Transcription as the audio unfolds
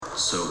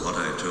So what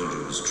I told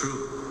you was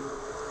true,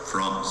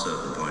 from a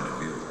certain point of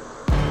view.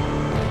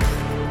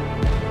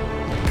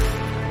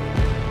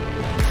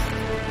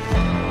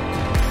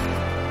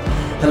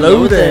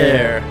 Hello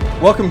there!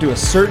 Welcome to A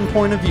Certain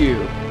Point of View.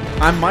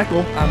 I'm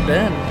Michael. I'm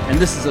Ben. And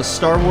this is a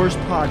Star Wars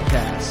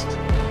podcast.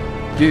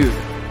 Dude,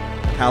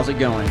 how's it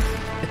going?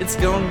 It's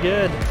going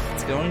good.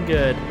 It's going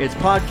good. It's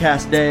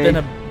podcast day. It's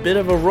been a bit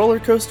of a roller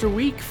coaster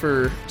week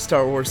for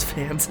Star Wars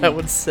fans, I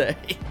would say.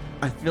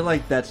 I feel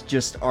like that's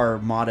just our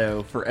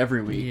motto for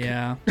every week.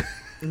 Yeah.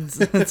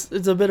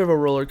 It's a bit of a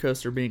roller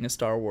coaster being a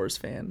Star Wars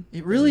fan.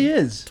 It really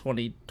is.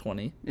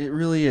 2020. It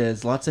really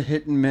is. Lots of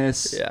hit and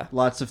miss. Yeah.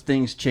 Lots of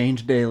things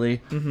change daily.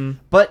 Mm-hmm.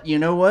 But you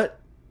know what?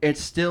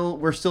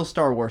 We're still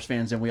Star Wars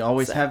fans, and we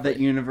always have that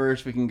Exactly.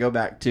 universe we can go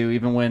back to,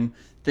 even when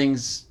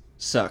things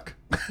suck.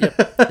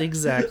 Yep,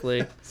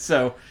 exactly.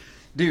 So,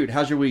 dude,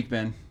 how's your week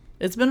been?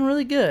 It's been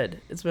really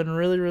good. It's been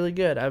really, really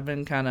good. I've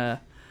been kind of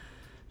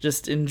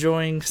just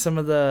enjoying some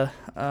of the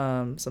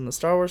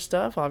Star Wars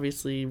stuff.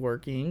 Obviously,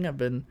 working. I've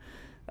been,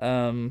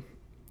 I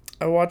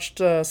watched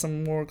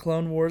some more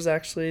Clone Wars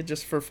actually,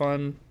 just for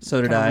fun.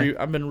 So did I.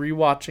 I've been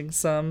rewatching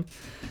some.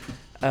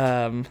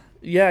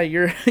 Yeah,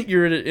 you're at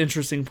an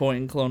interesting point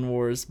in Clone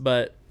Wars,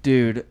 but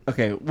Dude,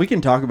 okay, we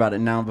can talk about it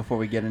now before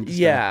we get into stuff.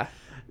 yeah.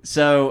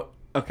 So,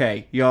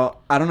 okay,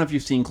 y'all, I don't know if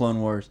you've seen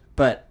Clone Wars,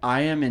 but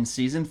I am in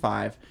season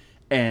 5,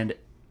 and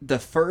the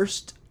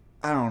first,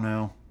 I don't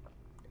know,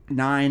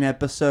 9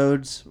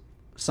 episodes,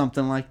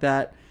 something like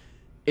that,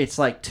 it's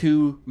like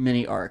 2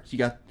 mini arcs. You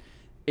got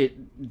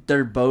it,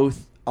 they're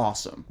both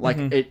awesome. Like,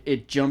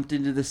 it jumped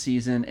into the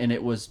season, and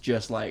it was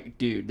just like,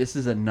 dude, this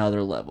is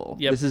another level.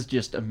 Yep. This is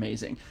just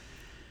amazing.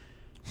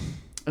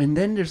 And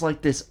then there's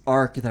like this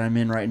arc that I'm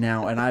in right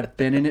now, and I've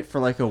been in it for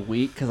like a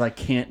week because I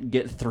can't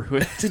get through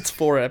it. It's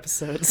 4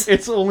 episodes.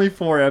 It's only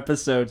 4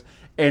 episodes,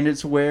 and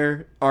it's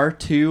where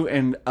R2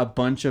 and a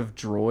bunch of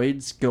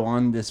droids go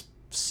on this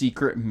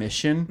secret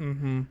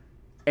mission,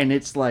 and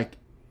it's like,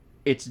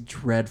 it's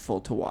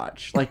dreadful to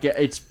watch. Like,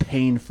 it's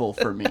painful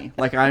for me.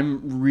 Like,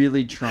 I'm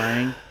really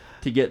trying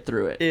to get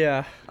through it.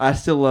 Yeah. I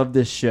still love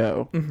this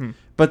show.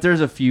 But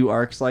there's a few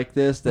arcs like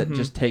this that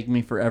just take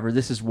me forever.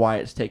 This is why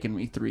it's taken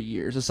me 3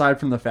 years, aside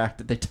from the fact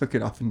that they took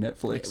it off of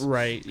Netflix.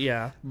 Right,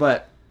 yeah.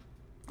 But,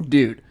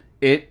 dude,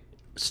 it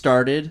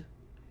started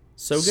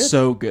So good?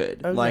 so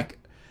good. Okay. Like,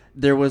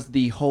 there was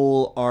the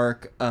whole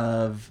arc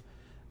of...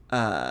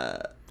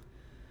 what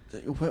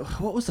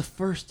was the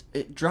first?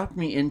 It dropped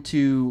me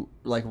into,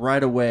 like,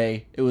 right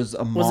away. It was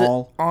a Was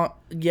mall. it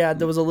yeah,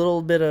 there was a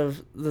little bit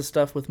of the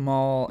stuff with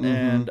Maul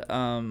and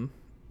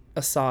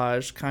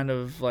Asajj, kind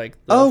of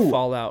like the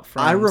fallout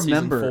from I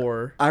remember. season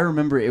 4. I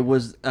remember it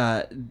was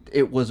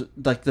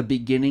like the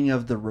beginning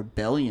of the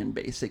rebellion,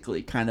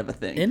 basically, kind of a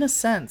thing. In a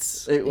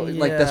sense.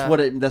 Like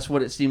that's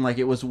what it seemed like.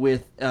 It was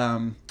with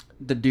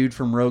the dude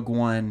from Rogue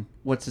One.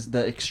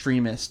 The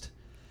extremist?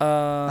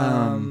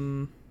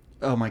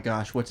 Oh my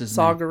gosh, what's his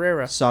Saw name?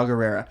 Gerrera. Saw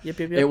Gerrera. Yep.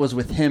 It was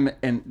with him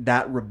and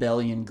that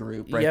rebellion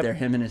group right there.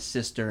 Him and his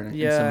sister and some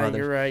Yeah,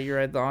 others. you're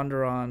right. The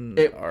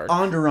Onderon arc.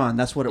 Onderon,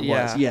 that's what it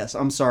Yeah. was. Yes,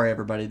 I'm sorry,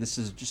 everybody. This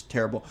is just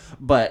terrible.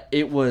 But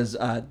it was,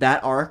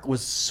 that arc was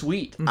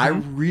sweet. I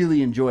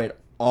really enjoyed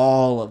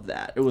all of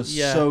that. It was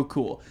so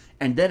cool.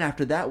 And then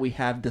after that, we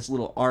have this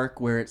little arc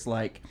where it's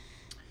like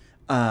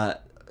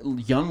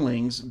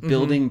younglings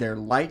building their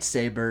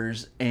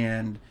lightsabers,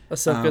 and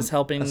Ahsoka's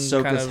helping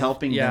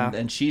them,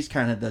 and she's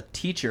kind of the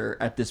teacher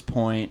at this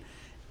point.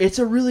 It's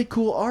a really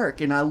cool arc,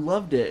 and I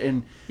loved it.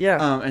 And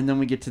and then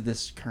we get to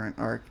this current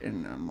arc,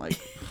 and I'm like,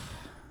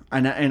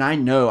 I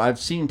know I've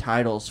seen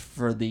titles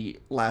for the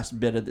last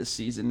bit of this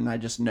season, and I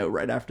just know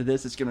right after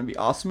this it's going to be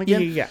awesome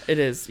again. Yeah, it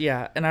is.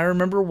 Yeah, and I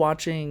remember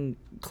watching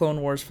Clone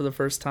Wars for the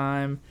first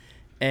time,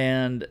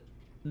 and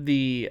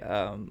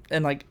and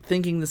like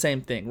thinking the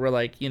same thing. We're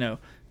like,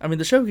 I mean,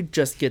 the show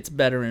just gets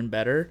better and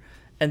better,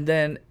 and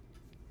then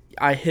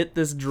I hit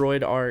this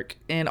droid arc,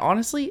 and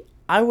honestly,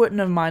 I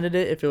wouldn't have minded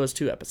it if it was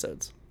 2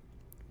 episodes.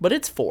 But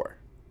it's 4.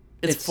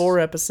 It's 4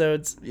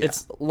 episodes. Yeah.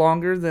 It's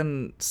longer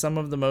than some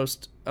of the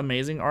most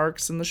amazing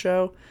arcs in the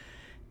show,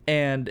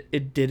 and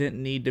it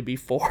didn't need to be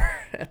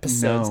 4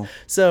 episodes. No.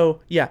 So,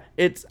 yeah,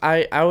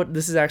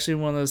 this is actually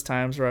one of those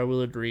times where I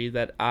will agree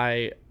that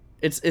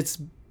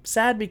it's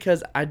sad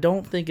because I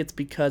don't think it's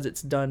because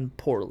it's done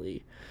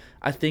poorly.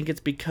 I think it's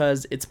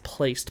because it's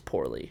placed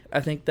poorly. I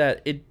think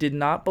that it did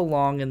not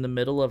belong in the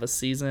middle of a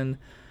season,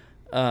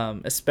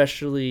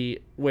 especially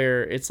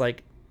where it's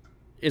like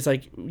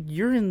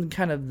you're in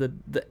kind of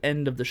the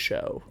end of the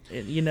show,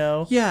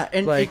 Yeah,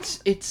 and like,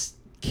 it's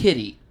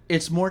kiddie.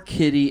 It's more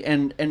kiddie,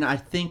 and I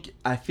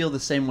feel the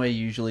same way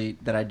usually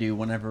that I do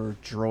whenever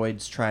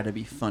droids try to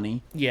be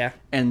funny. Yeah,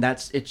 and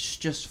it's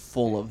just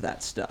full of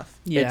that stuff.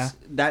 Yeah, it's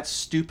that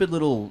stupid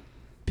little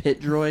pit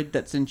droid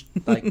that's in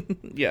like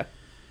yeah.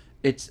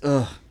 It's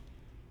I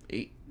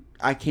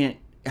can't.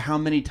 How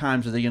many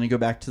times are they going to go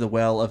back to the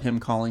well of him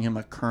calling him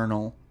a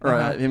colonel or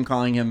him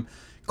calling him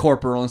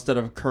corporal instead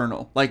of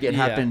colonel? Like it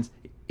happens.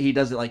 He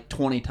does it like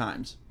 20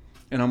 times,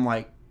 and I'm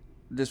like,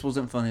 this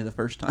wasn't funny the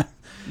first time.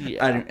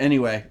 Yeah.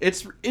 Anyway,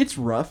 it's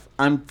rough.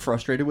 I'm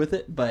frustrated with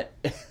it, but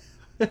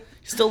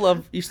You still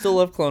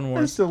love Clone I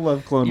Wars. still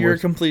love Clone You're a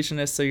Wars.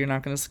 completionist, so you're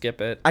not going to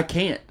skip it. I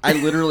can't. I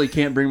literally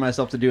can't bring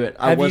myself to do it.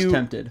 I was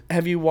tempted.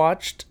 Have you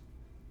watched?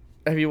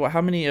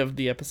 How many of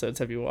the episodes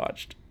have you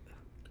watched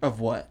Of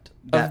what?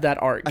 of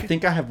that arc? I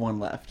think I have one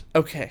left.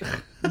 Okay,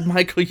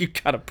 Michael, you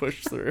gotta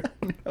push through.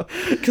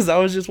 Because I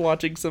was just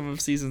watching some of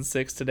season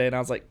 6 today, and I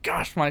was like,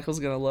 "Gosh, Michael's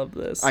gonna love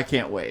this." I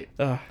can't wait.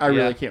 Ugh, I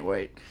really can't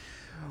wait.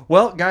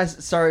 Well,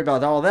 guys, sorry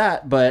about all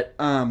that, but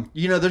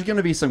there's going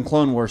to be some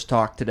Clone Wars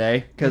talk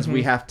today because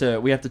we have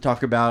to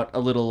talk about a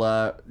little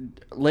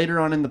later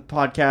on in the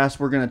podcast.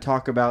 We're going to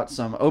talk about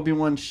some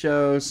Obi-Wan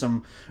shows,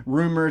 some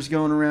rumors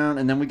going around,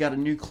 and then we got a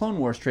new Clone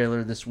Wars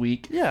trailer this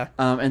week. Yeah.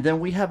 And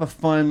then we have a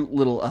fun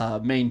little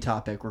main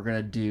topic we're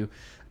going to do.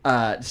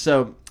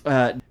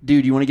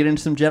 Dude, you want to get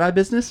into some Jedi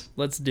business?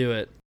 Let's do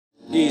it.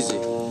 Easy.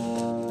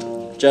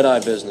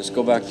 Jedi business.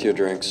 Go back to your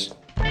drinks.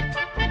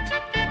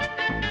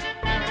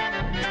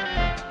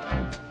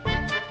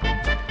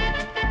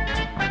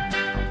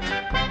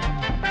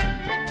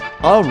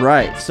 All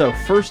right, so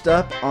first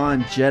up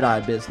on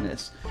Jedi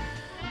business.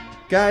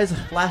 Guys,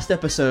 last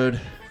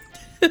episode,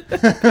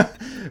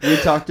 we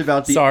talked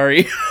about the...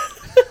 Sorry.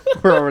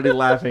 We're already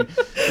laughing.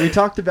 We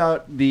talked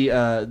about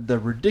the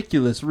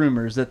ridiculous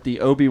rumors that the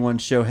Obi-Wan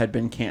show had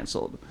been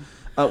canceled.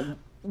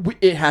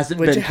 It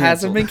hasn't been canceled. Which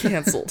hasn't been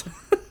canceled.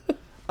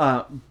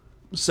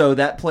 So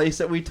that place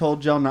that we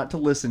told y'all not to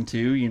listen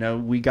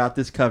to, we got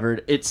this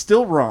covered. It's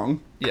still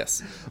wrong.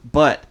 Yes.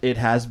 But it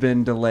has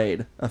been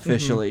delayed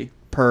officially. Mm-hmm.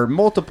 Per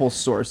multiple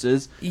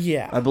sources.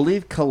 Yeah. I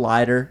believe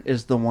Collider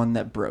is the one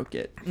that broke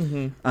it.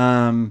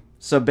 Mm-hmm.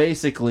 So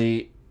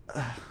basically...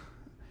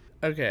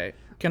 Okay.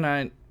 Can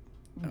I...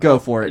 Go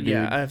for it, dude.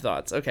 Yeah, I have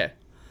thoughts. Okay.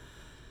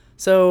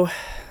 So,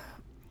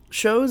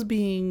 shows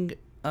being...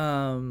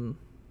 From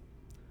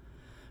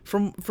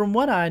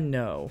what I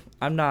know,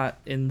 I'm not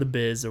in the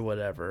biz or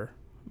whatever,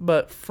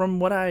 but from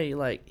what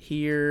I,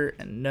 hear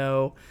and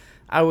know,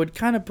 I would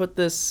kind of put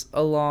this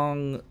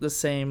along the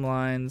same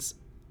lines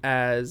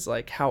as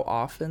how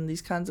often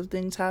these kinds of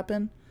things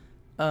happen.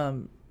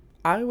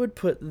 I would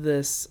put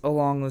this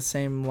along the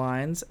same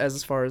lines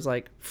as far as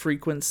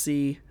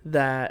frequency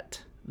that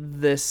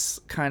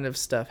this kind of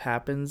stuff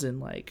happens in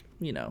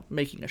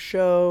making a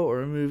show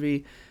or a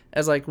movie,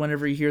 as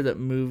whenever you hear that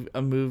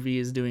a movie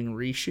is doing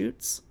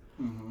reshoots.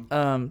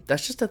 Mm-hmm.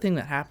 That's just a thing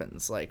that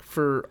happens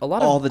for a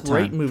lot of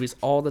great movies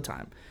all the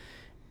time.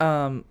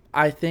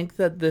 I think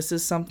that this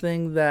is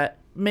something that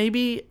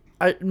maybe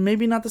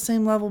not the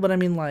same level, but I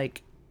mean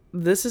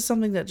this is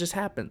something that just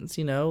happens,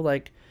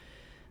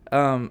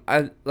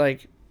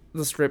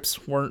 the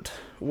scripts weren't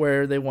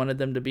where they wanted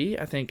them to be.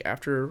 I think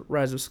after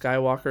Rise of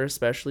Skywalker,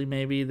 especially,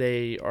 maybe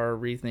they are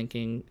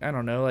rethinking, I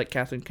don't know,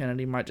 Kathleen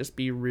Kennedy might just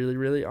be really,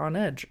 really on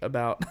edge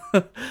about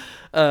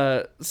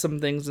some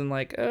things and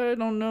I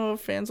don't know if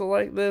fans will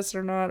like this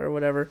or not or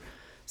whatever.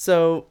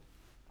 So,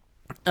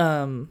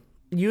 Ewan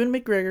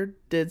McGregor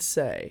did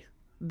say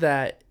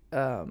that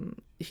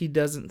he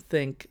doesn't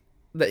think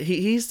that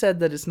he said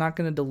that it's not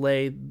going to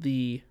delay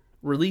the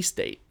release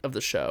date of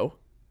the show.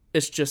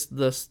 It's just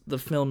the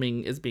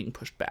filming is being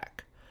pushed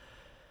back.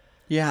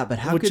 Yeah, but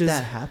how could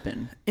that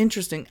happen?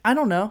 Interesting. I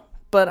don't know,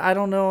 but I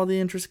don't know all the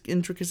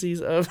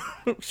intricacies of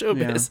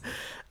showbiz.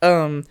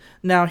 Yeah.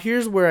 Now,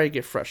 here's where I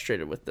get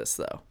frustrated with this,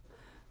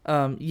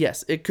 though.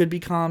 Yes, it could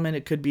be common.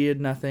 It could be a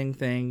nothing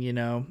thing,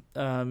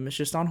 it's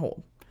just on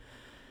hold.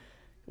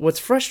 What's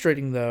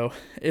frustrating, though,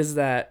 is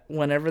that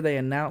whenever they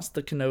announced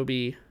the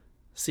Kenobi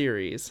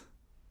series,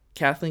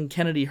 Kathleen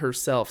Kennedy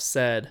herself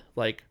said,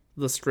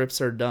 the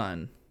scripts are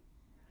done.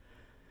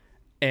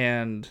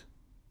 And,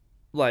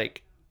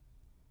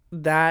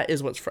 that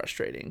is what's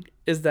frustrating,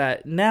 is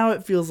that now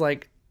it feels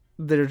like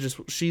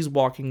she's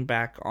walking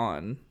back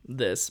on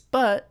this.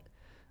 But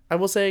I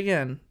will say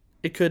again,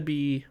 it could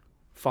be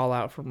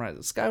fallout from Rise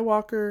of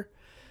Skywalker.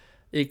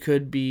 It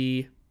could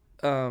be,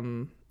 I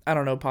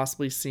don't know,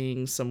 possibly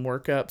seeing some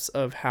workups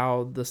of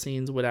how the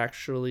scenes would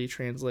actually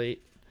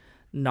translate,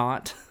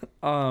 not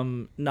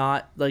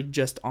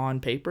just on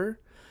paper.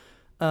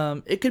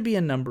 It could be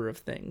a number of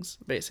things,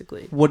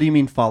 basically. What do you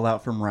mean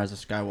fallout from Rise of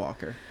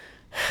Skywalker?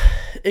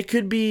 It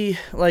could be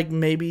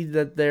maybe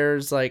that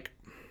there's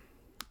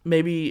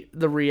maybe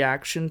the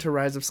reaction to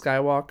Rise of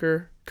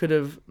Skywalker could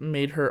have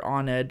made her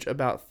on edge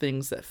about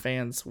things that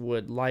fans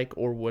would like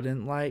or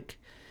wouldn't like,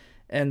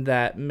 and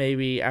that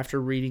maybe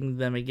after reading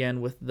them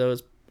again with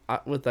those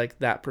with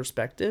that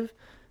perspective,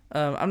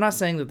 I'm not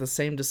saying that the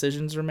same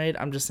decisions are made.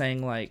 I'm just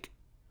saying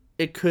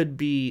it could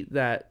be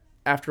that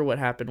after what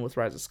happened with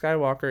Rise of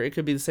Skywalker, it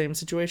could be the same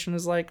situation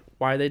as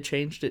why they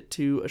changed it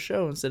to a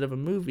show instead of a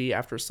movie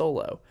after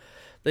Solo.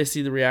 They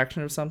see the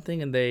reaction of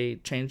something and they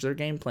change their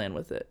game plan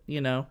with it,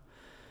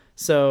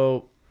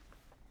 So,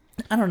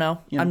 I don't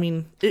know. Yeah. I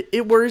mean,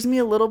 it worries me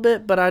a little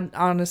bit, but I'm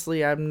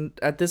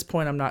at this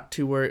point, I'm not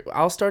too worried.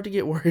 I'll start to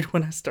get worried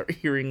when I start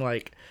hearing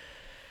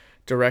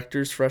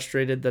directors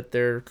frustrated that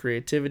their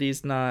creativity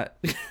is not,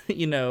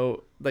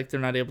 like they're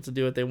not able to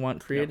do what they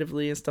want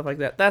creatively and stuff like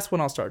that. That's when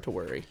I'll start to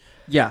worry.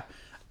 Yeah.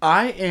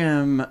 I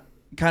am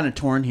kind of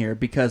torn here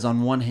because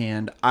on one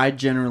hand, I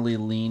generally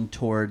lean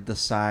toward the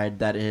side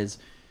that is,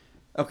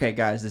 okay,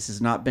 guys, this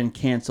has not been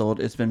canceled.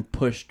 It's been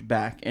pushed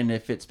back. And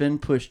if it's been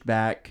pushed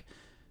back,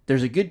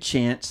 there's a good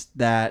chance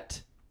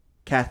that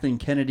Kathleen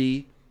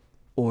Kennedy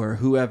or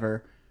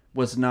whoever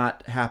was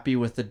not happy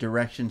with the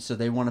direction, so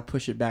they want to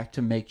push it back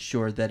to make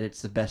sure that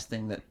it's the best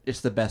thing, that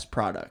it's the best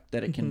product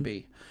that it can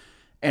be.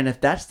 And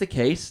if that's the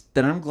case,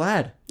 then I'm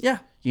glad. Yeah.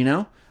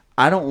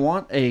 I don't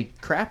want a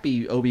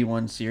crappy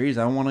Obi-Wan series.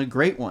 I want a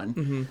great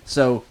one.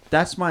 So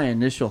that's my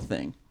initial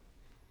thing.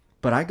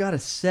 But I gotta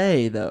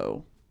say,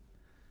 though,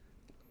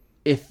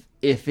 if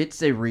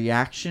it's a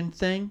reaction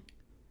thing,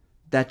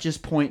 that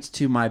just points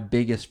to my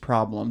biggest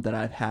problem that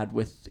I've had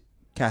with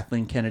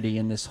Kathleen Kennedy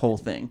and this whole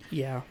thing.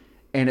 Yeah.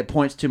 And it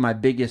points to my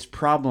biggest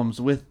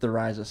problems with The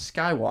Rise of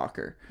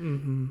Skywalker.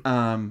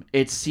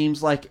 It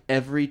seems like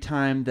every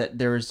time that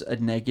there's a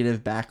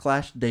negative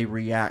backlash, they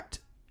react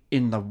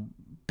in the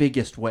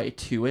biggest way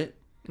to it.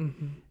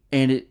 And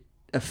it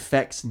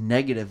affects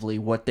negatively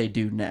what they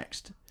do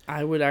next.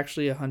 I would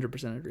actually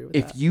 100% agree with that.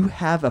 If you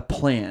have a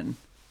plan,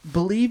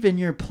 believe in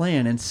your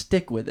plan and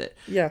stick with it.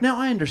 Yeah. Now,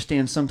 I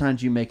understand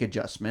sometimes you make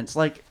adjustments.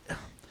 Like,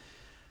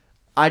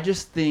 I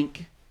just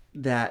think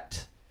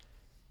that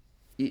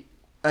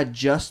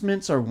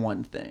adjustments are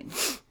one thing,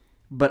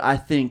 but I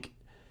think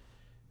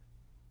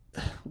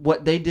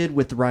what they did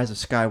with The Rise of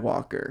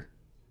Skywalker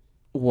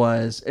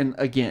was, and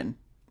again,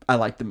 I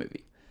like the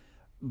movie,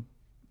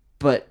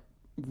 but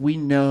we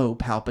know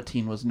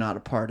Palpatine was not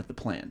a part of the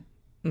plan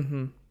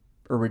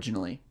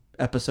originally.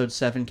 Episode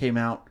 7 came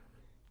out.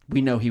 We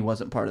know he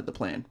wasn't part of the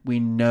plan. We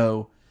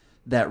know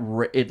that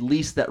at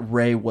least that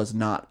Rey was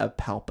not a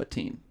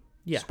Palpatine.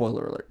 Yeah.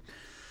 Spoiler alert.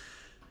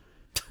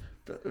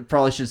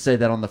 Probably should say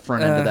that on the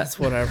front end of that. That's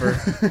whatever.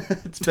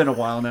 It's been a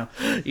while now.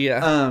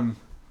 Yeah.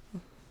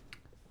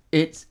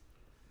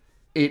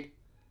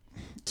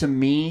 To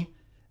me,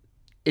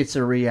 it's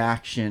a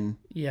reaction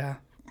Yeah.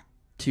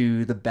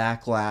 to the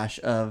backlash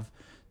of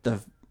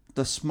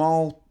the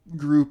small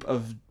group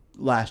of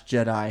Last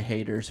Jedi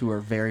haters who are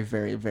very,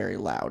 very, very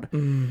loud.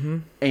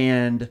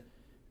 And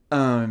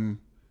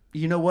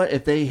you know what?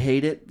 If they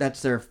hate it,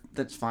 that's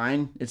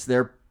fine. That's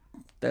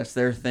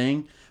their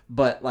thing.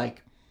 But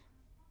like,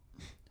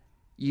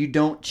 you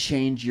don't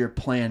change your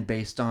plan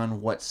based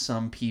on what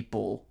some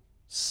people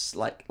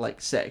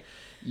like say.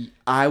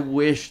 I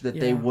wish that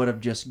they would have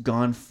just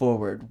gone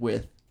forward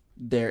with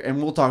their, and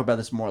we'll talk about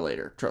this more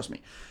later, trust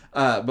me.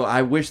 But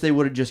I wish they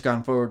would have just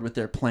gone forward with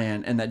their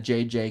plan, and that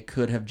JJ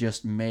could have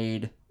just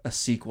made a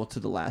sequel to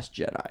The Last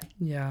Jedi.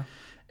 Yeah.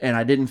 And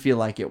I didn't feel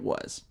like it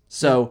was.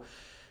 So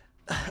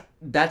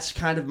that's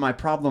kind of my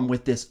problem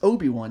with this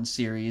Obi-Wan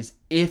series.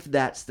 If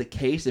that's the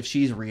case, if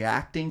she's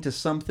reacting to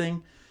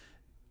something,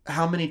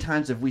 how many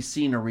times have we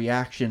seen a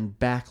reaction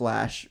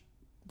backlash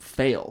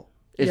fail?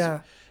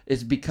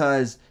 It's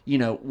because,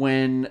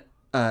 when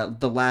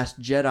The Last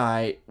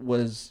Jedi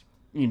was,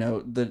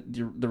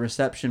 the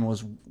reception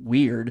was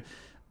weird,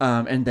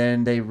 and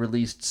then they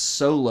released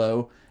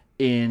Solo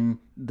within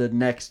the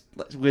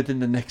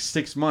next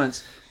 6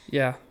 months.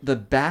 Yeah. The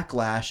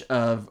backlash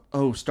of,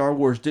 Star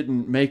Wars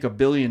didn't make $1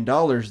 billion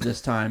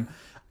this time.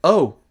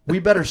 We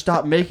better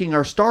stop making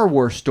our Star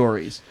Wars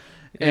stories.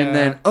 And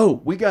then,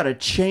 we gotta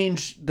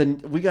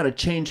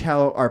change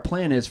how our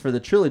plan is for the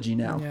trilogy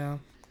now. Yeah.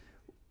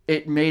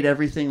 It made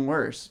everything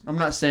worse. I'm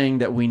not saying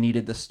that we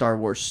needed the Star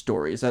Wars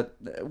stories. That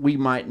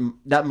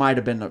might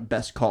have been the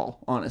best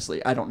call,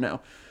 honestly. I don't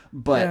know.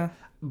 But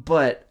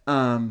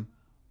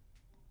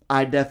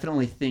I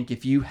definitely think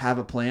if you have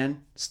a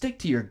plan, stick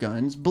to your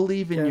guns,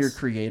 believe in your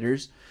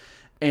creators.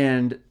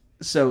 And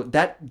so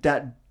that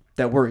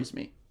worries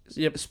me.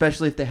 Yep.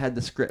 Especially if they had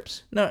the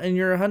scripts. No, and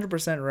you're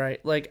 100%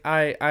 right. Like,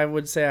 I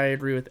would say I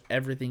agree with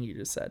everything you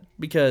just said.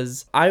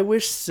 Because I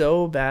wish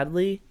so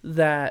badly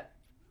that,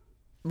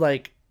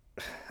 like,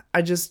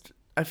 I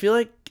feel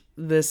like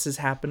this is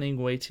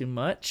happening way too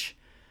much.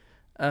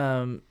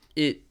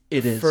 It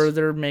is.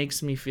 Further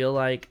makes me feel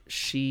like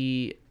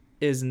she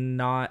is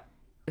not,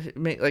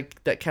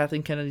 like, that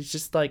Kathleen Kennedy's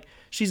just, like,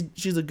 she's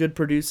a good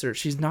producer.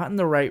 She's not in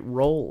the right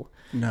role.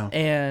 No.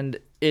 And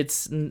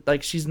it's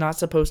like she's not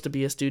supposed to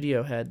be a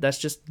studio head. That's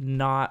just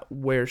not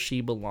where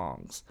she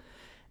belongs.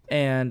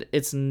 And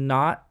it's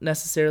not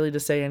necessarily to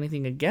say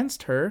anything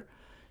against her.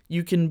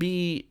 You can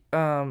be,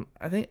 I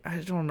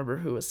don't remember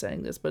who was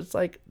saying this, but it's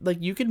like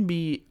you can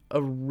be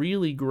a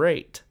really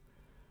great,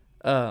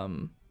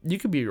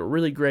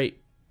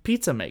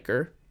 pizza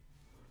maker,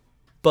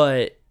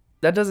 but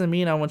that doesn't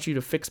mean I want you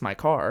to fix my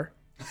car.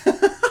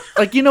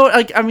 Like,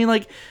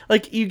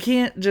 you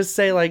can't just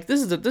say, like,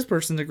 this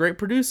person's a great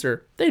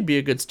producer. They'd be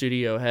a good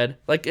studio head.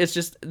 Like, it's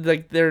just,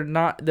 like, they're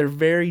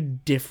very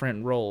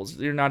different roles.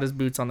 You're not as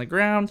boots on the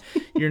ground.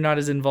 You're not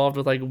as involved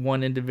with, like,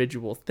 one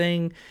individual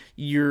thing.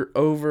 You're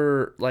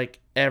over, like,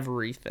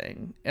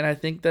 everything. And I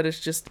think that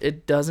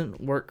it doesn't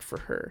work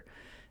for her.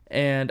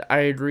 And I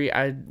agree.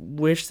 I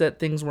wish that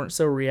things weren't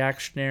so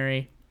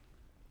reactionary.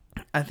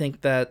 I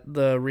think that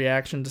the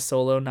reaction to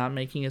Solo not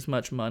making as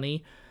much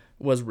money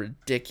was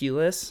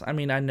ridiculous. I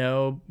mean, I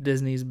know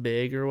Disney's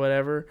big or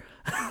whatever,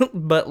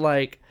 but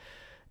like,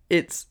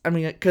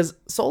 because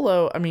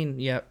Solo, I mean,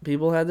 yeah,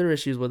 people had their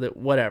issues with it,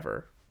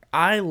 whatever.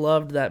 I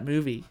loved that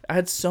movie. I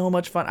had so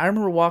much fun. I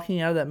remember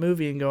walking out of that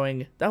movie and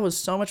going, that was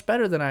so much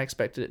better than I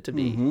expected it to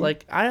be.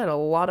 Like, I had a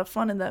lot of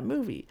fun in that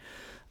movie.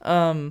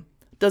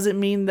 Does it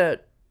mean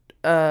that,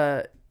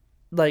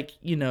 like,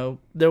 you know,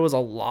 there was a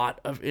lot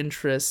of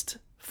interest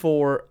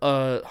for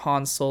a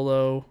Han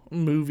Solo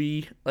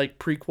movie, like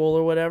prequel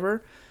or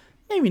whatever?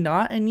 Maybe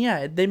not. And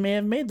yeah, they may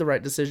have made the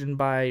right decision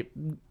by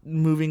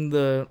moving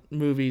the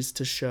movies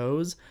to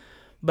shows.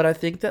 But I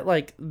think that,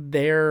 like,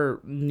 their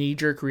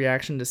knee-jerk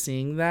reaction to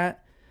seeing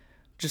that,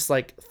 just,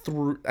 like,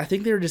 I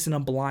think they were just in a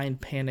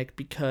blind panic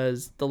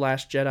because The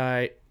Last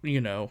Jedi, you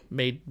know,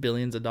 made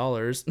billions of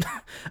dollars.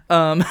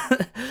 But,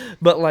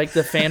 like,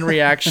 the fan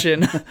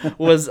reaction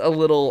was a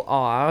little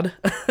odd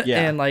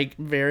and, like,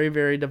 very,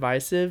 very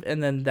divisive.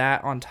 And then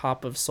that on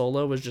top of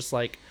Solo was just,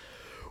 like,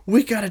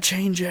 we gotta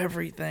change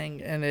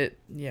everything. And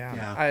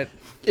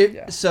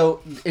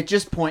So it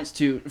just points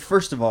to,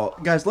 first of all,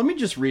 guys, let me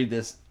just read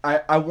this.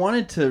 I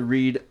wanted to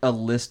read a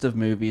list of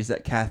movies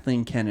that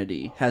Kathleen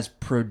Kennedy has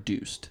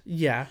produced.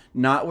 Yeah.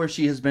 Not where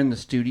she has been the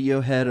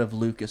studio head of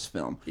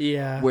Lucasfilm.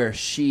 Yeah. Where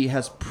she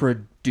has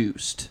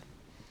produced.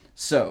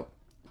 So,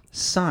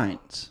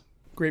 Signs.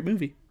 Great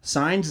movie.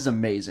 Signs is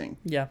amazing.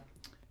 Yeah.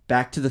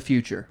 Back to the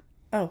Future.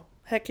 Oh,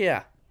 heck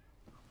yeah.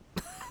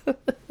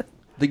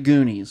 The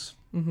Goonies.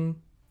 Mm-hmm.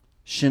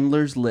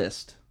 Schindler's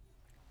List.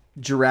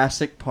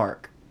 Jurassic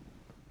Park.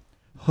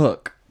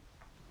 Hook.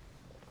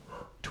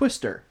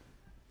 Twister.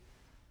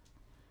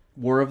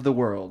 War of the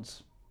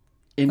Worlds.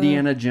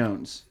 Indiana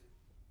Jones.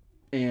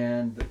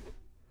 And...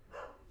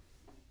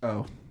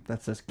 oh,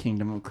 that says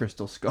Kingdom of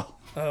Crystal Skull.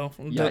 Oh,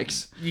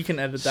 yikes. You can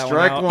edit that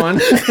Strike one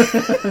out.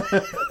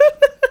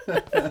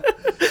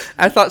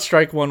 I thought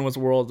Strike One was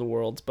World of the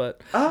Worlds,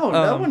 but... oh,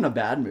 that wasn't a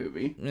bad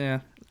movie. Yeah.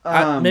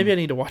 Maybe I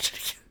need to watch it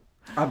again.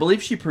 I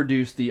believe she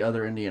produced the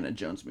other Indiana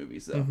Jones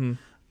movies, though.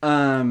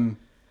 Mm-hmm.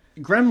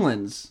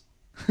 Gremlins.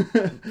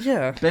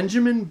 Yeah.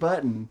 Benjamin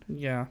Button.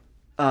 Yeah.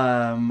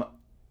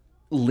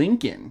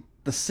 Lincoln.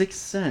 The Sixth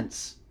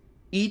Sense.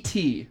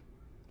 E.T.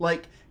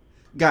 Like,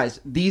 guys,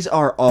 these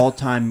are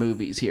all-time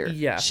movies here.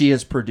 Yeah. She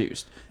has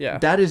produced. Yeah.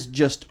 That is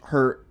just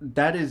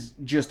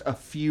a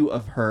few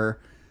of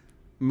her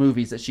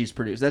movies that she's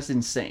produced. That's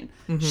insane.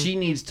 Mm-hmm. She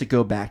needs to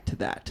go back to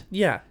that.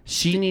 Yeah.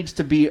 She needs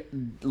to be,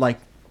 like,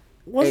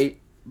 a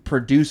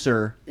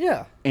producer,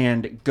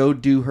 and go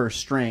do her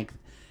strength,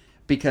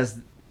 because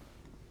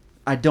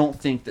I don't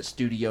think that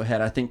studio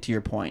head, I think to your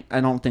point,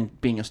 I don't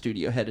think being a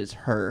studio head is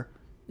her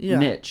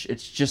niche.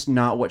 It's just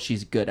not what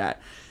she's good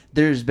at.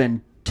 There's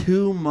been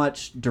too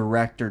much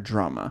director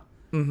drama.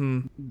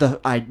 Mm-hmm.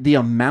 The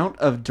amount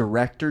of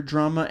director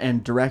drama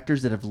and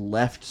directors that have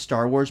left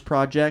Star Wars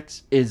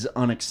projects is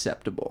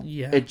unacceptable.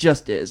 Yeah. It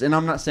just is. And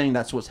I'm not saying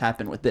that's what's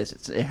happened with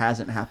this. It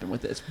hasn't happened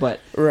with this, but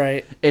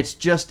it's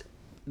just,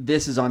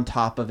 this is on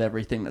top of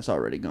everything that's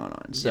already gone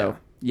on. So,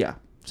 yeah.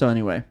 So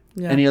anyway,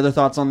 any other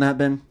thoughts on that,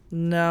 Ben?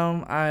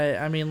 No,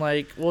 I mean,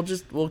 like,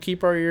 we'll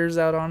keep our ears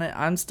out on it.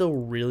 I'm still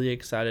really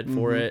excited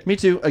for it. Me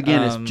too.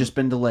 Again, it's just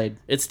been delayed.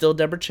 It's still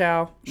Deborah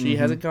Chow. She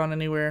hasn't gone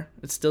anywhere.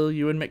 It's still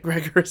Ewan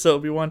McGregor as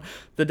Obi-Wan.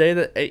 The day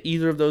that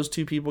either of those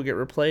two people get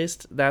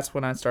replaced, that's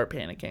when I start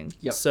panicking.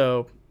 Yep.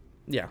 So,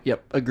 yeah.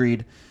 Yep,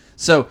 agreed.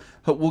 So,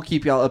 we'll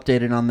keep y'all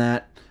updated on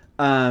that.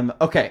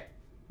 Okay.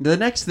 The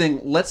next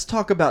thing, let's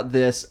talk about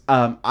this.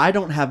 I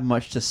don't have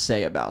much to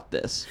say about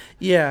this.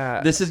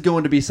 Yeah. This is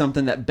going to be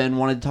something that Ben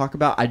wanted to talk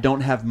about. I don't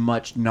have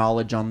much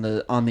knowledge on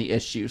the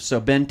issue. So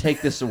Ben,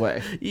 take this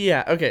away.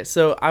 Yeah, okay.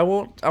 So I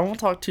won't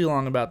talk too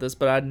long about this,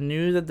 but I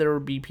knew that there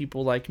would be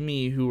people like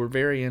me who were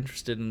very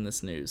interested in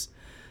this news.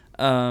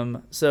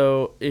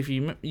 So if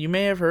you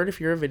may have heard,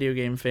 if you're a video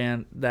game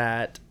fan,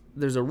 that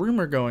there's a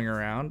rumor going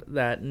around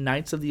that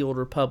Knights of the Old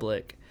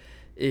Republic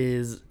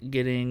is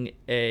getting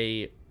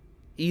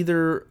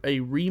either a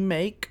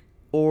remake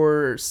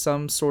or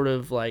some sort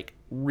of like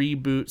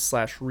reboot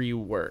 /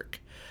 rework.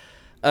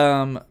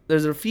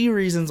 There's a few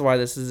reasons why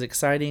this is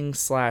exciting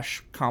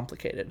 /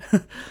 complicated.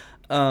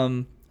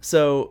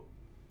 So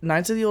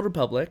Knights of the Old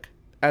Republic,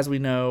 as we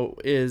know,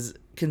 is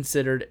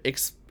considered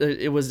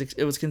it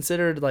was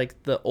considered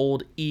like the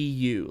old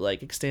EU,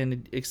 like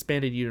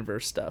expanded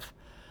universe stuff.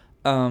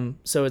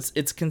 So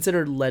it's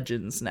considered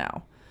Legends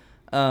now.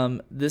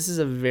 This is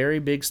a very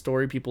big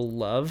story people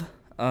love.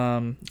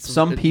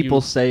 Some people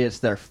say it's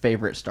their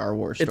favorite Star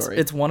Wars story.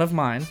 It's one of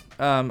mine.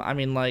 I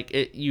mean,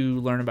 like, you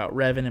learn about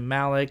Revan and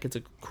Malak. It's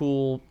a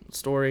cool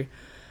story.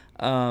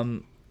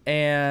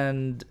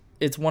 And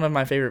it's one of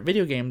my favorite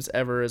video games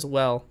ever as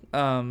well.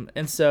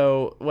 And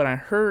so when I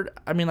heard,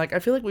 I mean, like, I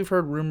feel like we've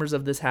heard rumors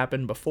of this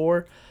happen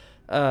before.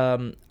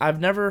 I've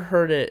never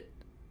heard a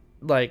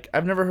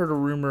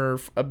rumor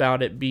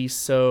about it be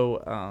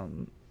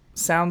so,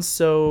 sounds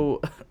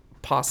so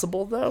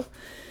possible though.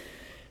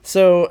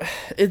 So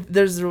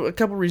there's a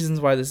couple reasons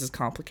why this is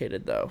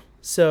complicated, though.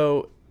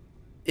 So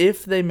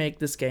if they make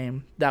this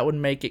game, that would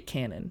make it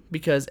canon,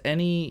 because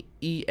any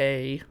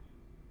EA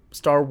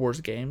Star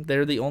Wars game,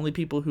 they're the only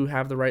people who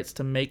have the rights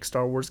to make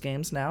Star Wars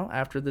games now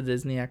after the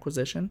Disney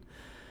acquisition.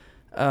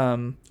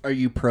 Are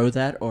you pro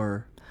that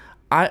or?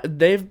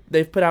 They've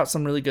put out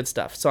some really good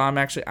stuff, so I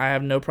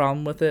have no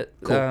problem with it.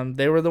 Cool.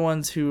 They were the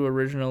ones who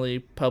originally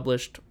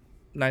published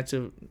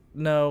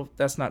No,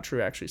 that's not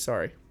true. Actually,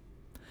 sorry.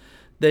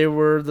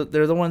 They're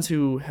the ones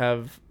who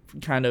have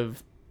kind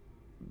of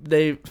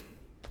they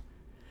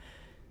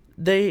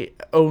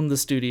own the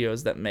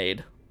studios that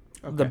made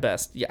the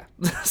best. Yeah,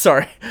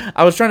 sorry,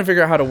 I was trying to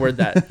figure out how to word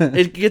that.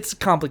 It gets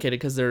complicated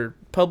because they're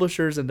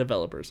publishers and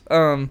developers.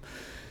 So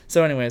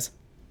anyways.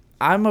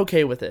 I'm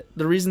okay with it.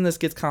 The reason this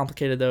gets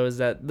complicated, though, is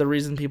that the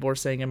reason people are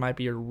saying it might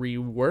be a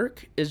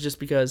rework is just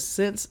because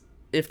since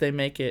if they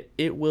make it,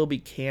 it will be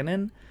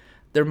canon,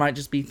 there might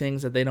just be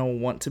things that they don't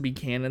want to be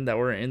canon that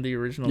were in the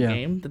original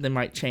game that they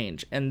might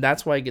change. And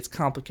that's why it gets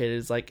complicated.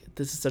 It's like,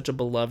 this is such a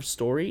beloved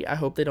story. I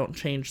hope they don't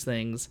change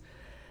things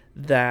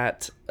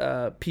that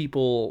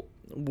people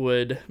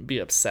would be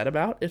upset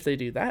about if they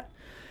do that.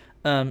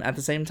 At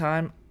the same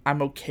time,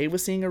 I'm okay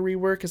with seeing a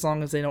rework as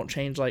long as they don't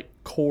change, like,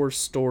 core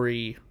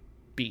story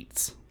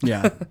beats.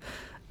 Yeah.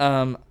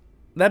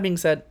 That being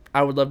said,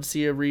 I would love to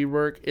see a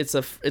rework. It's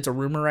a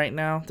rumor right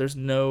now. There's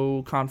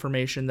no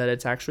confirmation that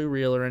it's actually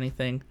real or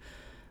anything.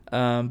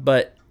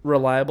 But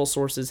reliable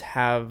sources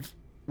have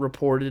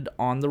reported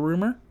on the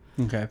rumor.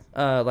 Okay.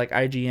 Like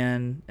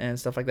IGN and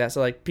stuff like that. So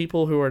like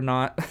people who are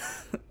not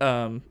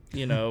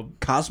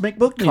Cosmic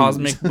Book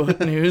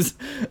News.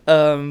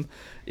 They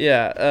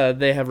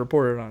have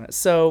reported on it.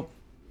 So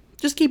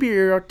just keep your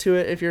ear to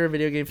it if you're a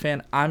video game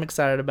fan. I'm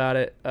excited about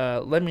it.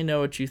 Let me know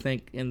what you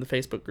think in the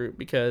Facebook group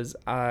because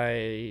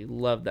I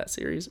love that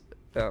series.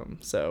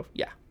 So,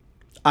 yeah.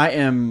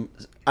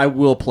 I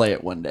will play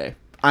it one day.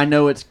 I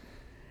know it's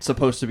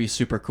supposed to be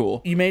super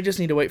cool. You may just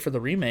need to wait for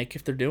the remake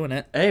if they're doing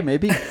it. Hey,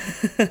 maybe.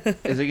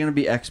 Is it going to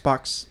be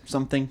Xbox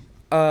something?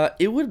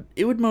 It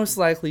would most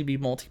likely be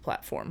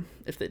multi-platform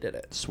if they did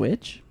it.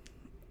 Switch?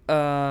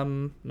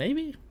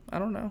 Maybe. I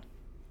don't know.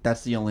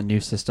 That's the only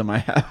new system I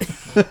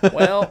have.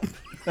 Well,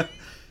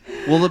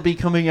 will it be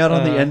coming out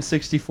on the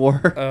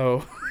N64?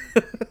 Oh.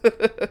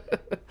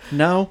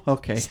 No?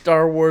 Okay.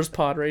 Star Wars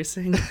pod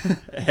racing.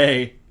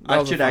 Hey,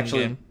 I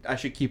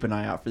should keep an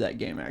eye out for that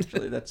game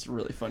actually. That's a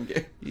really fun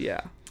game. Yeah.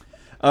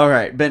 All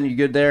right, Ben, you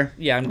good there?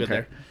 Yeah, I'm good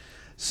there.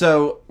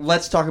 So,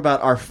 let's talk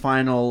about our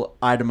final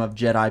item of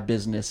Jedi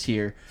business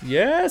here.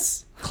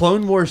 Yes.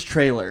 Clone Wars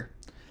trailer.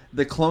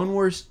 The Clone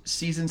Wars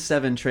Season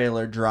 7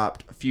 trailer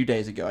dropped a few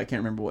days ago. I can't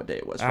remember what day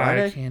it was.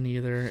 Friday? I can't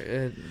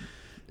either.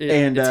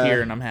 It's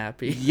here and I'm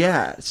happy.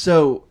 Yeah.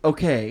 So,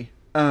 okay.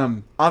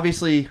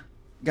 Obviously,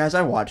 guys,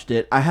 I watched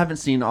it. I haven't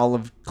seen all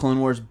of Clone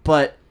Wars,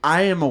 but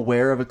I am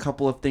aware of a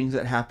couple of things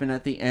that happen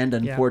at the end.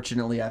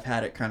 Unfortunately, I've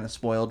had it kind of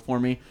spoiled for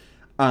me.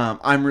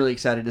 I'm really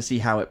excited to see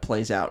how it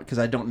plays out because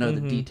I don't know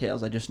the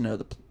details. I just know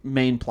the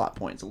main plot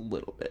points a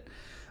little bit.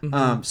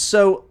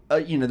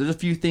 Mm-hmm. There's a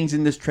few things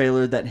in this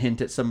trailer that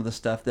hint at some of the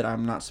stuff that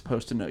I'm not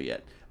supposed to know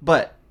yet.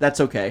 But that's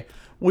okay.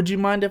 Would you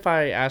mind if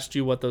I asked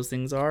you what those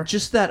things are?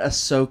 Just that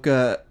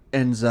Ahsoka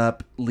ends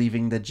up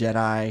leaving the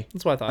Jedi.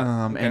 That's what I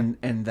thought. Okay.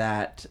 And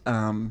that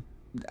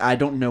I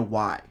don't know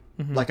why.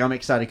 Mm-hmm. Like, I'm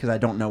excited because I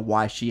don't know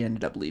why she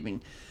ended up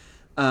leaving.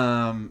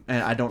 And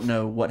I don't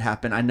know what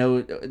happened. I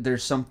know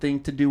there's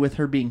something to do with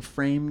her being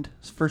framed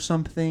for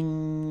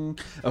something.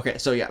 Okay,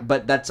 so yeah,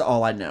 but that's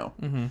all I know.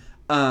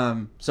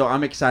 Mm-hmm. So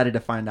I'm excited to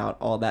find out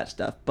all that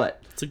stuff,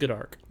 but it's a good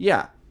arc.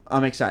 Yeah,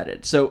 I'm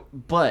excited. So,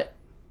 but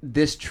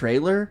this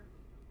trailer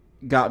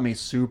got me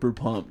super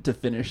pumped to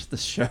finish the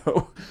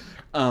show,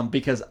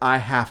 because I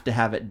have to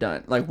have it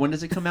done. Like, when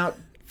does it come out?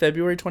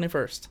 February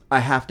 21st. I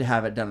have to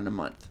have it done in a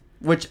month,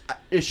 which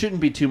it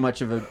shouldn't be too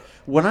much of a,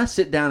 when I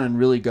sit down and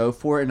really go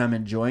for it and I'm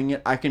enjoying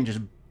it, I can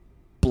just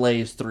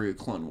blaze through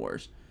Clone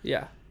Wars.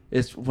 Yeah.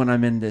 It's when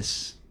I'm in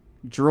this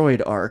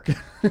droid arc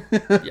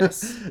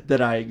yes, that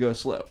I go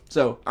slow.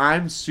 So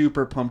I'm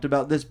super pumped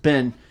about this.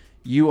 Ben,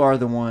 you are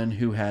the one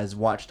who has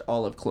watched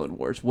all of Clone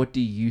Wars. What do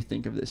you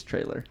think of this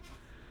trailer?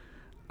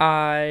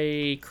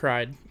 I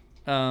cried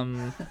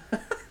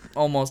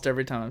almost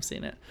every time I've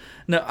seen it.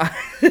 No,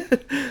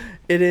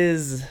 it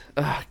is,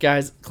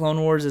 guys,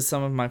 Clone Wars is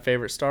some of my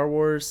favorite Star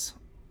Wars.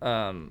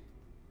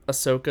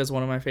 Ahsoka is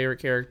one of my favorite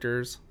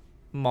characters.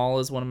 Maul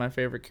is one of my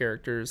favorite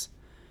characters.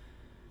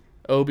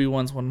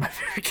 Obi-Wan's one of my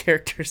favorite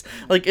characters.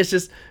 Like, it's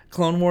just,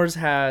 Clone Wars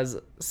has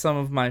some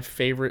of my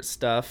favorite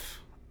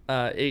stuff.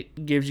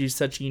 It gives you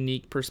such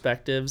unique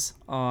perspectives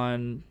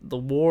on the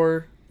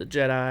war, the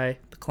Jedi,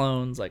 the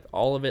clones, like,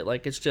 all of it.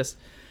 Like, it's just,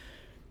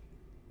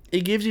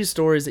 it gives you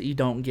stories that you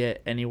don't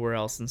get anywhere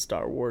else in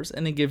Star Wars.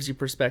 And it gives you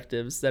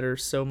perspectives that are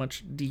so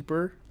much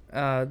deeper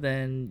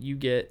than you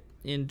get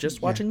in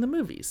just watching the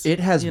movies.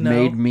 It has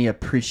made me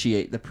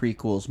appreciate the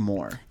prequels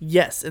more.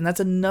 Yes, and that's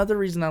another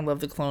reason I love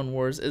the Clone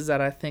Wars, is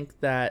that I think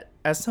that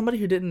as somebody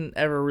who didn't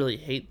ever really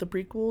hate the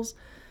prequels,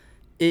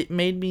 it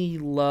made me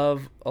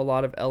love a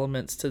lot of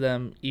elements to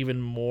them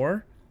even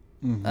more.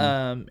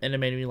 And it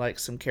made me like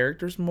some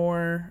characters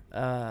more,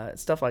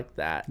 stuff like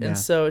that. Yeah. And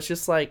so it's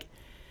just like,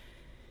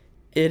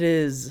 it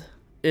is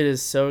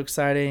so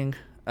exciting.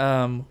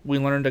 We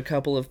learned a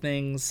couple of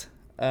things.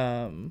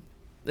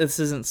 This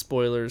isn't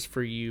spoilers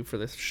for you for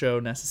the show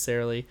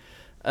necessarily.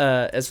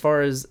 As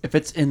far as if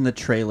it's in the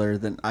trailer,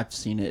 then I've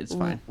seen it. It's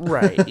fine.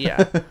 Right.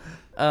 Yeah.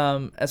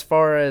 As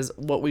far as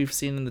what we've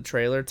seen in the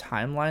trailer,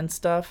 timeline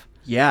stuff.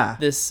 Yeah.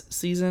 This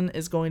season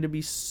is going to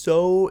be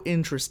so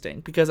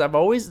interesting because I've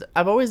always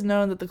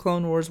known that the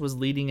Clone Wars was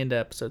leading into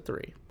episode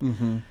 3.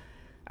 Mm-hmm.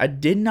 I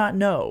did not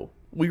know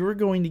we're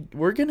going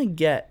to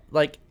get,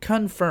 like,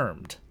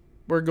 confirmed,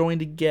 we're going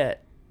to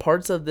get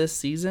parts of this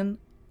season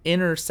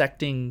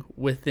intersecting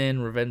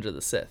within Revenge of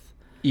the Sith.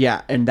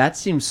 Yeah, and that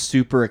seems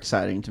super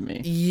exciting to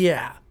me.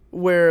 Yeah,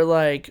 where,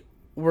 like,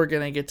 we're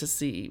probably going to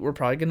see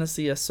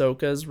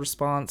Ahsoka's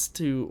response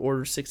to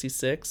Order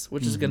 66,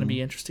 which is going to be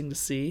interesting to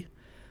see.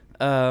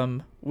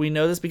 We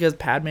know this because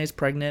Padme's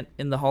pregnant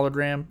in the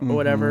hologram or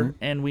whatever,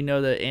 and we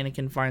know that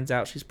Anakin finds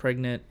out she's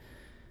pregnant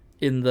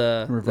in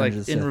the Revenge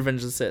of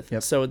the Sith.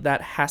 Yep. So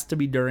that has to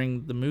be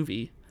during the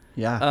movie.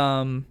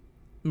 Yeah.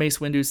 Mace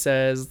Windu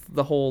says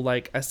the whole,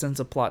 like, I sense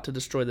a plot to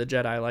destroy the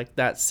Jedi. Like,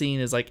 that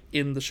scene is, like,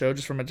 in the show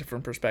just from a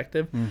different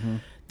perspective.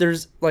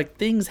 There's, like,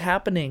 things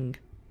happening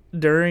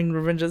during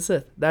Revenge of the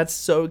Sith. That's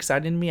so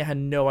exciting to me. I had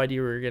no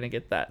idea we were going to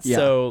get that. Yeah.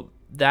 So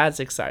that's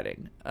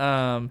exciting.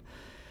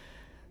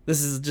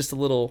 This is just a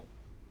little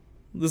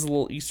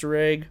Easter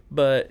egg,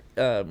 but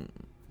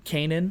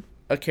Kanan,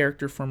 a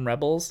character from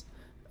Rebels,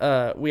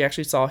 we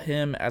actually saw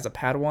him as a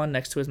Padawan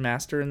next to his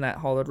master in that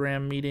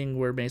hologram meeting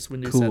where Mace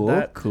Windu said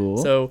that. Cool.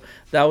 So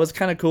that was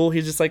kind of cool.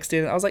 He's just like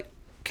standing. I was like,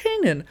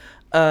 Kanan.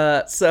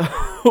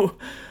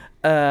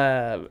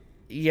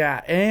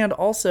 Yeah, and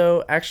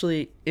also,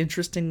 actually,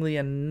 interestingly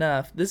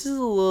enough, this is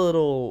a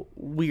little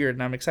weird,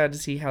 and I'm excited to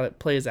see how it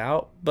plays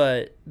out,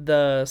 but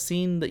the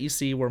scene that you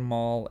see where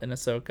Maul and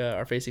Ahsoka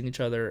are facing each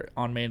other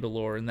on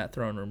Mandalore in that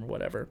throne room or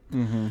whatever,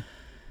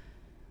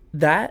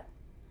 that,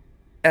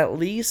 at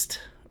least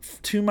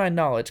to my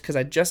knowledge, because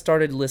I just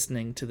started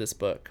listening to this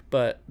book,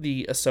 but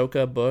the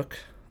Ahsoka book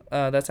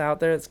that's out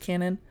there, that's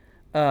canon,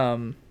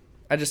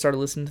 I just started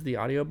listening to the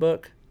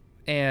audiobook,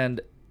 and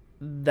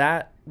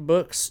that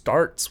book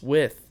starts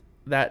with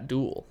that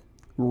duel.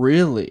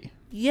 Really?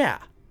 Yeah.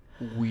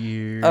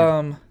 Weird.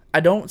 I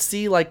don't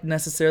see, like,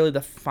 necessarily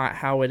the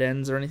how it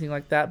ends or anything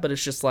like that, but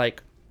it's just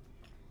like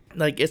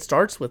it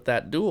starts with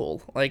that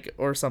duel, like,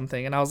 or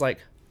something, and I was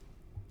like,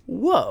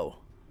 whoa,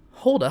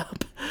 hold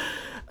up.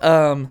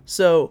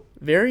 So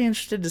very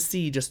interested to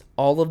see just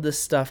all of this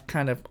stuff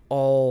kind of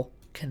all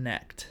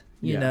connect,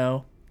 you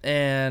know,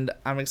 and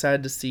I'm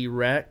excited to see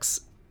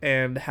Rex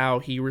and how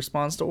he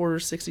responds to Order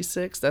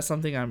 66. That's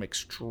something I'm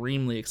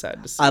extremely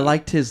excited to see. I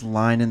liked his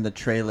line in the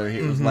trailer.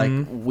 It was like,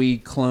 we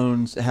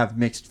clones have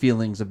mixed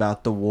feelings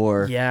about the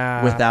war.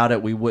 Yeah. Without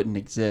it, we wouldn't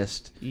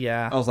exist.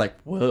 Yeah. I was like,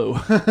 whoa.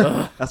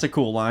 That's a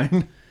cool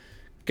line.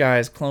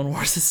 Guys, Clone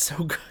Wars is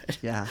so good.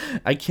 Yeah.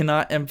 I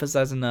cannot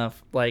emphasize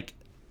enough. Like,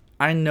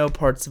 I know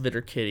parts of it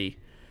are kiddie.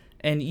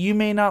 And you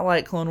may not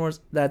like Clone Wars.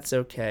 That's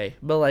okay.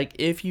 But, like,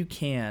 if you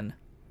can,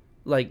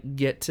 like,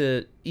 get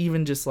to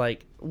even just,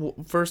 like,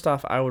 first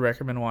off, I would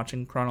recommend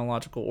watching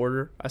chronological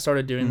order. I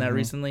started doing that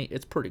recently.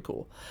 It's pretty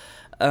cool.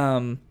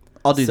 I'll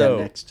do that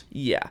next.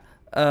 Yeah.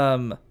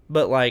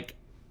 But, like,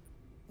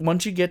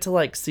 once you get to,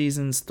 like,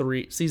 season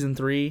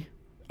 3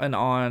 and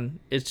on,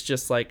 it's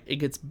just, like, it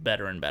gets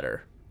better and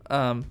better.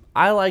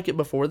 I like it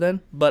before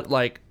then, but,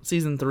 like,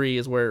 season 3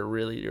 is where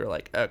really you're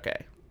like,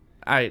 okay,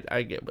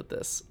 I get with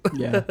this.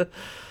 Yeah.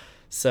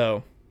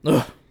 So,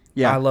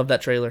 yeah, I love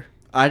that trailer.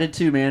 I did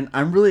too, man.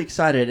 I'm really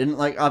excited. And,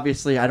 like,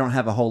 obviously I don't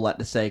have a whole lot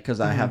to say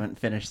because I haven't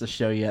finished the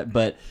show yet,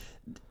 but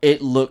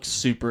it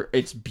looks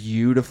it's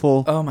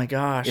beautiful. Oh my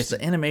gosh. It's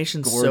the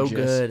animation's gorgeous. so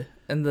good.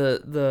 And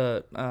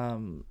the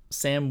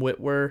Sam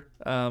Witwer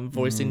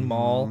voicing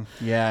Maul.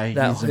 Yeah,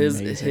 he's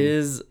amazing.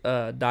 His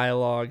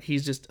dialogue,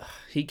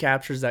 he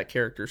captures that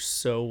character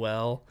so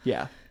well.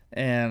 Yeah.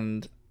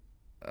 And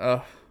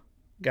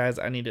guys,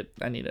 I need it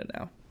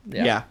now.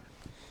 Yeah.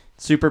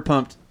 Super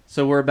pumped.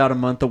 So we're about a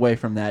month away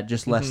from that,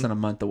 just less than a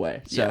month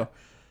away. So,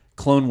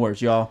 Clone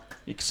Wars, y'all.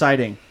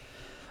 Exciting.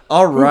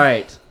 All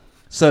right.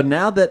 So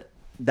now that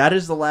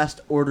is the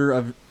last order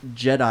of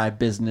Jedi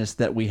business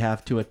that we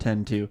have to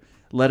attend to,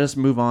 let us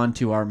move on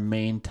to our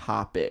main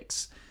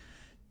topics.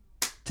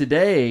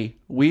 Today,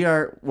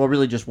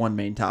 really just one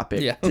main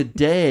topic. Yeah.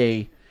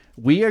 Today,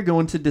 we are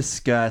going to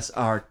discuss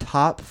our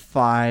top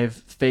 5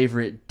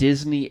 favorite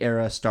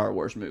Disney-era Star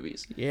Wars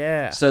movies.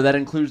 Yeah. So that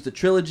includes the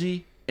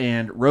trilogy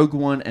and Rogue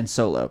One and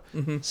Solo.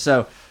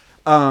 So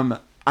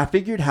I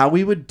figured how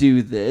we would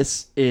do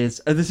this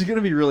is this is going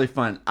to be really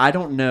fun. I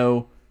don't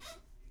know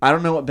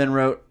what Ben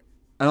wrote.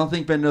 I don't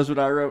think Ben knows what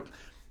I wrote.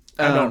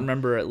 I don't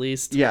remember, at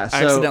least. Yeah,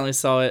 I accidentally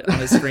saw it on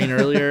his screen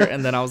earlier,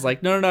 and then I was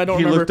like, no, I don't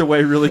remember. He looked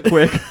away really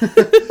quick.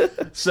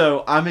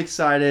 So I'm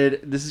excited.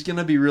 This is going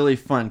to be really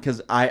fun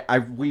because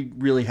we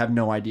really have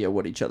no idea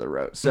what each other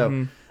wrote.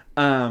 So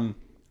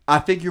I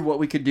figure what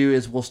we could do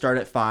is we'll start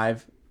at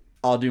 5.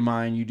 I'll do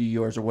mine, you do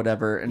yours, or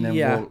whatever, and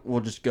then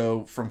we'll just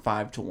go from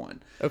 5 to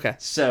 1. Okay.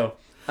 So,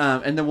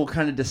 and then we'll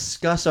kind of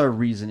discuss our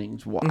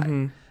reasonings why.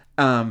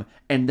 Mm-hmm.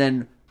 And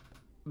then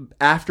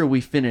after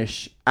we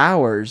finish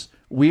ours,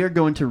 we are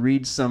going to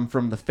read some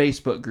from the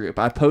Facebook group.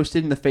 I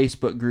posted in the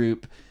Facebook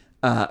group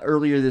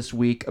earlier this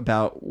week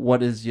about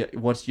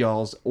what's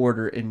y'all's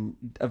order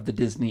of the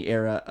Disney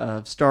era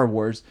of Star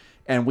Wars,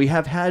 and we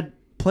have had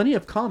plenty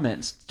of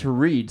comments to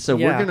read. So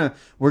we're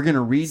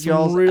gonna read some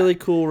y'all's really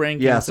cool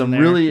rankings. Yeah, some in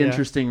there. really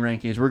interesting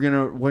rankings.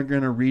 We're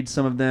gonna read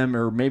some of them,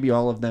 or maybe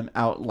all of them,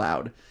 out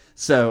loud.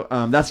 So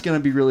that's gonna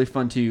be really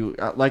fun too.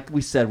 Like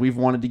we said, we've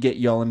wanted to get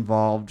y'all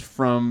involved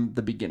from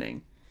the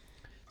beginning.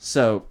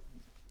 So,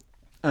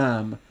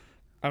 I'm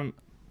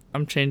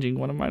changing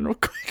one of mine real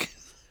quick.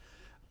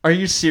 Are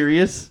you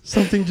serious?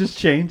 Something just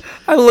changed?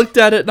 I looked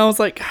at it and I was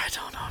like, I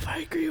don't know if I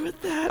agree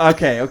with that.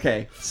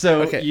 Okay.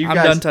 So you I'm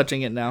guys, done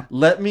touching it now.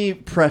 let me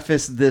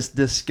preface this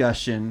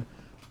discussion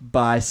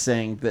by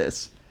saying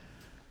this.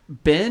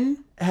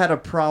 Ben had a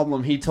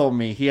problem. He told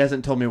me, he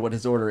hasn't told me what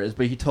his order is,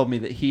 but he told me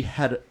that he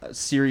had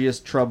serious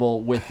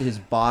trouble with his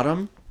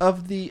bottom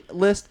of the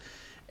list,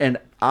 and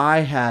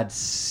I had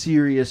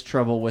serious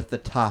trouble with the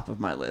top of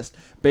my list.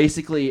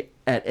 Basically,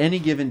 at any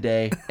given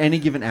day, any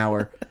given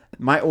hour,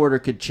 my order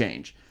could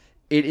change.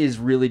 It is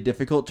really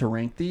difficult to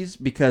rank these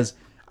because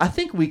I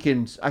think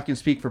I can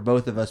speak for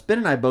both of us. Ben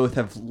and I both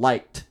have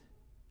liked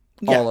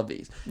all of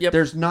these. Yep.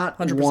 There's not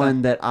 100%.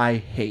 one that I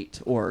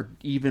hate or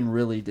even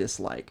really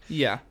dislike.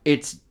 Yeah.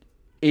 It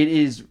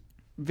is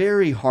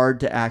very hard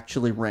to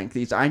actually rank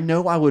these. I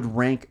know I would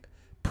rank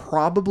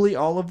probably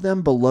all of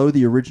them below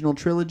the original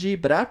trilogy,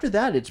 but after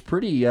that, it's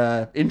pretty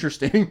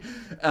interesting.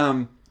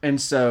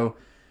 And so,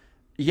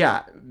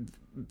 yeah,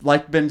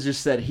 like Ben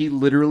just said, he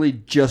literally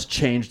just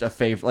changed a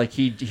favorite. Like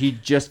he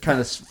just kind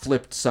of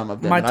flipped some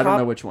of them. And I don't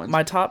know which ones.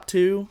 My top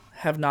 2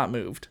 have not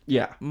moved.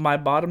 Yeah. My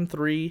bottom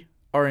 3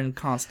 are in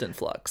constant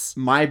flux.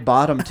 My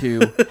bottom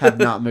 2 have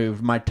not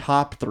moved. My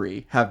top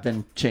 3 have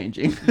been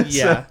changing.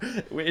 Yeah.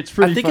 So, it's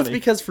pretty I think funny. it's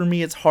because for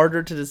me, it's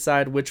harder to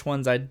decide which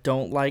ones I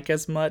don't like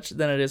as much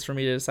than it is for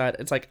me to decide.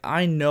 It's like,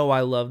 I know I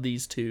love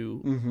these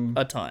 2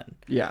 a ton.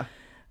 Yeah.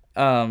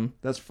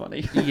 That's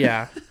funny.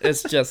 Yeah.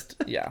 It's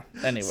just, yeah.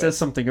 Anyway. Says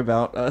something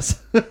about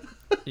us.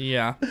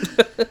 Yeah.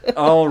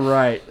 All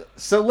right.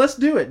 So let's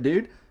do it,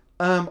 dude.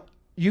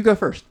 You go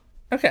first.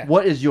 Okay.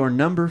 What is your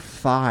number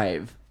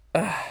 5?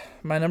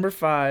 My number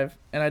 5,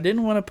 and I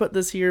didn't want to put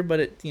this here, but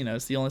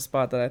it's the only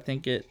spot that I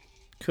think it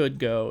could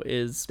go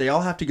is They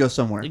all have to go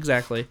somewhere.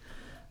 exactly.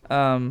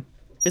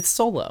 It's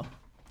Solo.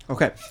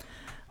 Okay.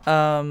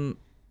 I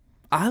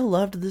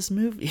loved this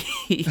movie.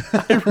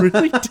 I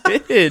really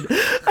did.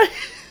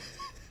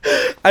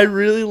 I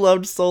really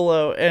loved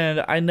Solo,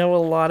 and I know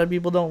a lot of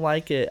people don't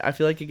like it. I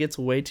feel like it gets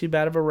way too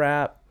bad of a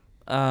rap.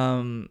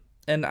 And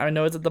I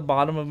know it's at the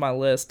bottom of my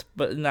list,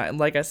 but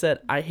like I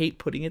said, I hate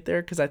putting it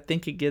there because I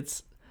think it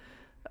gets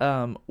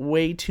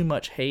way too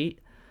much hate.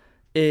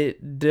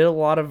 It did a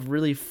lot of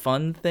really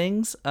fun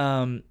things.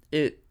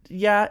 It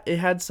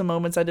had some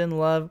moments I didn't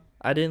love.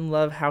 I didn't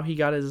love how he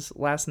got his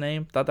last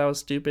name. Thought that was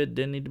stupid.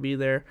 Didn't need to be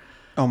there.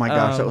 Oh my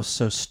gosh, that was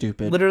so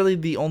stupid. Literally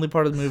the only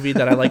part of the movie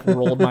that I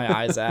rolled my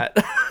eyes at.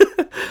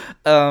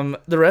 The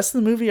rest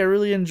of the movie I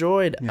really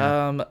enjoyed.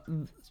 Yeah.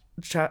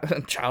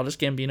 Childish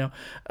Gambino.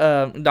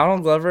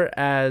 Donald Glover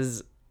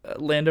as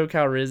Lando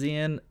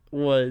Calrissian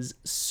was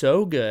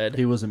so good.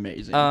 He was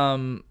amazing.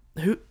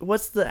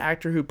 What's the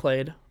actor who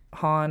played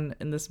Han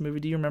in this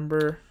movie? Do you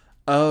remember?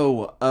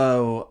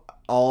 Aldrin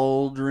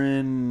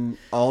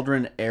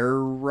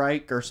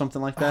Ehrenreich or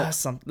something like that.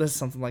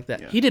 Something like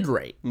that. Yeah. He did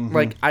great. Mm-hmm.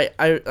 Like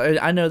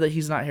I know that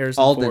he's not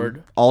Harrison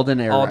Ford. Alden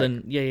Ehrenreich.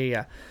 Alden,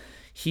 yeah.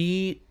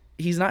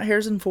 He's not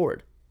Harrison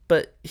Ford,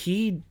 but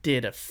he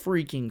did a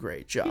freaking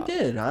great job. He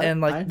did.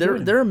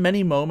 There are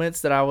many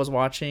moments that I was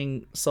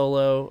watching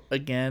Solo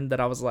again that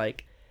I was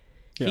like,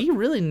 he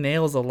really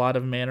nails a lot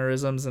of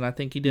mannerisms, and I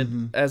think he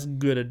did as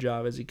good a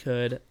job as he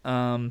could.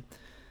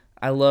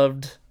 I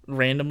loved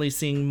randomly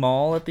seeing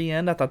Maul at the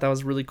end. I thought that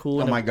was really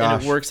cool. Oh my gosh.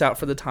 And gosh. it works out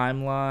for the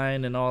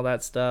timeline and all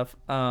that stuff.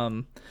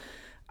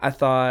 I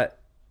thought,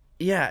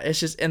 yeah, it's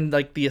just, and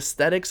the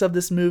aesthetics of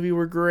this movie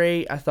were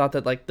great. I thought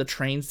that the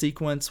train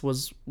sequence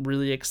was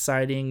really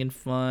exciting and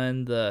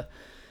fun.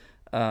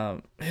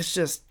 It's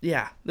just,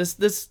 yeah,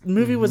 this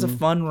movie was a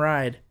fun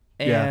ride,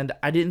 and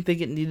I didn't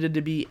think it needed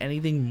to be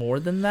anything more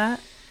than that.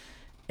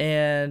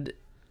 And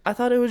I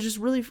thought it was just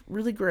really,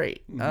 really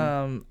great.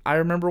 I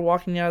remember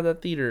walking out of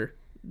that theater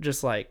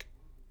just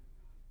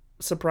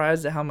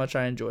surprised at how much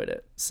I enjoyed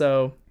it.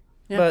 So,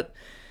 but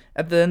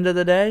at the end of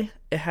the day,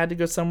 it had to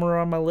go somewhere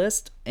on my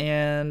list,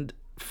 and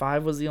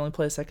 5 was the only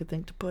place I could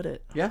think to put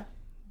it. Yeah.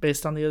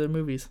 Based on the other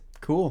movies.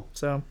 Cool.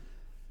 So.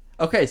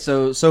 Okay,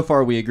 so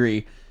far we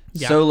agree.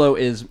 Yeah. Solo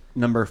is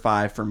number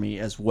 5 for me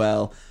as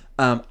well.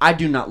 I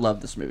do not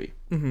love this movie.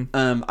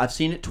 I've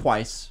seen it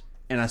twice,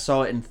 and I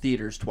saw it in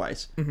theaters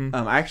twice.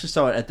 I actually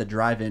saw it at the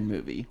drive-in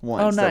movie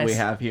once that we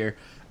have here.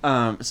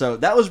 So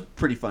that was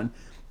pretty fun.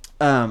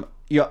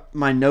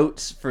 my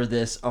notes for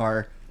this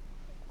are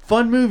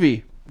fun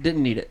movie.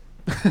 Didn't need it.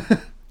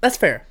 That's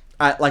fair.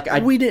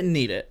 We didn't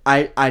need it.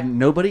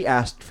 Nobody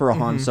asked for a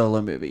Han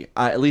Solo movie.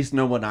 At least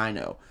no one I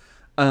know.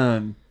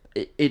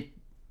 It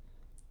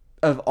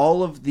of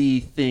all of the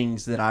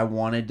things that I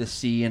wanted to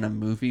see in a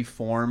movie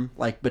form,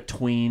 like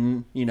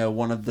between,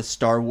 one of the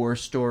Star Wars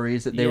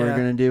stories that they were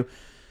going to do,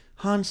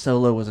 Han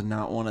Solo was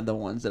not one of the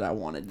ones that I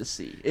wanted to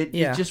see. It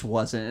just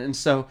wasn't. And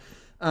so,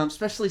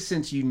 especially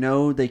since,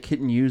 they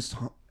couldn't use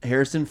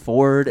Harrison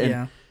Ford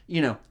and,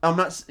 I'm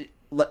not,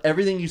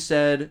 everything you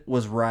said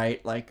was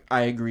right. Like,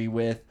 I agree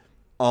with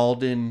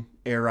Alden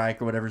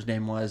Ehreich or whatever his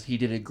name was. He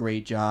did a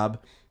great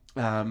job.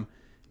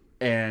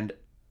 And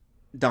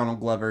Donald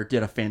Glover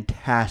did a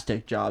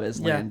fantastic job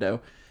as Lando,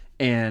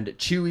 and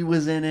Chewie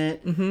was in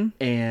it,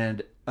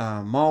 and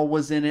Maul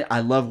was in it.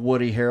 I love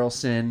Woody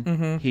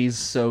Harrelson; he's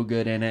so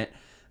good in it.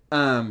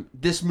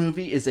 This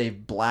movie is a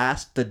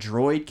blast. The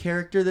droid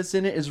character that's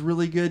in it is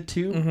really good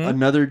too.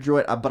 Another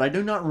droid, but I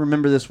do not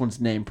remember this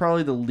one's name.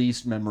 Probably the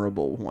least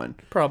memorable one.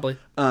 Probably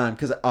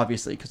because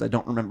I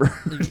don't remember.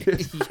 Who it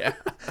is. Yeah,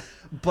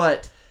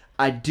 but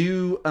I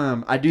do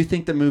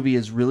think the movie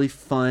is really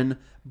fun,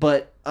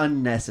 but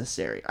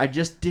unnecessary. I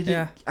just didn't.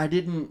 Yeah. I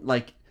didn't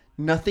like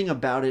nothing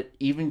about it.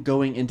 Even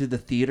going into the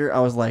theater, I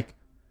was like,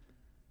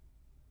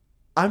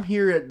 I'm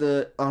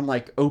here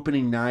on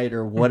opening night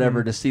or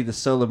whatever to see the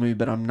Solo movie,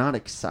 but I'm not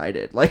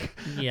excited. Like,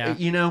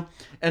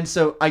 And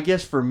so I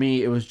guess for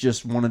me, it was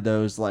just one of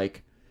those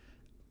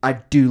I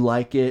do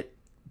like it,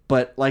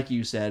 but like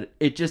you said,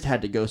 it just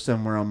had to go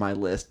somewhere on my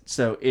list.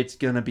 So it's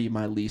gonna be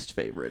my least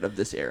favorite of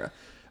this era.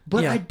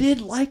 But I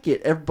did like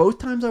it. Both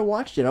times I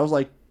watched it, I was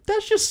like,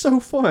 that's just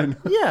so fun.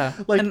 Yeah.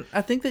 And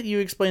I think that you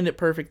explained it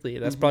perfectly.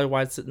 That's probably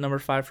why it's at number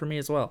 5 for me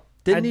as well.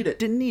 Didn't need it.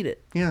 Didn't need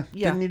it. Yeah.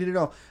 Didn't need it at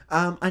all.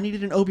 I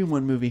needed an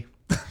Obi-Wan movie.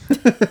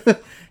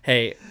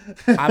 Hey,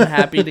 I'm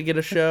happy to get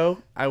a show.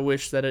 I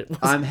wish that it was.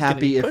 I'm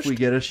happy if we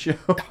get a show.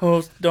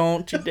 Oh,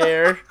 don't you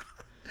dare.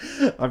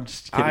 I'm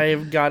just kidding.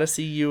 I've got to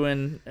see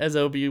Ewan as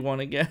Obi-Wan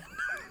again.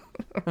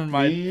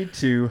 Me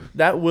too.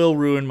 That will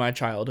ruin my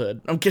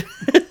childhood. I'm kidding.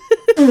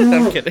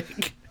 I'm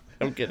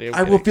kidding.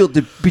 I will feel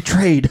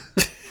betrayed.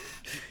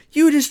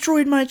 You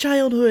destroyed my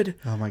childhood.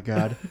 Oh my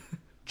god.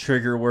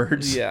 Trigger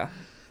words. Yeah.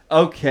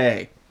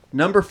 Okay.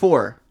 Number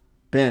 4.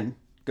 Ben,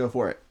 go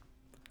for it.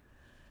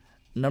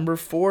 Number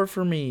 4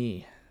 for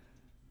me.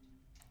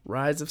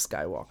 Rise of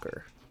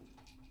Skywalker.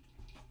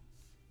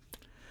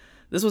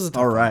 This was a tough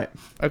All one. right.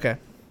 Okay.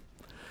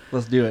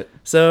 Let's do it.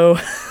 So,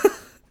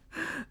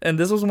 and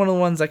this was one of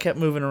the ones I kept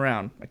moving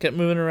around. I kept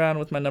moving around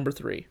with my number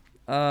 3.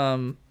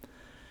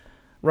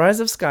 Rise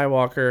of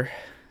Skywalker,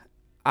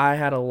 I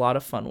had a lot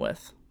of fun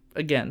with.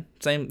 Again,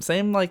 same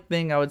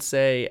thing I would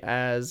say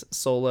as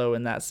Solo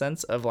in that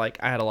sense of I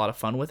had a lot of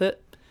fun with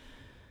it.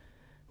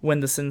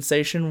 When the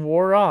sensation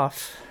wore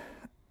off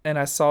and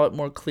I saw it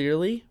more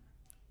clearly,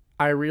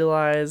 I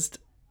realized,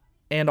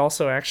 and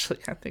also actually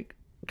I think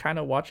kind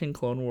of watching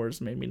Clone Wars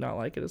made me not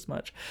like it as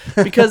much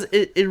because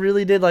it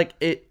really did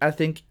I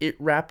think it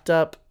wrapped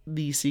up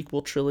the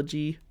sequel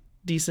trilogy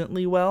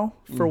decently well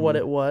for what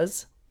it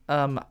was.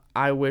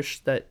 I wish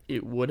that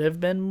it would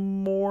have been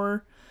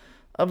more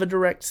of a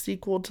direct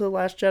sequel to The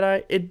Last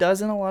Jedi. It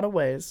does in a lot of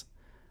ways,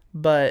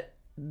 but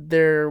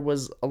there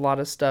was a lot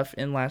of stuff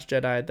in Last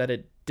Jedi that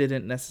it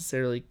didn't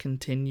necessarily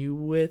continue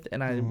with,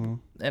 and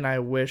I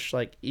wish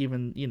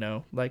even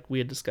we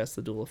had discussed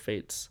the Duel of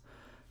Fates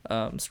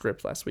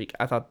script last week.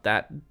 I thought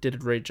that did a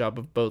great job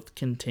of both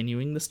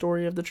continuing the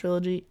story of the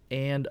trilogy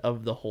and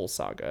of the whole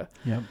saga.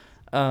 Yep.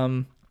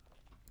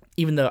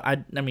 Even though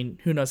I mean,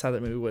 who knows how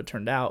that movie would have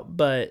turned out,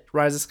 but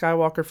Rise of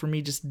Skywalker for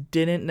me just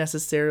didn't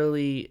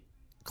necessarily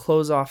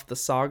close off the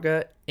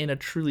saga in a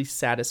truly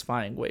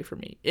satisfying way for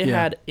me. It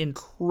had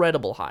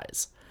incredible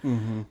highs.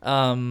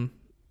 Getting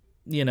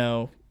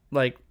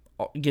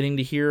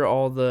to hear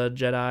all the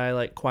Jedi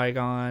like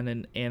Qui-Gon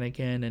and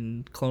Anakin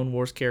and Clone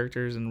Wars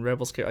characters and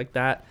Rebels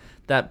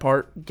that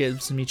part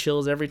gives me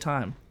chills every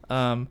time.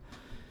 I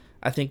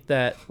think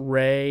that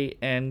Rey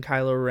and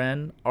Kylo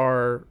Ren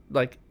are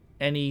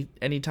any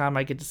time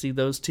I get to see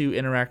those two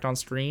interact on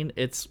screen,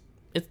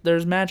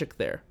 there's magic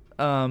there.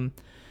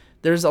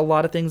 There's a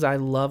lot of things I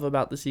love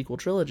about the sequel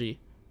trilogy.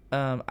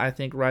 I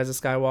think Rise of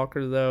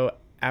Skywalker, though,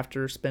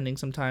 after spending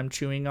some time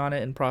chewing on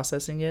it and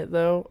processing it,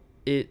 though,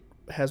 it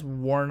has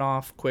worn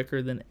off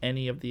quicker than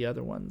any of the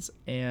other ones.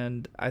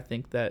 And I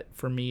think that,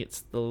 for me,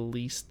 it's the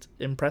least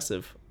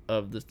impressive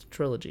of the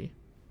trilogy.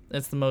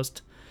 It's the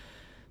most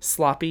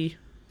sloppy,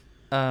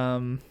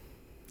 kind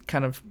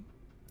of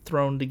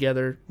thrown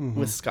together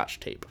with Scotch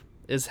tape,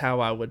 is how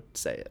I would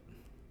say it.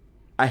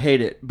 I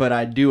hate it, but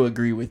I do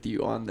agree with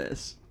you on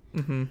this.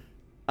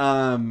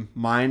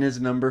 Mine is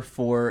number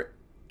 4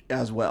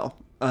 as well.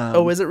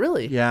 Is it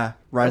really? Yeah.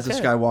 Rise of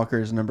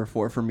Skywalker is number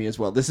 4 for me as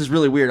well. This is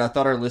really weird. I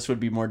thought our list would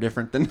be more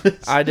different than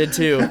this. I did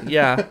too.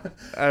 Yeah,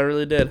 I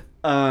really did.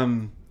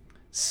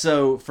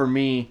 So for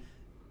me,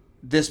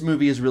 this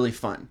movie is really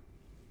fun.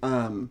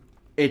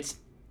 It's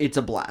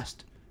a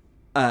blast.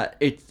 I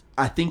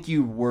think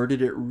you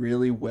worded it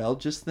really well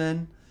just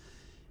then.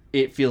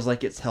 it feels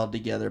like it's held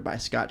together by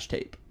Scotch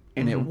tape,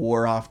 and it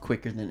wore off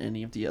quicker than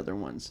any of the other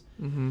ones.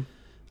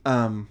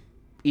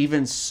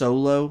 Even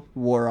Solo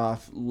wore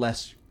off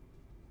less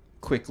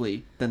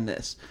quickly than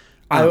this.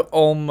 I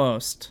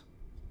almost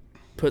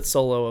put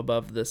Solo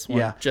above this one,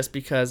 Yeah. just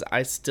because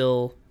I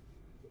still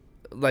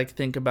like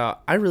think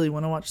about, I really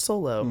want to watch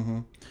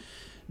Solo.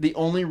 The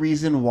only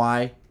reason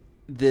why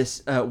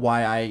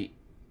why I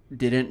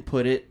didn't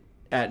put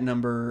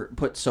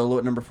Solo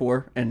at number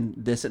 4 and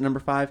this at number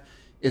 5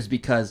 is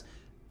because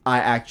I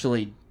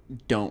actually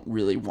don't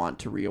really want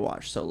to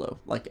rewatch Solo,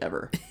 like,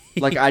 ever.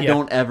 Like, I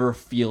don't ever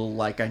feel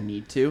like I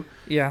need to.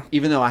 Yeah.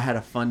 Even though I had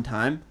a fun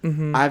time,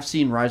 I've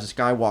seen Rise of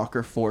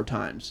Skywalker 4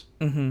 times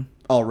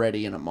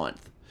already in a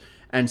month.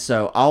 And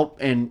so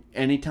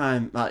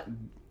anytime,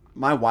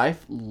 my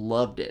wife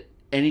loved it.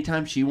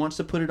 Anytime she wants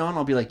to put it on,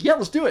 I'll be like, yeah,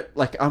 let's do it.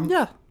 Like,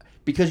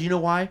 because you know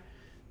why?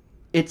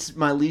 It's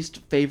my least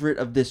favorite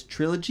of this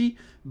trilogy,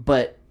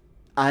 but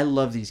I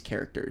love these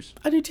characters.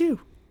 I do too.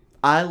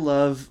 I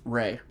love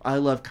Rey. I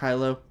love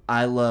Kylo.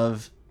 I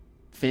love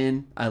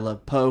Finn. I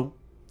love Poe.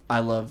 I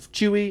love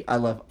Chewie. I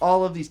love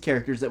all of these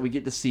characters that we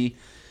get to see.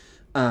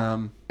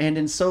 And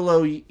in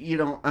Solo,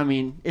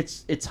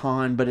 it's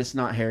Han, but it's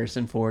not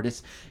Harrison Ford.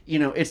 It's,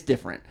 it's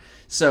different.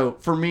 So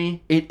for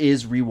me, it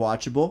is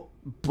rewatchable,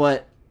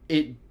 but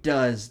it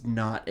does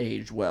not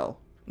age well.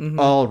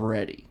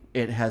 Already,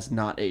 it has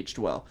not aged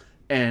well,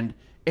 and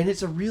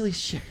it's a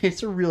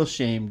real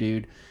shame,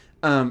 dude.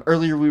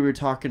 Earlier we were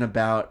talking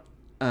about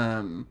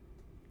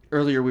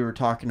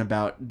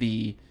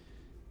the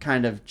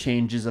kind of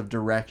changes of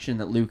direction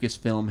that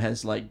Lucasfilm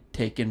has like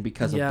taken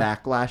because of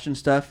backlash and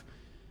stuff.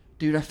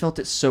 Dude, I felt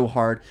it so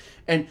hard.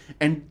 And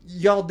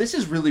y'all, this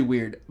is really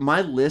weird.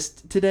 My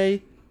list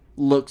today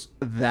looks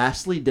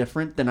vastly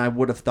different than I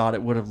would have thought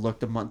it would have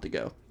looked a month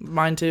ago.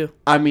 Mine too.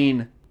 I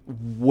mean,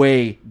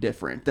 way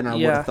different than I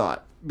would have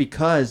thought,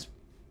 because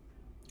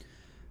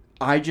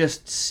I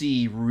just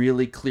see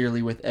really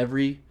clearly with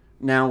the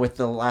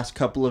last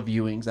couple of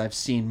viewings, I've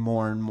seen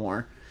more and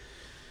more.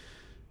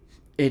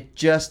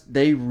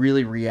 They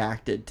really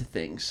reacted to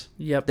things.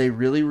 Yep. They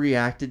really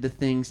reacted to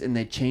things, and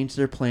they changed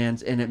their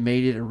plans, and it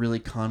made it a really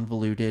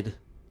convoluted,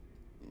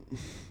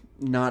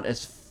 not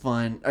as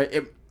fun.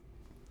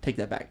 Take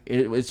that back.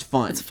 It was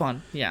fun. It's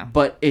fun, yeah.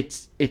 But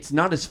it's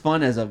not as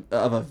fun as of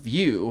a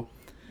view,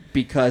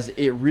 because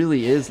it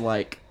really is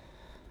like,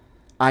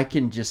 I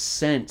can just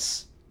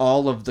sense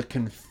all of the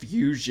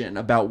confusion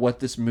about what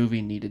this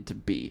movie needed to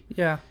be.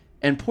 Yeah.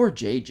 And poor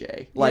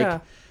JJ. Like,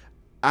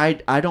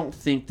 I don't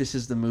think this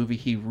is the movie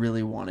he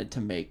really wanted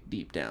to make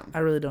deep down. I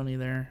really don't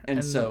either.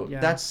 And so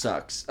that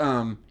sucks.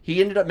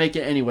 He ended up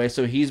making it anyway,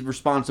 so he's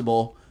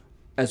responsible,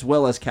 as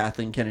well as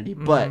Kathleen Kennedy.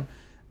 But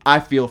I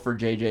feel for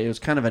JJ. It was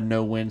kind of a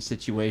no-win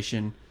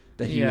situation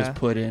that he was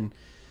put in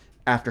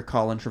after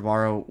Colin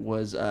Trevorrow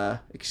was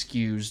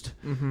excused.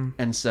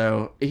 And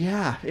so,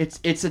 it's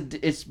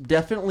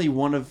definitely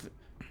one of...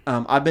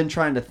 I've been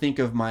trying to think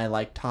of my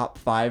like top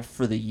 5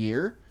 for the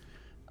year.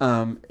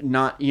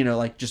 Not,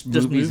 like just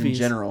movies in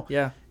general.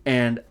 Yeah.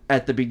 And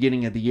at the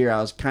beginning of the year,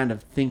 I was kind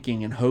of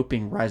thinking and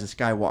hoping Rise of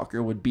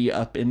Skywalker would be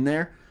up in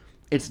there.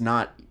 It's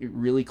not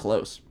really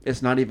close.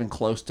 It's not even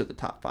close to the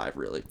top 5,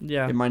 really.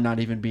 Yeah. It might not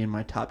even be in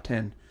my top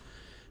 10.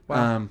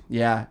 Wow.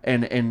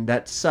 And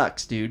that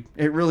sucks, dude.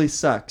 It really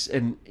sucks.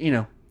 And,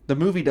 the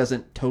movie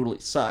doesn't totally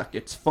suck.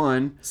 It's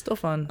fun. Still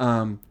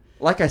fun.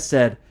 Like I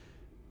said,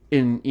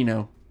 in,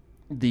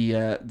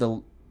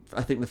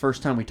 I think the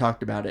first time we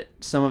talked about it,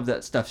 some of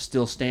that stuff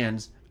still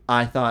stands.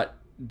 I thought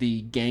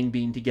the gang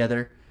being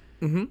together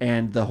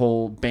and the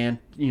whole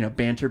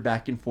banter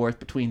back and forth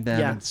between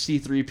them and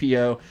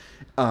C-3PO,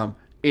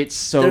 it's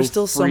so there's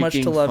still so much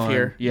to love fun.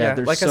 here. Yeah,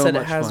 there's like so I said,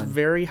 much it has fun.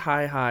 very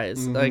high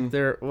highs. Like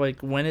they're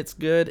like, when it's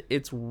good,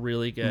 it's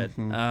really good.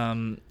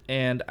 And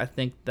I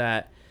think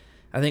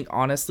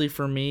honestly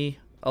for me,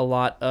 a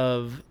lot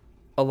of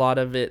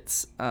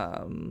its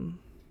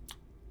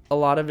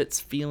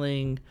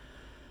feeling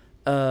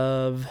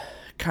of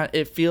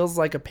it feels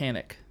like a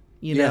panic,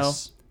 know?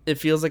 It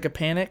feels like a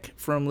panic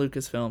from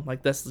Lucasfilm.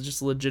 Like, that's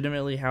just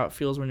legitimately how it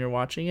feels when you're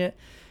watching it.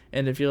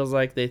 And it feels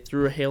like they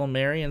threw a Hail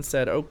Mary and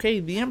said, okay,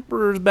 the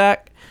Emperor's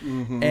back.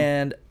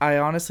 And I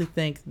honestly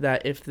think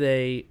that if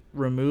they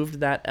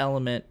removed that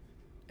element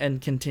and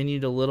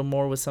continued a little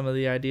more with some of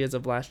the ideas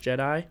of Last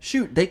Jedi...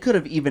 Shoot, they could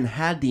have even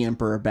had the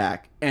Emperor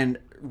back and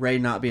Rey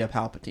not be a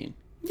Palpatine.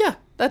 Yeah,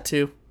 that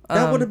too.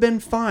 That would have been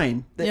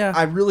fine. Yeah.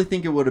 I really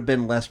think it would have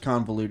been less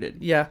convoluted.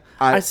 Yeah.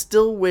 I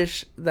still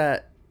wish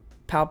that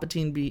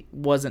Palpatine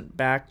wasn't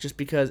back, just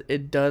because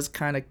it does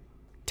kind of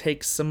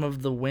take some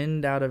of the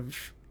wind out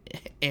of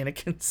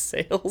Anakin's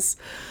sails.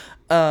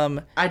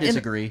 I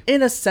disagree.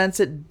 In a sense,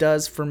 it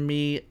does for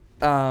me.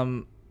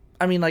 I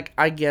mean, like,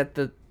 I get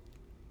that.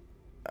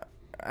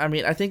 I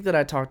mean, I think that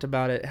I talked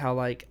about it, how,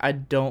 like, I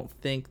don't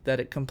think that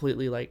it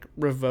completely, like,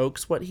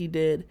 revokes what he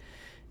did.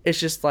 It's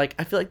just, like,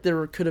 I feel like there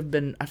are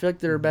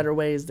better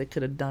ways they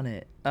could have done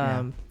it.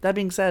 That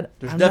being said,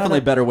 there's definitely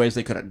better ways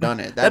they could have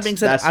done it. That being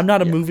said, I'm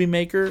not a movie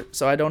maker,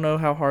 so I don't know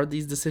how hard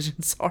these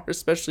decisions are,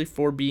 especially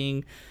for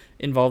being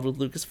involved with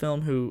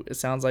Lucasfilm, who it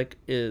sounds like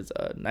is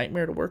a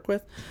nightmare to work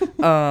with.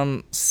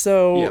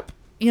 So Yep.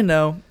 you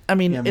know, I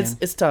mean, Yeah,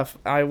 it's tough.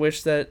 I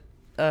wish that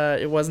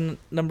it wasn't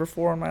number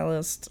 4 on my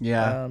list.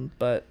 Yeah.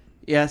 But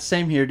Yeah,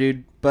 same here,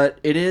 dude. But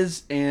it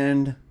is,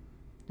 and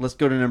let's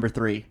go to number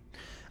 3.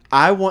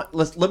 Let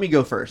me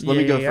go first. Let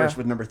me go first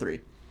with number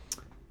 3.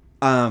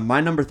 My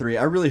number 3.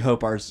 I really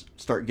hope ours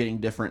start getting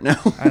different now.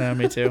 I know,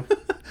 me too.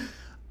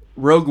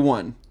 Rogue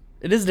One.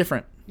 It is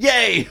different.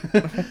 Yay!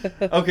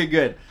 Okay,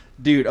 good,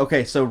 dude.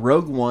 Okay, so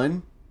Rogue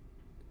One,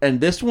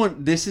 and this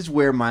is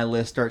where my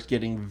list starts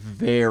getting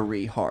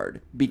very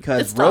hard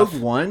because It's Rogue tough.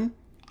 One,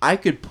 I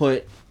could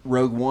put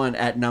Rogue One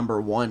at number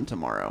 1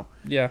 tomorrow.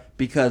 Yeah.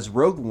 Because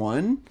Rogue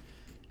One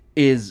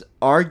is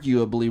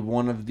arguably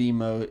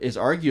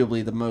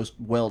the most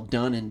well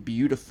done and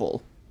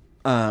beautiful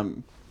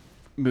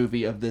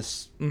movie of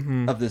this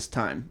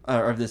time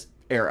of this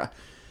era.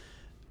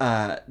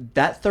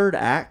 That third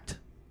act,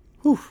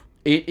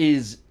 it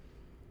is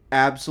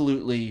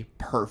absolutely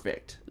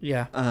perfect.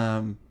 Yeah.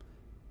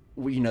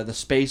 The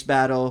space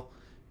battle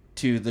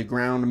to the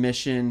ground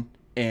mission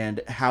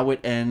and how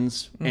it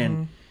ends,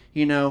 and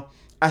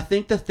I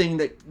think the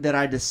thing that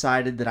I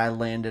decided that I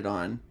landed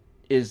on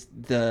is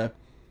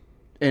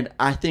and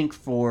I think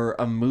for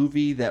a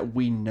movie that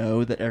we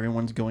know that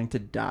everyone's going to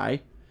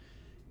die,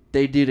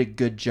 they did a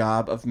good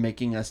job of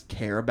making us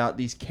care about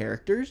these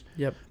characters.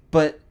 Yep.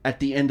 But at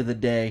the end of the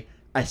day,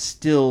 I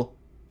still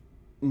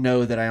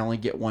know that I only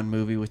get one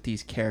movie with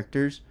these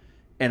characters,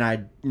 and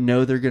I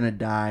know they're gonna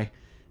die,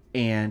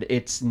 and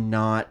it's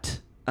not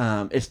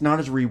as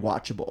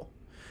rewatchable.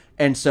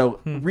 And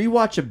so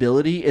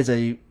rewatchability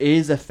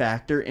is a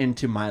factor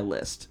into my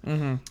list.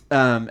 And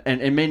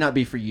it may not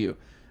be for you,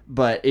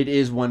 but it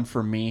is one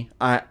for me.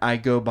 I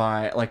go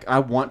by, like, I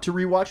want to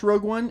rewatch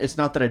Rogue One. It's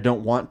not that I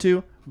don't want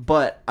to,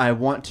 but I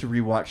want to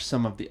rewatch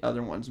some of the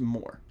other ones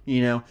more,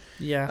 Yeah.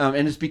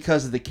 And it's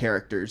because of the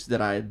characters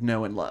that I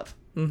know and love,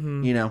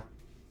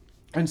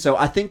 And so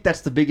I think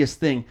that's the biggest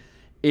thing.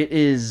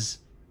 It's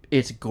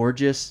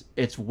gorgeous.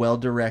 It's well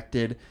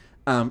directed.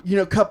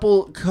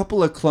 Couple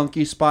of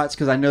clunky spots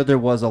because I know there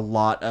was a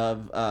lot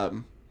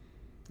of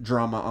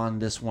drama on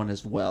this one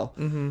as well.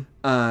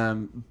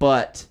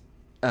 But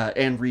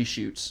and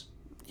reshoots.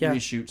 Yeah.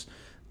 Reshoots.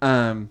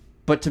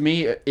 But to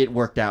me, it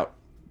worked out.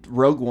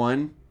 Rogue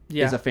One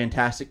is a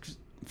fantastic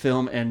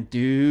film, and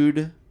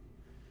dude,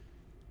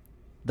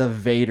 the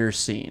Vader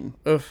scene.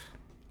 Oof.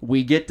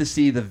 We get to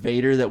see the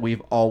Vader that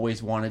we've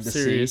always wanted to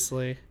see.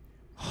 Seriously.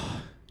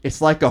 It's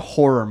like a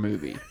horror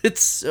movie.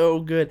 It's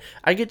so good.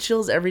 I get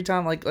chills every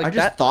time. Like I just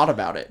that, thought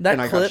about it, that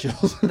and clip, I got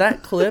chills.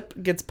 That clip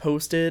gets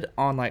posted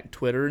on like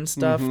Twitter and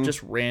stuff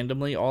just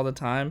randomly all the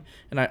time,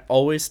 and I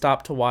always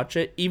stop to watch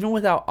it. Even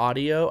without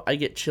audio, I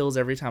get chills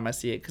every time I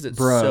see it because it's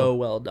so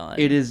well done.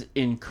 It is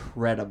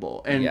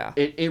incredible, and Yeah.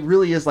 it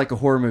really is like a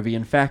horror movie.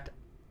 In fact,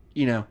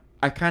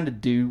 I kind of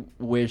do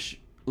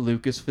wish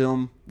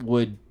Lucasfilm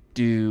would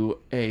do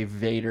a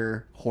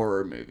Vader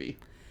horror movie.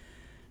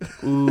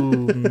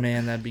 Ooh,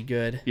 man, that'd be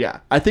good.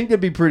 Yeah, I think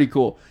that'd be pretty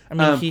cool. I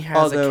mean, he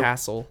has a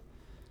castle.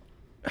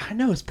 I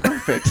know, it's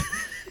perfect.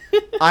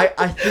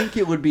 I think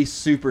it would be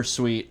super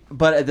sweet,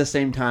 but at the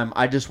same time,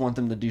 I just want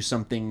them to do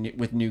something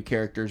with new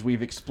characters.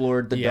 We've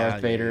explored the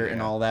Darth Vader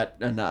and all that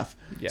enough.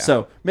 Yeah.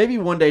 So maybe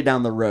one day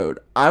down the road,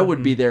 I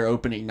would be there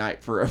opening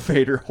night for a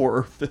Vader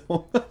horror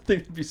film. I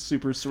think it'd be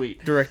super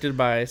sweet. Directed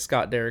by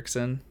Scott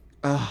Derrickson.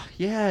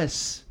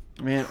 Yes.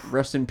 Man,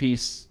 rest in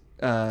peace,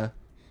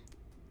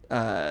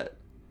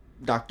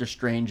 Doctor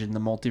Strange in the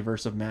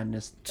Multiverse of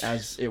Madness,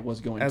 as it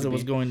was going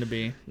to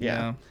be.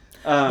 Yeah.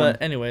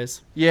 But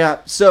anyways. Yeah,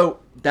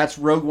 so that's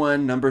Rogue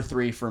One, number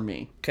 3 for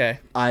me. Okay.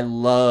 I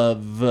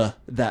love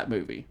that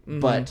movie,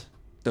 but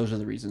those are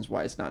the reasons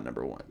why it's not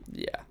number 1.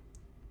 Yeah.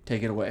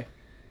 Take it away.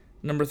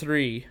 Number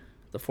 3,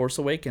 The Force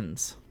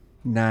Awakens.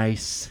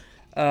 Nice.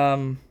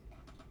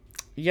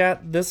 Yeah,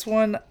 this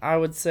one, I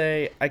would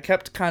say, I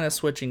kept kind of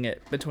switching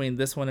it between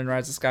this one and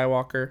Rise of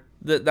Skywalker.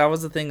 That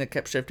was the thing that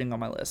kept shifting on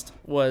my list,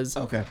 was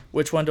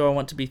which one do I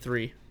want to be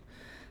 3?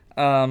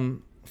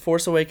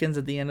 Force Awakens,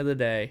 at the end of the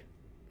day,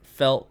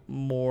 felt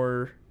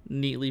more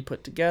neatly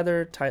put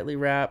together, tightly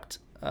wrapped.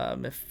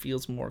 It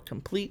feels more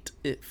complete.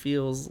 It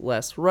feels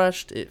less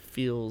rushed. It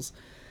feels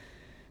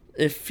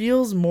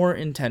more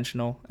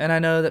intentional. And I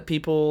know that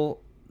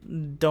people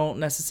don't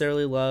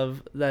necessarily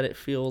love that it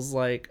feels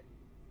like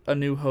A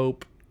New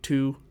Hope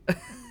 2.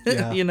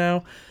 Yeah.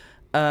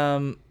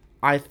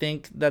 I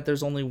think that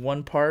there's only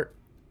one part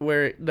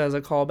where it does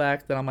a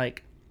callback that I'm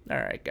like, all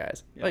right,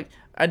 guys. Yeah. Like,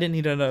 I didn't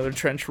need another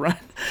trench run.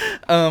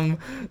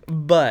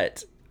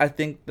 But I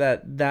think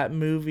that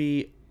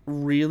movie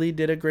really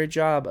did a great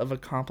job of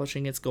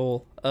accomplishing its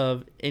goal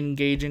of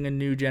engaging a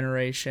new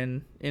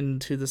generation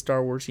into the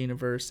Star Wars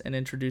universe and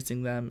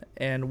introducing them,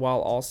 and while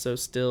also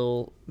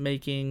still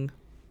making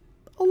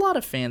a lot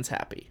of fans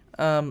happy.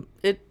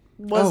 It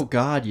was... Oh,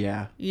 God,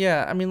 yeah.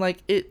 Yeah, I mean,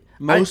 like,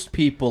 Most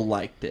people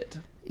liked it.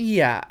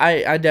 Yeah,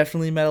 I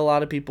definitely met a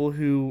lot of people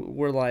who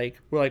were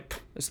like,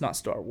 it's not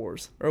Star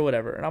Wars or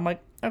whatever, and I'm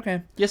like,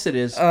 okay, Yes, it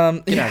is. Get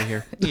out of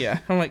here. yeah,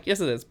 I'm like,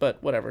 yes, it is,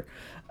 but whatever.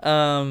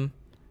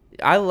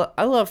 I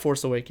love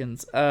Force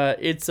Awakens.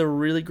 It's a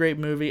really great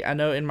movie. I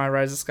know in my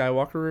Rise of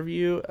Skywalker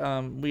review,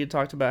 we had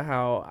talked about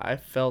how I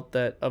felt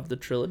that of the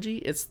trilogy,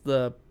 it's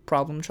the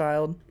problem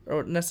child,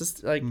 or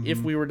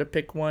if we were to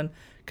pick one,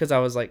 because I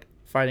was like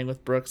fighting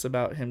with Brooks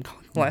about him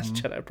calling The Last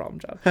Jedi problem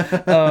child.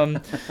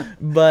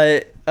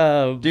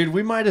 Dude,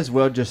 we might as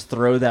well just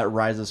throw that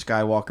Rise of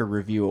Skywalker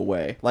review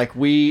away. Like,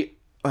 we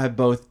have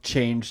both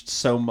changed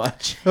so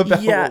much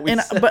about what we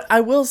said. But I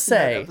will in that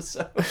say,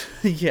 episode.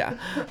 yeah,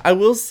 I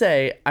will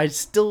say, I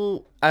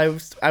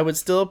would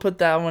still put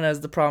that one as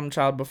the problem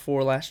child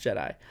before Last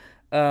Jedi.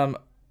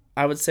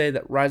 I would say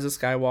that Rise of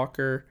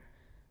Skywalker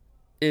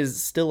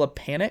is still a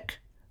panic,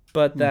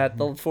 but that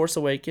The Force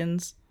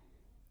Awakens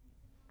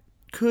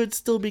could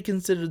still be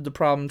considered the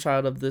problem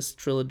child of this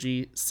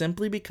trilogy,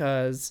 simply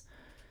because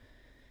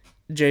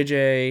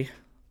JJ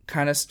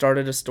kind of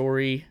started a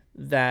story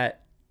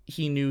that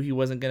he knew he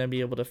wasn't going to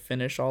be able to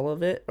finish all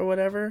of it or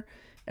whatever.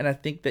 And I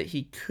think that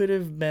he could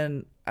have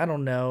been, I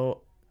don't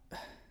know.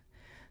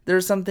 There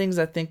are some things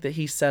I think that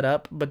he set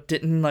up but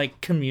didn't like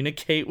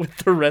communicate with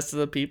the rest of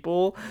the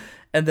people.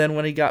 And then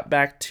when he got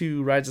back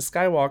to Rise of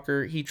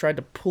Skywalker, he tried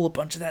to pull a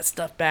bunch of that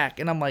stuff back.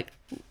 And I'm like,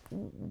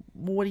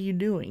 what are you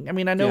doing? I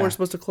mean, I know we're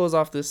supposed to close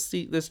off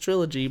this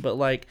trilogy, but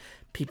like,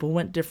 people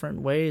went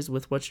different ways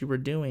with what you were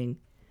doing.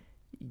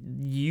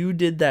 You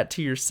did that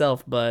to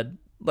yourself, bud.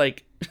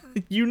 Like,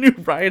 you knew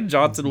Rian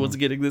Johnson was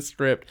getting this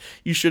script.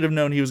 You should have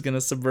known he was going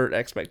to subvert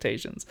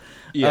expectations.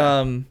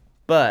 Yeah.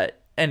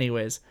 But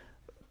anyways,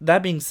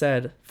 that being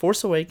said,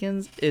 Force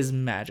Awakens is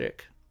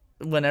magic.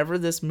 Whenever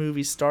this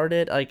movie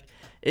started, like,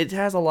 it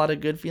has a lot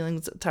of good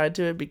feelings tied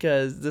to it,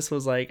 because this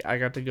was like, I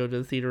got to go to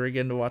the theater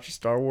again to watch a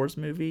Star Wars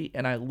movie,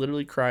 and I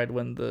literally cried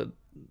when the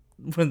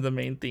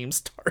main theme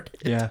started.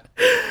 Yeah.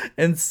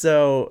 And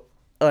so,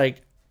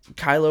 like,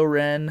 Kylo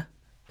Ren,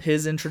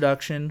 his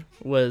introduction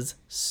was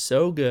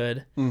so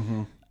good.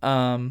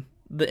 The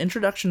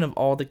introduction of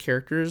all the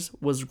characters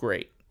was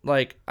great.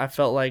 Like, I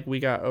felt like we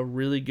got a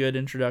really good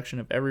introduction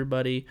of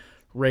everybody.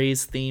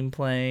 Rey's theme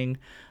playing.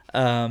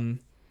 There's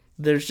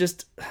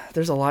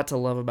a lot to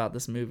love about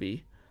this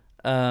movie.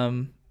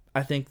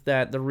 I think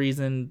that the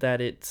reason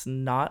that it's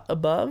not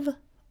above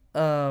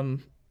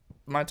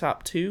my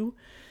top two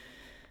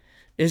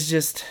is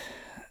just,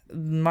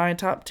 my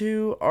top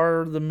two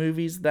are the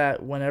movies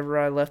that whenever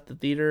I left the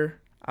theater,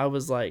 I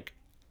was like,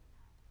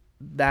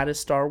 that is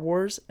Star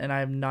Wars, and I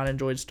have not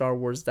enjoyed Star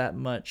Wars that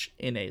much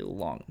in a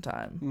long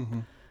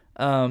time.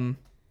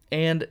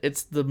 And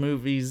it's the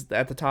movies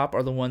at the top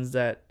are the ones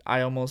that I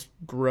almost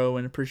grow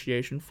in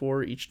appreciation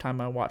for each time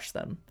I watch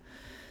them.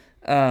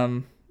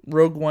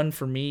 Rogue One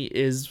for me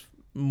is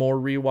more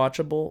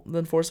rewatchable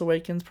than Force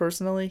Awakens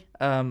personally.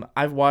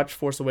 I've watched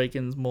Force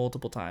Awakens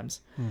multiple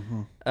times.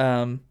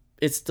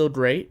 It's still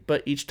great,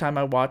 but each time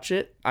I watch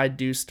it, I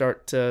do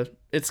start to...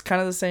 It's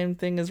kind of the same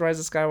thing as Rise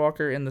of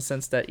Skywalker in the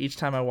sense that each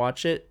time I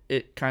watch it,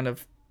 it kind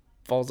of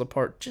falls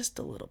apart just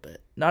a little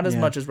bit. Not as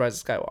much as Rise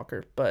of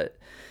Skywalker, but...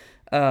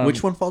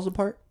 Which one falls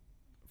apart?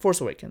 Force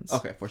Awakens.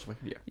 Okay, Force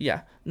Awakens, yeah.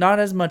 Yeah, not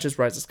as much as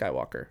Rise of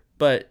Skywalker.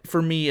 But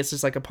for me, it's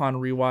just like upon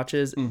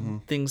rewatches,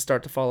 things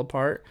start to fall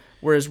apart.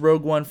 Whereas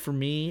Rogue One, for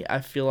me,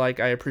 I feel like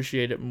I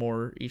appreciate it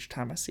more each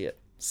time I see it.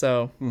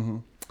 So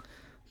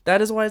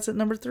that is why it's at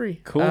number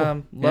 3.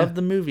 Cool. Love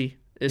the movie.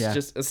 It's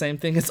just the same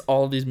thing as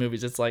all of these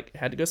movies. It's like, it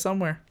had to go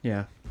somewhere.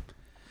 Yeah.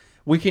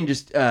 We can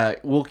just,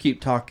 we'll keep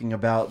talking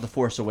about The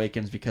Force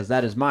Awakens because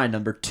that is my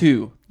number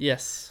 2.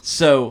 Yes.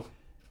 So,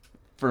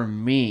 for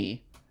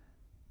me,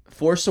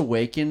 Force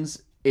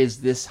Awakens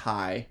is this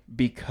high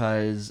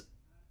because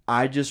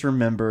I just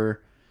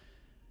remember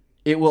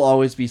it will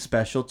always be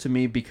special to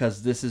me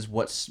because this is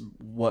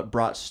what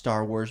brought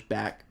Star Wars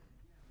back,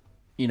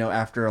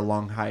 after a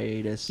long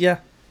hiatus. Yeah.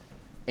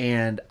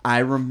 And I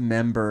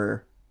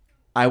remember,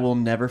 I will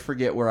never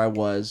forget where I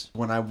was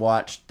when I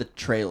watched the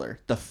trailer,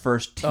 the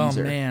first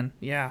teaser. Oh, man.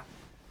 Yeah.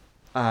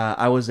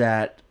 I was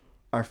at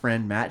our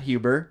friend Matt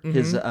Huber,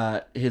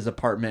 his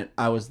apartment.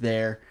 I was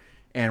there.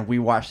 And we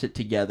watched it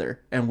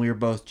together, and we were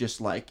both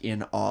just like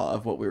in awe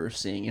of what we were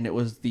seeing, and it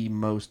was the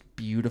most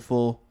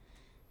beautiful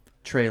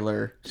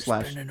trailer. It's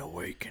been an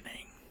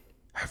awakening.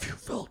 Have you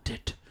felt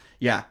it?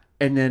 Yeah,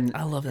 and then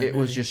I love that it movie.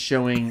 was just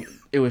showing.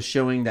 It was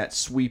showing that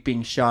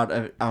sweeping shot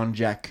on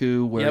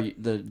Jakku where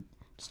the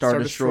Star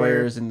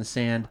Destroyers in the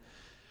sand.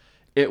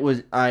 It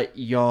was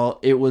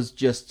It was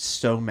just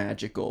so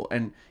magical,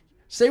 and.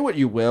 Say what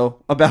you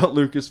will about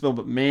Lucasfilm,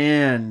 but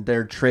man,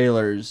 their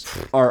trailers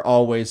are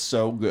always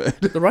so good.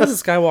 The Rise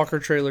of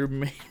Skywalker trailer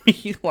made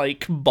me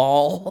like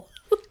bawl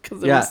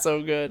because it was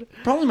so good.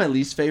 Probably my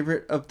least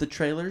favorite of the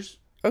trailers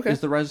is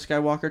the Rise of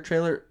Skywalker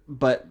trailer,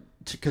 but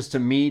because to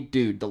me,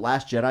 dude, the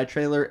Last Jedi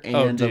trailer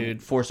and the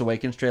Force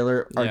Awakens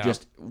trailer are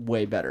just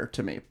way better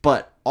to me.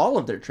 But all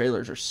of their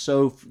trailers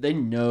are they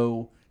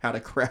know how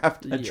to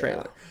craft a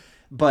trailer.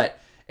 But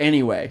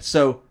anyway,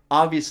 so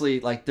obviously,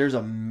 like, there's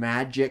a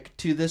magic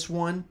to this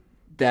one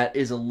that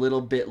is a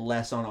little bit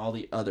less on all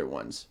the other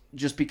ones,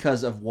 just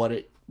because of what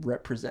it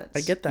represents.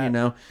 I get that. You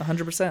know?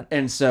 100%.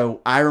 And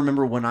so I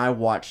remember when I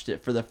watched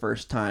it for the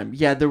first time,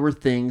 yeah, there were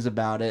things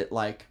about it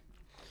like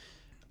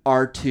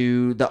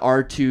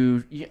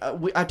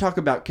R2. I talk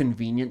about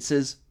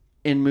conveniences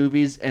in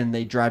movies, and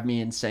they drive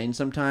me insane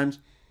sometimes.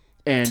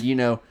 And, you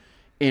know,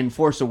 in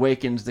Force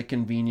Awakens, the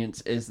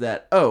convenience is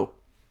that,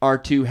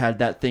 R2 had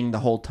that thing the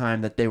whole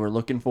time that they were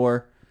looking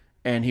for,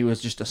 and he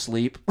was just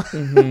asleep.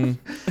 And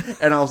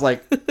I was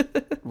like,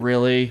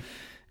 really?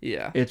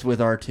 Yeah. It's with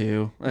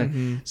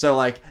R2. So,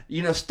 like,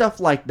 you know, stuff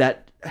like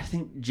that. I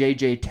think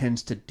JJ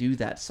tends to do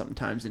that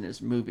sometimes in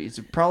his movies.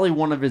 Probably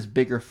one of his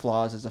bigger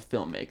flaws as a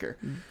filmmaker.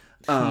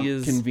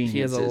 He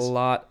has a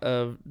lot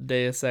of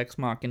Deus Ex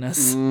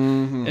Machinas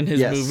in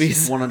his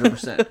movies.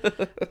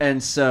 100%.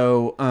 And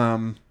so,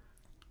 my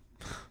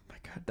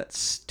God, that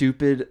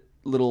stupid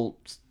little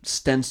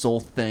stencil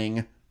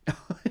thing.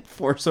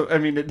 Rise of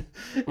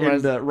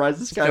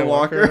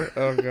Skywalker.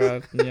 Oh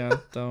God, yeah,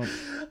 don't.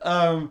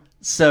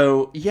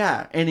 So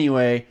yeah.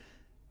 Anyway,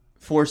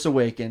 Force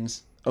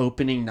Awakens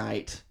opening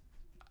night,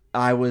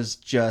 I was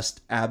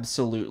just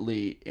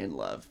absolutely in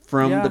love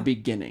from the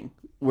beginning.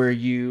 Where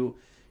you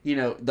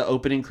know, the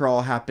opening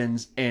crawl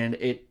happens and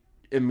it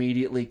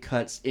immediately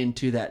cuts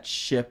into that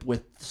ship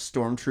with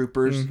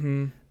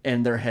stormtroopers,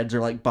 and their heads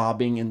are like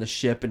bobbing in the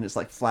ship, and it's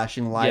like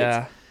flashing lights.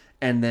 Yeah.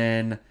 And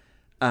then,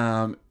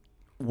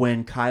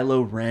 when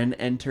Kylo Ren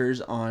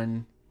enters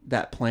on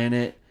that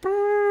planet,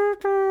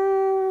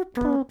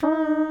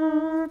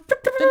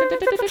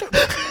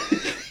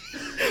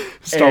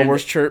 Star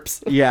Wars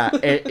chirps. Yeah,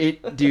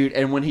 dude,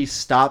 and when he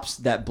stops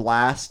that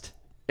blast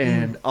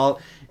and all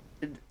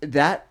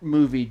that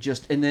movie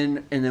and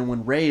then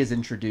when Rey is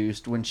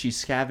introduced, when she's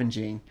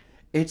scavenging,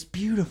 it's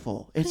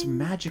beautiful. It's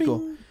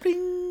magical.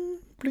 Bling,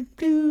 bling,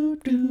 bling,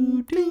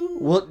 bling, bling.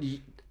 Well,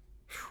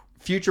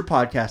 future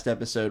podcast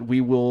episode,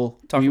 we will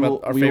talk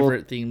about our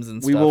favorite themes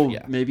and stuff. We will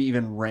maybe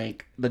even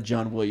rank the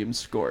John Williams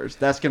scores.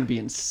 That's going to be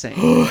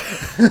insane.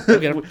 We're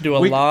going to do a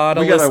lot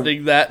of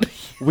listening that.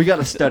 We got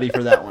to study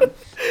for that one.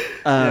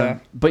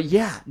 But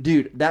yeah,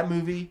 dude, that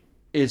movie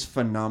is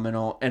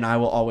phenomenal, and I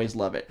will always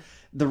love it.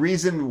 The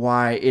reason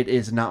why it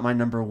is not my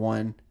number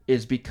one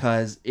is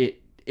because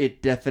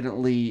it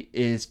definitely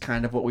is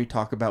kind of what we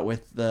talk about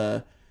with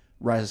the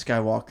Rise of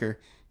Skywalker.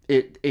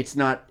 It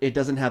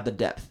doesn't have the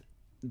depth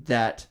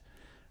that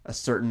a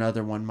certain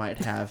other one might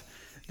have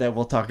that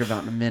we'll talk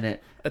about in a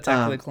minute.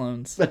 Attack of the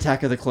Clones.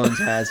 Attack of the Clones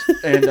has.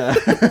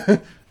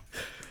 And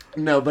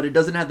no, but it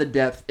doesn't have the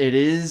depth. It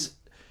is,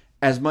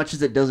 as much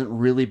as it doesn't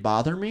really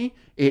bother me,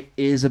 it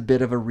is a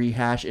bit of a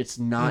rehash. It's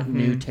not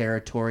new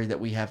territory that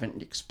we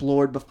haven't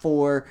explored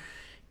before.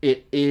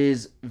 It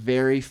is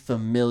very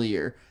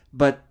familiar,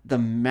 but the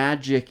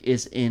magic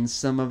is in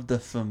some of the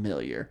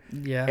familiar.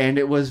 Yeah. And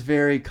it was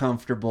very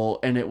comfortable,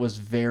 and it was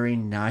very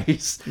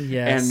nice.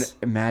 Yes.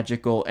 And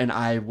magical, and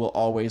I will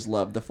always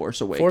love The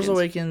Force Awakens. Force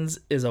Awakens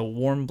is a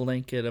warm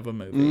blanket of a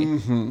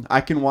movie.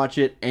 I can watch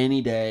it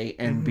any day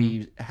and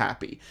be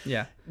happy.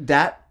 Yeah.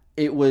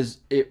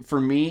 For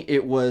me,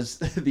 it was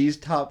these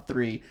top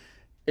three.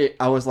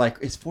 I was like,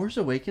 is Force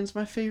Awakens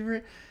my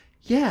favorite?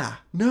 Yeah.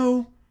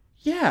 No.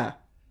 Yeah.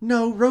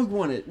 No. Rogue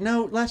One.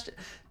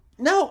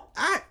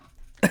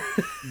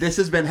 This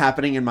has been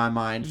happening in my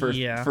mind for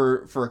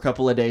a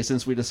couple of days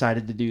since we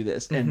decided to do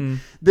this, and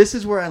this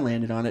is where I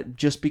landed on it,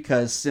 just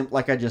because,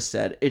 like I just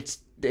said,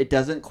 it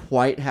doesn't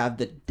quite have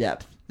the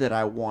depth that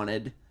I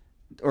wanted,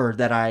 or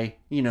that I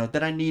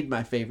need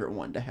my favorite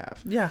one to have.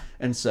 Yeah.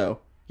 And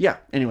so, yeah.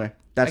 Anyway,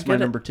 that's my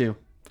number two.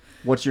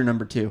 What's your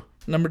number two?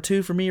 Number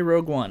two for me,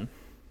 Rogue One.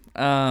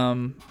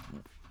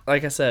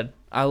 Like I said,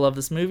 I love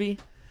this movie.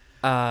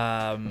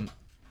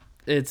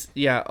 It's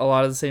a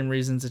lot of the same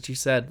reasons that you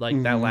said.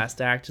 Like that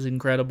last act is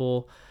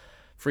incredible.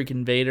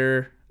 Freaking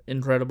Vader,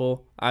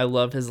 incredible. I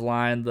love his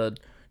line, the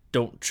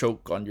 "Don't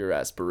choke on your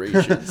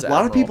aspirations." A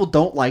lot of people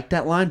don't like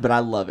that line, but I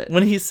love it.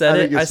 When he said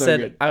it, I so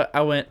said, good.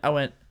 I went,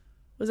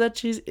 was that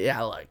cheesy?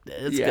 Yeah, I liked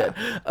it. It's good.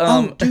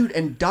 Dude,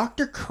 and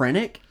Dr.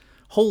 Krennic.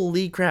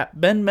 Holy crap,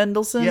 Ben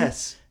Mendelsohn.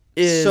 Yes.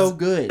 Is so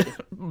good.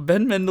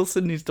 Ben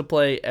Mendelsohn needs to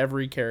play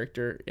every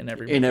character in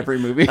every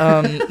movie.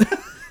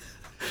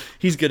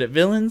 He's good at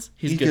villains.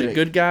 He's good at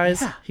good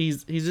guys. Yeah.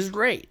 He's just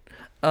great.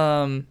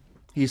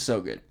 He's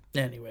so good.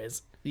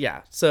 Anyways,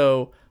 yeah.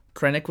 So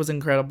Krennic was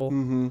incredible.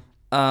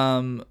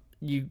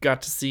 You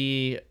got to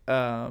see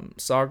Saw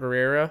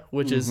Gerrera,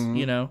 which is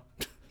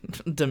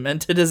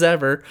demented as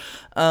ever.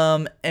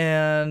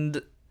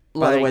 And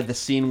by the way, the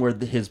scene where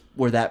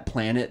that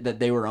planet that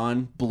they were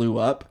on blew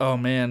up. Oh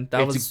man,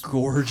 that was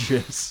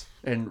gorgeous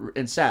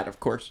and sad, of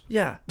course.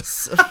 Yeah,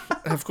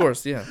 of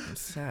course. Yeah,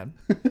 it's sad.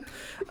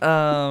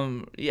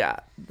 Yeah,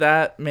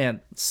 that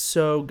man,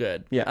 so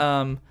good.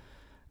 Yeah.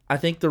 I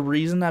think the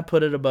reason I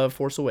put it above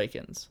Force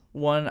Awakens,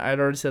 one, I'd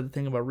already said the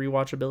thing about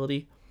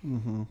rewatchability.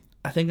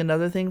 I think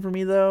another thing for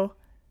me though,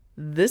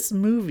 this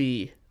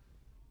movie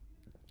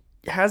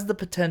has the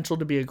potential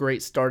to be a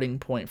great starting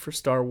point for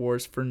Star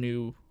Wars for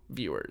new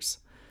viewers.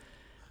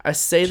 I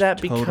say that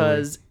Totally.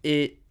 because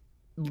it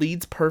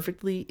leads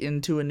perfectly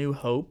into A New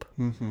Hope,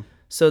 Mm-hmm.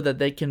 so that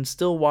they can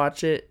still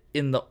watch it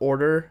in the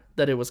order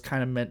that it was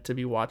kind of meant to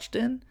be watched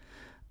in.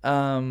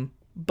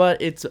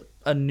 But it's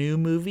a new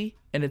movie,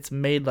 and it's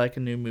made like a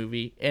new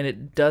movie, and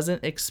it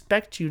doesn't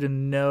expect you to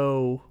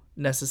know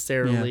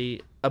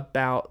necessarily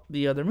about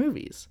the other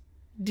movies.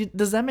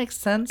 Does that make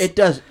sense? It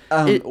does.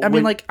 I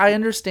mean, like, I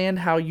understand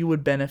how you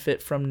would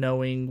benefit from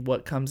knowing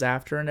what comes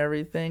after and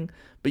everything,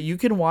 but you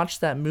can watch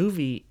that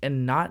movie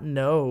and not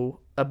know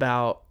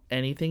about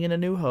anything in A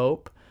New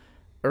Hope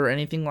or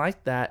anything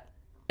like that,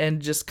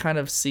 and just kind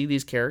of see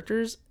these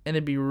characters, and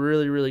it'd be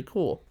really, really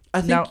cool.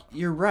 I think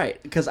you're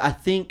right, because I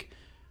think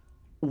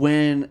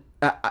when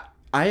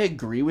I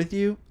agree with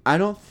you, I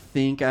don't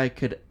think I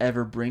could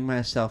ever bring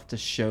myself to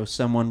show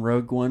someone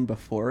Rogue One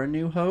before A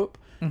New Hope.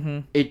 Mm-hmm.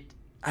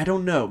 I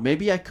don't know.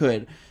 Maybe I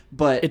could,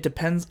 but it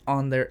depends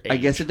on their age. I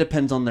guess it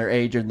depends on their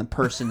age and the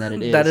person that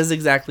it is. That is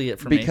exactly it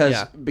for me.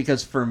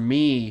 Because for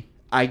me,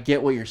 I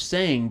get what you're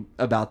saying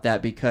about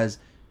that, because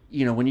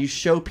when you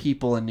show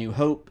people A New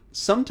Hope,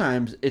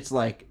 sometimes it's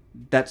like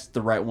that's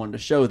the right one to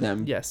show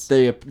them. Yes.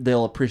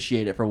 They'll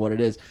appreciate it for what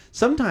it is.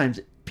 Sometimes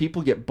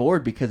people get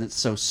bored because it's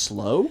so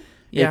slow.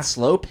 Yeah. It's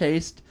slow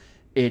paced.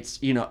 It's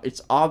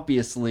it's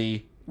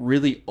obviously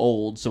really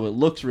old, so it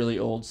looks really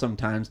old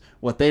sometimes.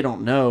 What they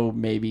don't know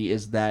maybe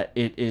is that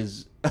it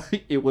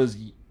was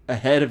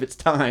ahead of its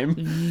time.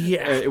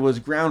 Yeah. It was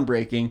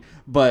groundbreaking,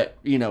 but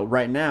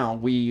right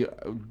now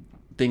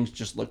things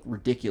just look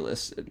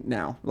ridiculous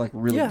now, like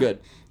really good.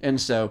 And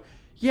so,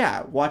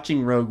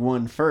 watching Rogue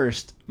One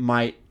first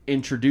might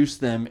introduce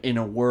them in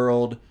a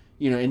world,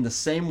 in the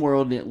same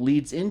world, and it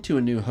leads into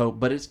A New Hope,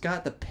 but it's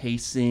got the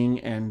pacing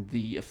and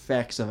the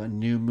effects of a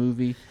new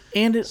movie.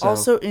 And it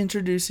also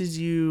introduces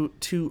you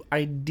to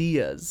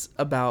ideas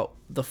about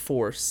the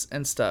Force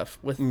and stuff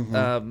with,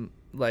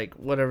 like,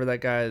 whatever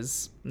that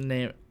guy's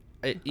name,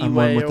 I'm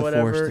one with or the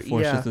whatever. Force. The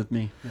Force is with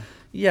me.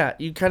 Yeah,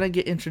 you kind of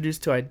get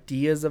introduced to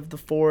ideas of the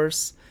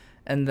Force,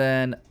 and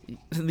then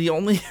the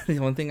only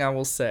thing I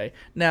will say,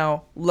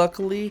 now,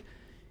 luckily,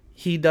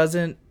 he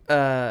doesn't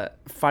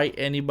fight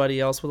anybody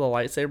else with a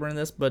lightsaber in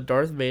this, but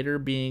Darth Vader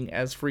being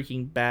as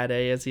freaking bad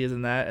as he is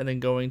in that, and then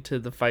going to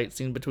the fight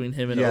scene between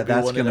him and Obi-Wan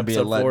that's going to be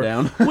a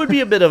letdown. would be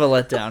a bit of a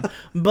letdown.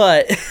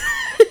 But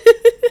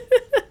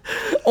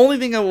only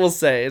thing I will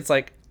say, it's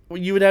like,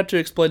 you would have to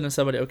explain to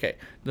somebody, okay,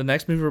 the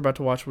next movie we're about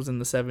to watch was in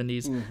the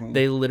 70s. Mm-hmm.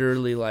 They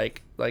literally,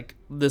 like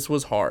this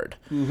was hard.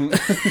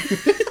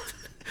 Mm-hmm.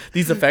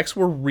 These effects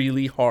were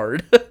really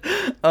hard.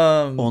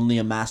 Only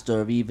a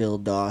master of evil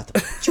doth.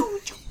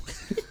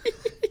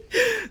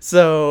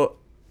 So,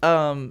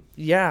 I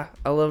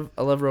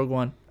love Rogue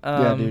One.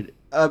 Dude.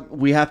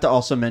 We have to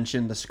also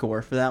mention the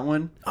score for that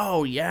one.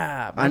 Oh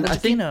yeah,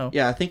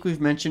 I think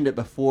we've mentioned it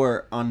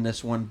before on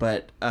this one,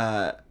 but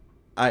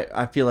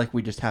I feel like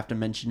we just have to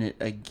mention it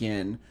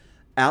again.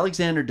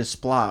 Alexander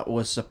Desplat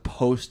was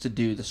supposed to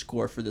do the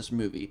score for this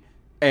movie,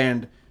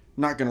 and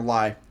not gonna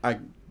lie,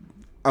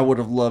 I would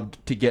have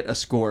loved to get a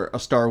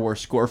Star Wars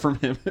score from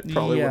him. It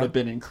probably would have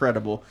been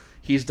incredible.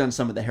 He's done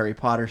some of the Harry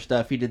Potter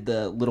stuff. He did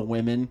the Little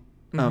Women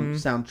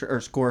soundtrack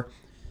or score.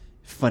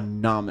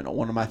 Phenomenal.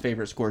 One of my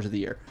favorite scores of the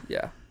year.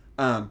 Yeah.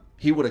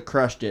 He would have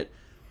crushed it.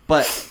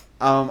 But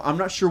I'm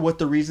not sure what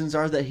the reasons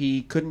are that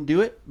he couldn't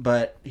do it,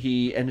 but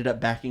he ended up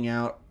backing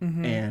out,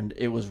 and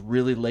it was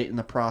really late in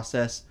the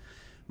process.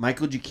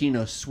 Michael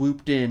Giacchino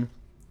swooped in,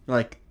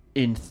 like,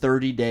 in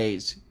 30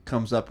 days,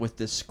 comes up with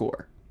this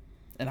score.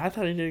 And I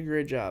thought he did a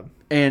great job.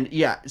 And,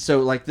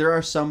 so, like, there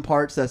are some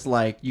parts that's,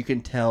 like, you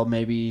can tell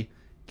maybe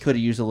could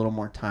have used a little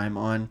more time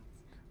on.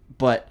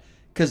 But,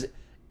 because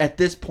at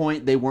this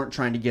point, they weren't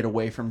trying to get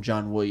away from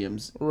John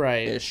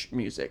Williams-ish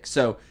music.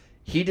 So,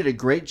 he did a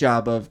great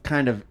job of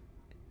kind of,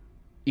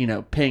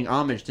 paying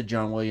homage to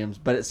John Williams.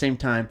 But at the same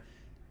time,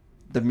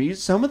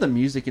 some of the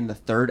music in the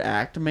third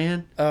act,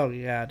 man. Oh,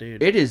 yeah,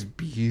 dude. It is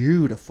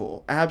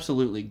beautiful.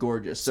 Absolutely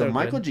gorgeous. So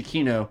Michael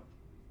Giacchino,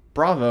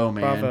 bravo,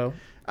 man. Bravo.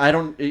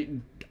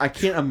 I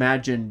can't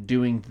imagine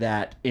doing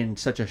that in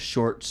such a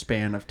short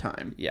span of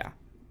time. Yeah.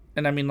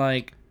 And I mean,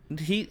 like,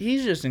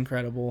 he's just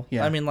incredible.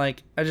 Yeah. I mean,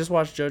 like, I just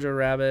watched Jojo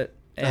Rabbit.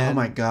 And oh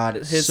my God,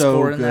 it's his so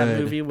score good. in that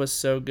movie was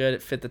so good.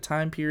 It fit the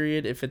time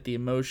period. It fit the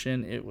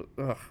emotion. It was.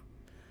 Ugh.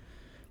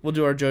 We'll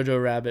do our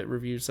Jojo Rabbit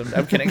review someday.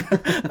 I'm kidding.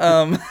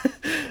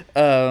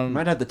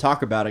 Might have to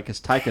talk about it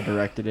because Taika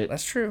directed it.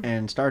 That's true.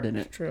 And starred in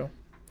it. That's true.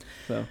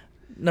 So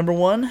number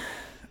one,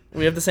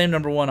 we have the same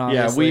number one.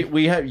 Obviously. Yeah,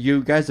 we have.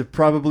 You guys have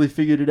probably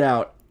figured it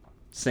out.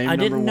 Same. I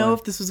didn't know one.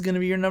 if this was going to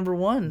be your number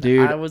one,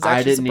 dude. I was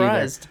actually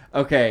surprised.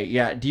 Either. Okay,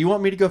 yeah. Do you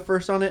want me to go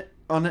first on it?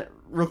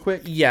 Real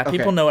quick? Yeah,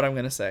 people know what I'm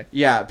going to say.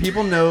 Yeah,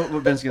 people know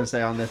what Ben's going to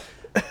say on this.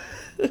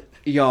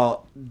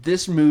 Y'all,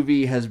 this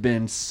movie has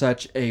been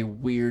such a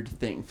weird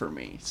thing for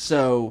me.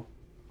 So,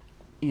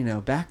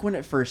 back when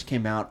it first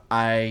came out,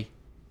 I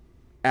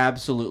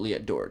absolutely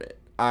adored it.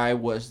 I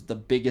was the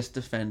biggest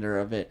defender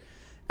of it.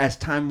 As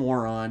time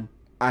wore on,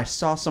 I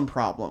saw some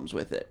problems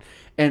with it.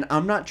 And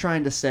I'm not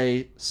trying to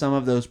say some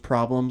of those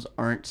problems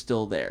aren't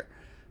still there.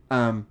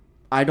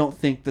 I don't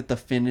think that the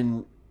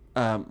Finn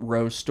and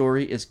Rose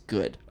story is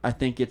good. I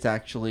think it's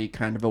actually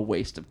kind of a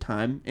waste of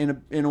time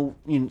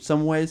in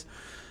some ways.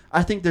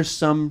 I think there's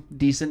some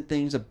decent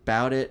things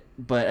about it,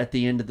 but at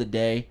the end of the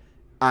day,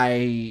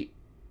 I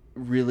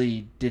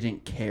really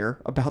didn't care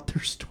about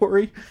their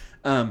story.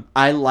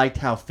 I liked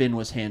how Finn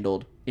was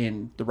handled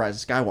in The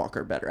Rise of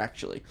Skywalker better,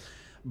 actually.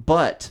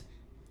 But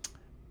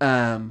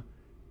I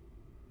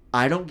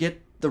don't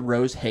get the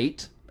Rose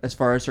hate as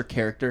far as her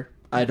character.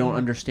 I don't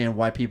understand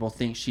why people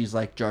think she's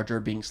like Jar Jar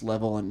Binks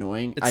level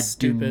annoying. It's I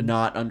stupid. do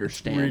not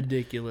understand. It's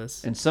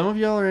ridiculous. And some of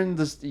y'all are in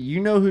this. You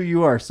know who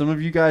you are. Some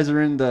of you guys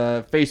are in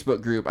the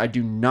Facebook group. I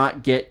do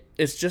not get.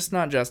 It's just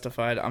not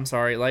justified. I'm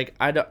sorry. Like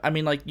I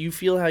mean, like you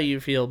feel how you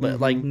feel, but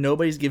like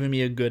nobody's giving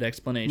me a good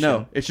explanation.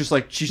 No, it's just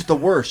like she's the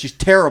worst. She's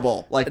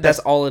terrible. Like that's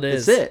all it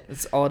is. That's it.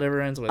 That's all it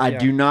ever ends with. I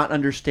do not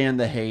understand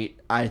the hate.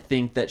 I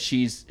think that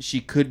she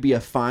could be a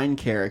fine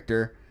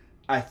character.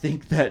 I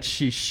think that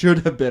she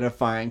should have been a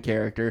fine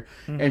character,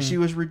 and she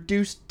was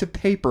reduced to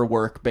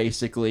paperwork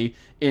basically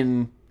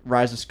in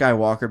Rise of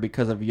Skywalker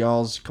because of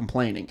y'all's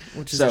complaining,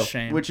 which is a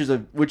shame. Which is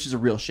a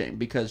real shame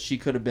because she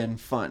could have been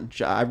fun.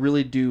 I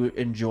really do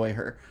enjoy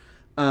her.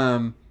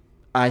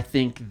 I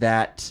think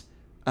that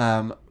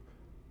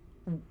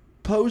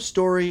Poe's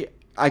story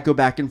I go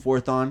back and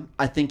forth on.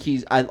 I think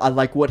I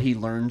like what he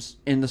learns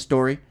in the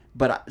story,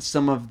 but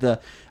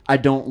I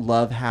don't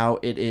love how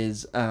it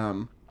is.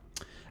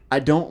 I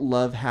don't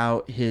love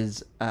how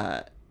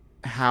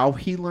how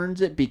he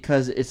learns it,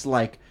 because it's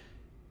like,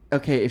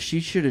 okay, if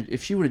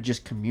she would have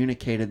just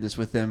communicated this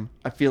with him,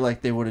 I feel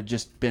like they would have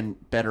just been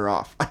better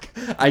off.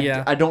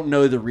 I don't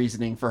know the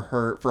reasoning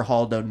for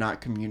Haldo not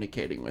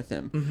communicating with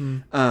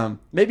him.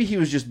 Maybe he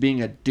was just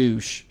being a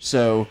douche.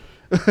 So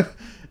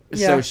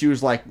so she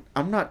was like,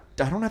 I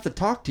don't have to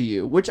talk to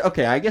you, which,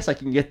 okay, I guess I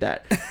can get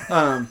that.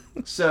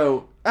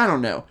 So I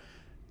don't know.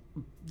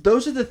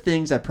 Those are the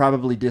things I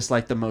probably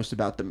dislike the most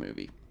about the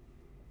movie.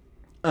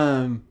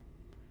 And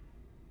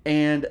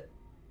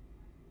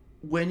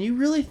when you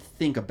really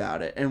think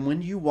about it, and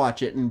when you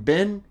watch it, and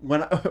Ben,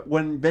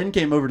 when Ben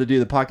came over to do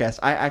the podcast,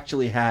 I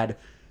actually had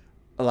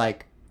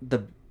like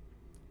the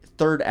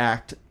third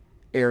act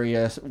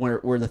area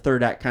where the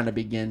third act kind of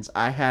begins.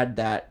 I had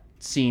that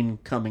scene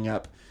coming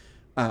up,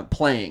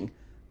 playing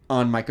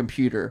on my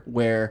computer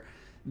where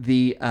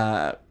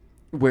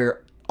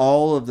where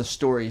all of the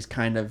stories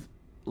kind of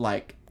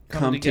like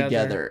come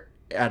together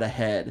at a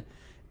head,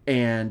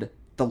 and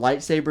the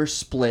lightsaber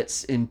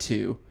splits in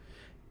two,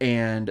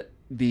 and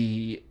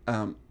the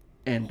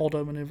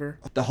Holdo maneuver.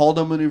 The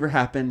Holdo maneuver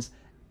happens,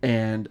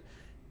 and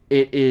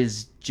it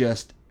is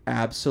just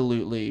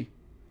absolutely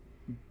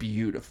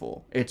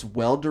beautiful. It's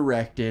well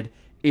directed.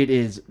 It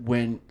is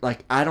when,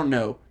 like, I don't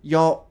know,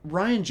 y'all,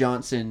 Rian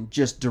Johnson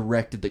just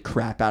directed the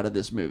crap out of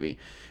this movie.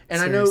 And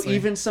seriously. I know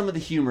even some of the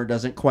humor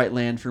doesn't quite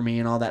land for me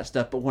and all that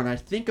stuff, but when I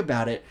think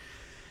about it,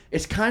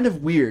 it's kind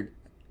of weird.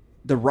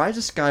 The Rise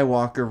of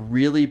Skywalker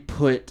really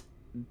put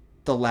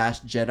The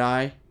Last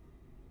Jedi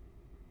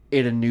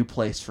in a new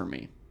place for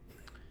me.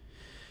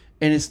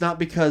 And it's not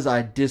because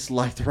I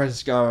dislike The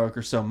Rise of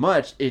Skywalker so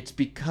much. It's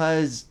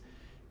because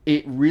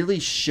it really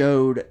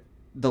showed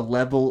the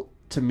level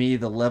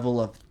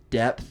of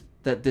depth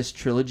that this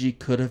trilogy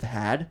could have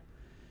had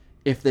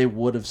if they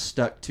would have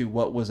stuck to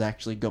what was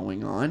actually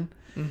going on.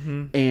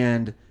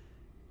 And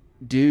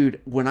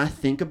dude, when I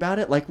think about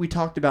it, like we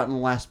talked about in the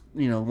last,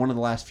 one of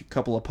the last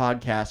couple of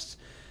podcasts,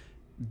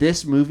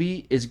 this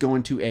movie is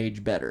going to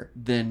age better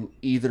than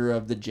either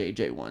of the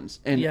JJ ones.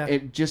 And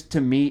it just,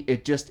 to me,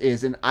 it just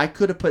is. And I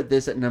could have put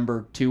this at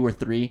number 2 or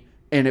 3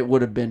 and it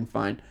would have been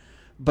fine.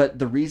 But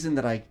the reason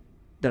that I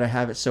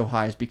have it so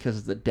high is because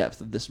of the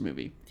depth of this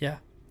movie. Yeah.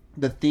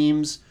 The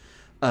themes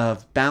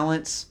of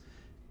balance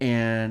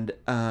and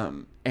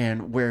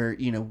where,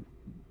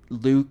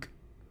 Luke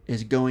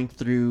is going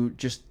through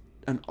just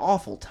an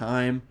awful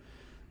time.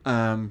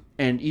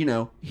 And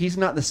he's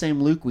not the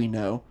same Luke we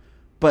know,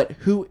 but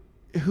who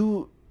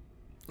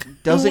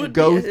doesn't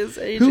go,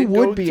 who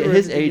would be at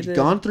his age,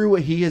 gone through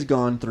what he has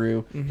gone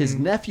through. His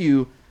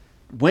nephew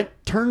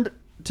turned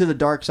to the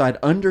dark side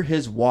under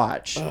his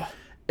watch.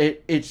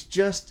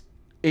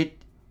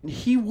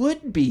 He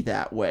would be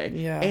that way.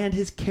 Yeah. And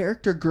his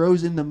character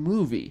grows in the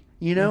movie.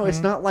 It's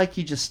not like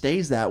he just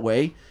stays that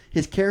way.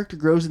 His character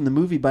grows in the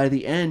movie. By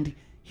the end,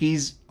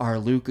 he's our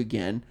Luke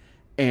again.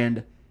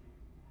 And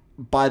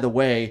by the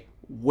way,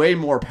 way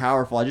more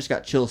powerful. I just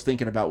got chills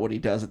thinking about what he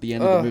does at the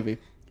end of the movie.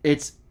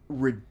 It's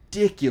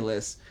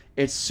ridiculous.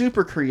 It's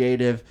super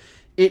creative.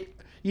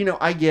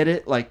 I get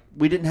it. Like,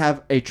 we didn't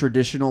have a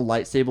traditional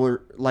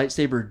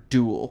lightsaber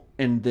duel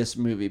in this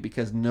movie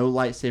because no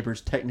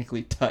lightsabers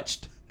technically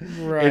touched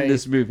in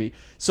this movie.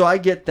 So I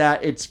get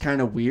that. It's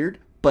kind of weird,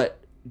 but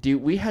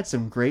dude, we had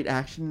some great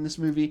action in this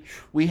movie.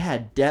 We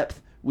had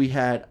depth. We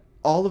had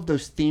all of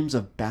those themes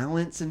of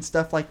balance and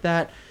stuff like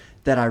that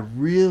I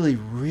really,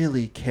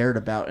 really cared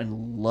about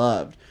and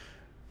loved.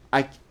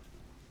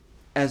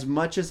 As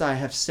much as I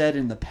have said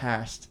in the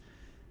past,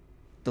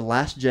 The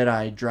Last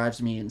Jedi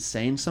drives me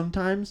insane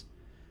sometimes.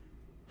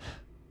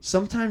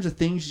 sometimes the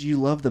things you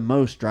love the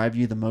most drive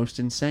you the most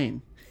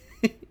insane.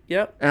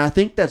 Yep. And I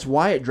think that's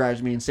why it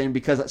drives me insane,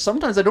 because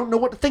sometimes I don't know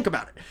what to think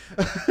about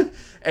it.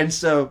 And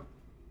so,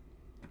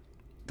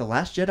 The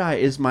Last Jedi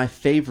is my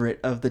favorite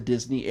of the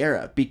Disney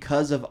era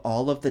because of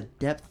all of the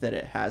depth that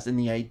it has and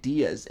the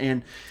ideas.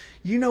 And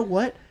you know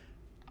what?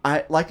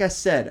 I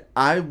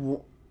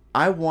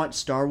want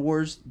Star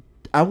Wars.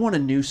 I want a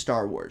new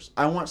Star Wars.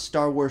 I want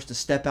Star Wars to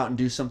step out and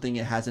do something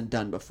it hasn't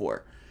done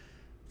before.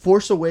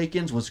 Force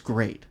Awakens was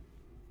great,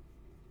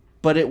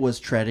 but it was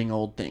treading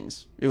old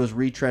things. It was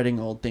retreading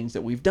old things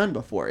that we've done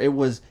before. It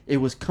was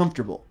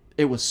comfortable.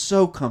 It was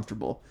so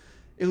comfortable.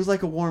 It was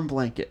like a warm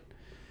blanket.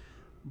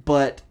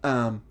 But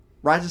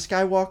Rise of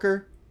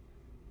Skywalker,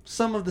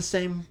 some of the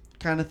same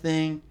kind of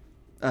thing,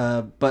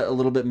 but a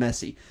little bit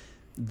messy.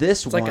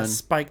 It's like a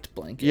spiked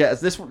blanket. Yeah,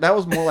 that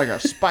was more like a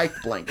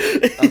spiked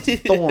blanket of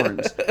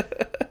thorns.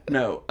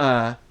 No,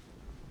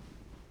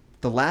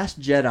 The Last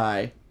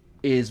Jedi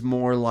is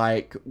more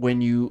like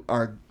when you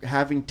are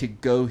having to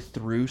go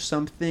through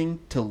something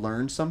to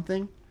learn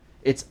something.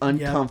 It's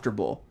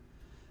uncomfortable.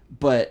 Yep.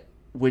 But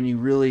when you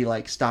really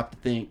like stop to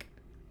think,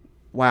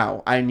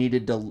 wow, I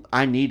needed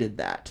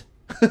that.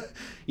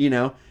 You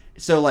know?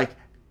 So like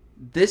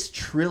this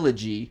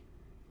trilogy,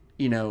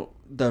 you know,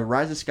 the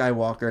Rise of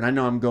Skywalker, and I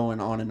know I'm going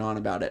on and on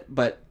about it,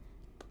 but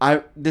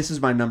this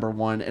is my number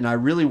one, and I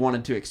really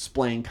wanted to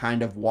explain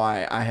kind of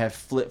why I have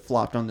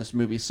flip-flopped on this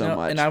movie so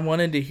much. And I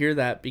wanted to hear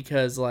that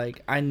because,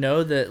 like, I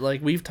know that,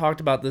 like, we've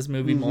talked about this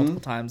movie multiple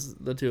times,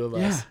 the two of us.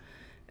 Yeah.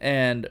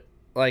 And,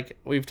 like,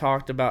 we've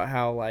talked about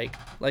how,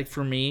 like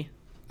for me,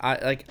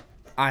 I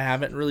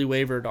haven't really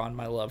wavered on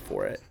my love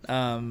for it.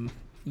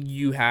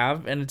 You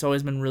have, and it's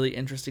always been really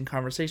interesting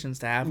conversations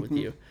to have with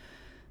you.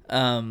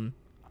 And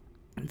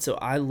so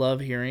I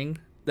love hearing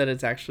that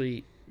it's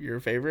actually your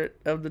favorite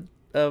of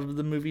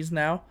the movies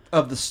now.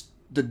 Of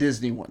the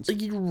Disney ones.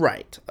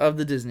 Right. Of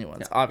the Disney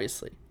ones,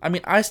 obviously. I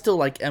mean, I still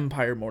like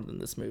Empire more than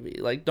this movie.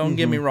 Like, don't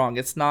get me wrong.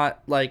 It's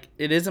not, like,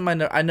 it isn't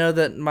my... I know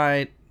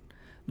that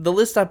the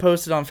list I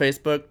posted on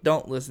Facebook,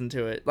 don't listen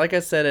to it. Like I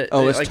said...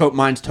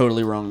 mine's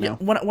totally wrong now.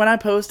 When I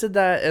posted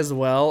that as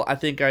well, I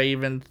think I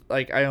even...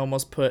 Like, I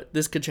almost put,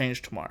 this could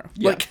change tomorrow.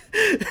 Yeah. Like,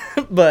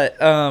 but,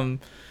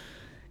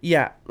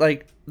 yeah,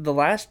 like, The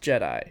Last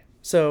Jedi.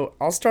 So,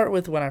 I'll start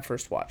with when I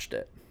first watched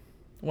it.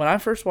 When I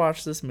first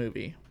watched this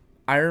movie,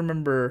 I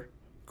remember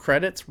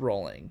credits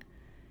rolling,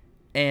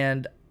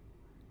 and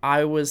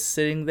I was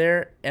sitting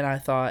there, and I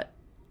thought,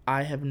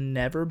 I have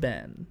never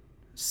been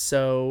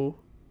so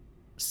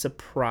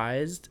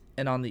surprised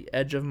and on the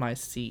edge of my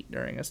seat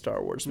during a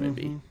Star Wars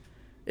movie.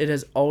 It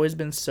has always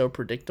been so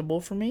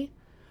predictable for me.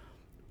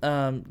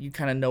 You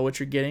kind of know what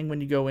you're getting when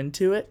you go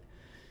into it,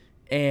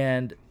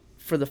 and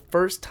for the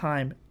first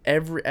time,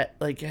 at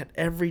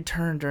every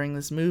turn during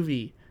this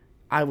movie,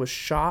 I was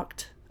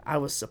shocked, I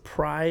was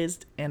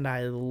surprised, and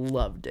I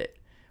loved it.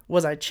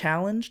 Was I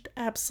challenged?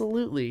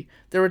 Absolutely.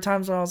 There were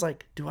times when I was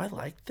like, do I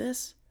like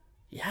this?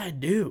 Yeah, I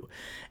do.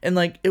 And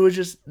like, there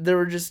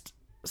were just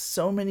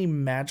so many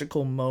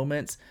magical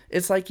moments.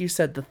 It's like you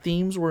said, the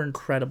themes were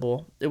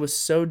incredible. It was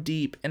so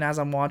deep. And as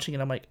I'm watching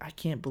it, I'm like, I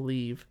can't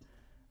believe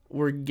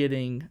we're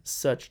getting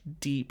such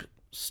deep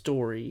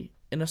story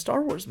in a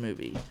Star Wars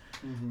movie.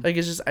 Like,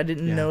 it's just, I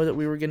didn't know that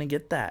we were going to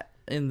get that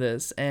in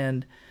this.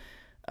 And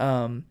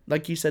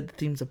like you said, the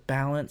themes of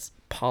balance,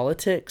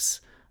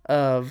 politics,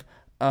 of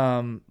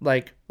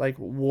like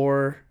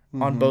war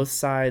on both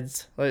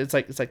sides. It's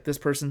like this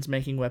person's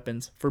making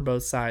weapons for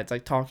both sides.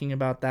 Like, talking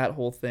about that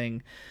whole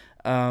thing.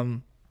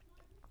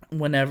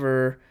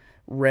 Whenever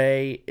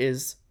Rey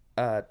is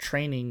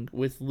training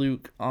with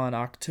Luke on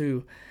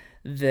Ahch-To,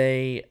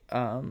 they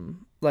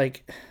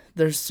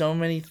there's so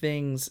many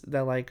things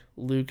that like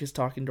Luke is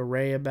talking to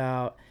Rey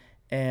about,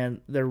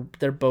 and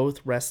they're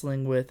both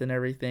wrestling with and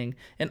everything.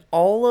 And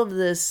all of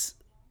this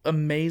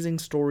amazing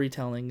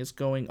storytelling is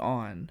going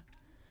on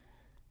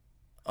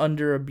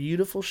under a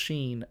beautiful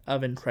sheen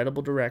of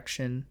incredible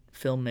direction,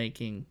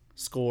 filmmaking,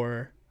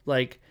 score.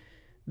 Like,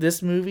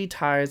 this movie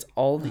ties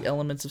all the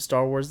elements of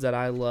Star Wars that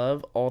I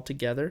love all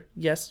together.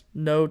 Yes,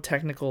 no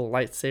technical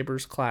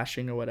lightsabers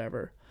clashing or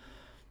whatever.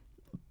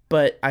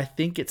 But I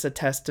think it's a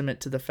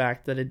testament to the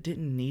fact that it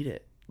didn't need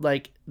it.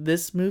 Like,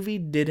 this movie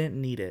didn't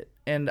need it.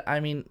 And, I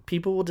mean,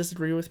 people will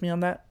disagree with me on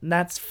that. And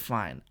that's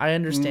fine. I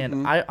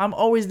understand. I'm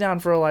always down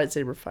for a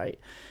lightsaber fight.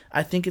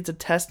 I think it's a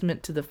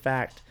testament to the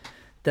fact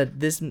that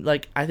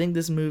I think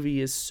this movie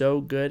is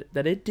so good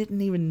that it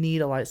didn't even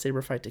need a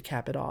lightsaber fight to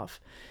cap it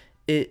off.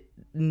 It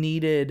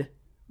needed,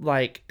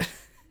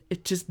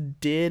 it just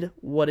did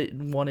what it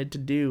wanted to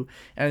do.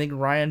 And I think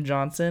Rian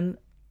Johnson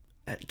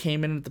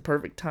came in at the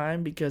perfect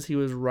time because he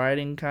was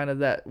riding kind of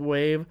that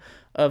wave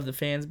of the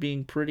fans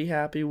being pretty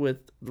happy with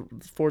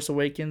Force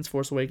Awakens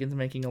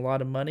making a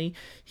lot of money.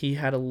 He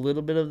had a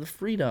little bit of the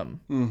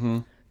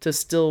freedom to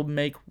still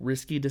make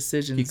risky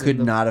decisions. He could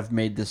not have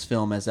made this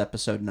film as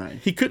Episode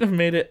 9. He couldn't have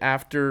made it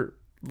after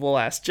The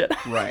Last Jedi.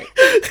 Right.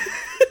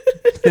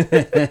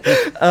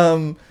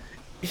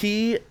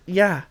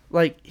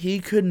 He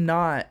could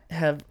not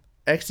have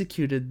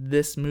executed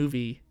this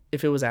movie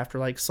if it was after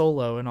like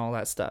Solo and all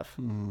that stuff.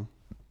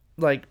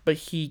 Like, but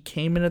he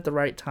came in at the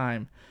right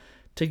time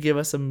to give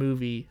us a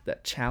movie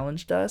that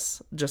challenged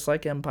us, just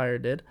like Empire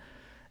did,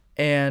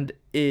 and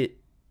it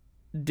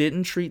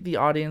didn't treat the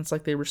audience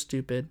like they were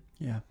stupid.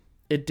 Yeah.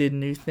 It did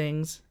new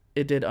things.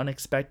 It did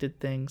unexpected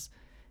things,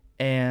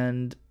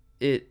 and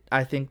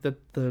I think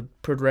that the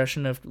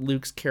progression of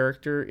Luke's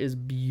character is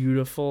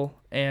beautiful.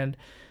 And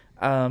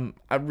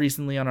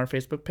recently on our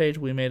Facebook page,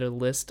 we made a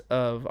list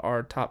of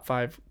our top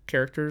 5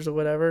 characters or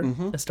whatever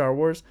in Star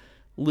Wars.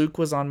 Luke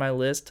was on my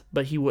list,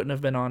 but he wouldn't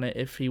have been on it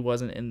if he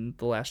wasn't in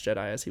The Last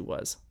Jedi as he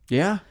was.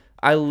 Yeah.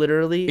 I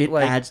literally... It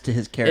adds to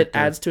his character. It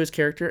adds to his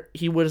character.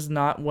 He was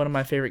not one of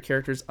my favorite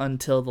characters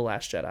until The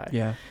Last Jedi.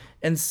 Yeah.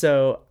 And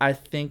so I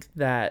think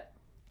that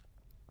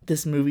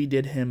this movie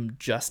did him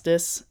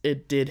justice.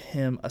 It did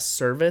him a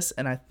service,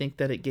 and I think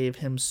that it gave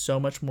him so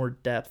much more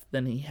depth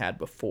than he had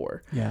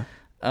before. Yeah.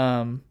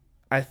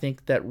 I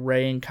think that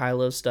Rey and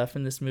Kylo's stuff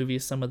in this movie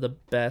is some of the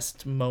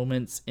best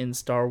moments in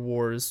Star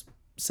Wars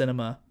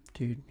cinema.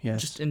 Dude, yes.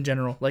 Just in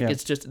general. Like,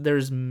 it's just,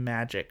 there's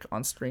magic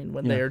on screen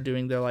when they are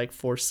doing their, like,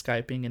 Force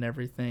Skyping and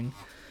everything.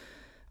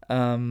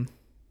 A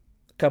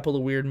couple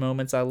of weird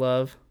moments I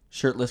love.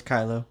 Shirtless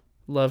Kylo.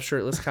 Love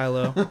shirtless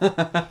Kylo.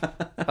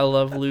 I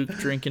love Luke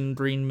drinking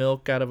green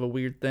milk out of a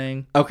weird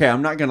thing. Okay,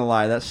 I'm not gonna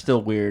lie, that's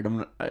still weird.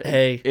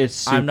 It's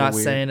super I'm not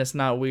weird. saying it's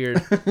not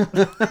weird.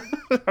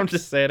 I'm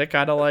just saying I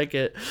kind of like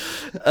it.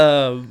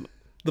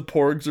 The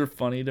porgs are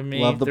funny to me.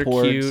 Love the They're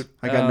porgs. cute.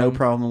 I got no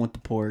problem with the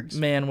porgs.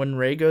 Man, when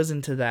Rey goes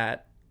into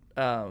that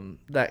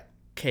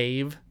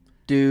cave,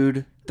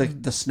 dude,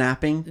 the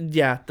snapping.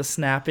 Yeah, the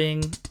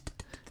snapping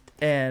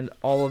and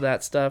all of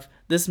that stuff.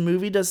 This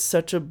movie does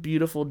such a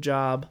beautiful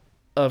job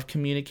of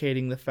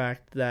communicating the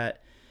fact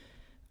that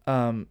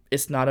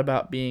it's not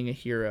about being a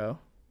hero.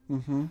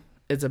 Mm-hmm.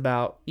 It's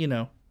about,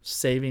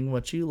 saving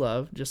what you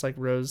love, just like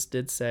Rose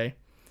did say.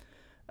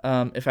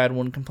 If I had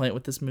one complaint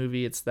with this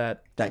movie, it's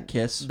that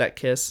kiss.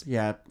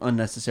 Yeah,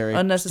 unnecessary,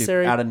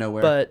 stupid, out of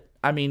nowhere. But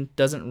I mean,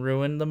 doesn't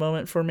ruin the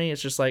moment for me.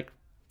 It's just like,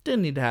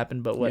 didn't need to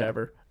happen, but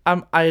whatever.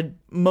 I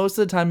most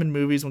of the time in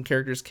movies when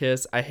characters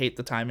kiss, I hate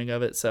the timing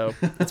of it, so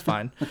it's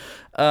fine.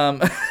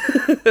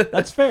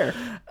 That's fair.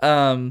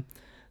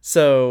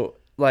 So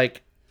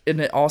like, and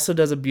it also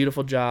does a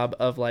beautiful job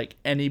of like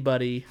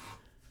anybody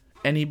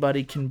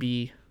can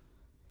be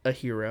a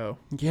hero.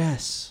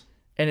 Yes.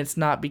 And it's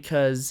not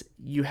because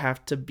you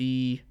have to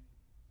be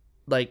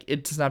like,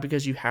 it's not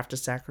because you have to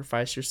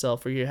sacrifice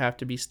yourself or you have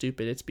to be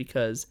stupid. It's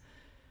because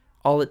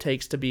all it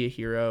takes to be a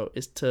hero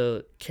is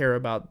to care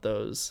about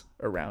those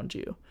around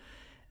you.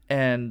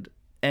 And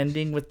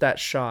ending with that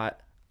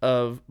shot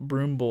of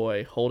Broom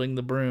Boy holding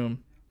the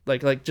broom,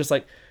 like just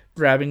like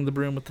grabbing the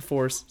broom with the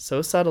Force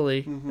so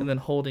subtly and then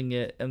holding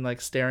it and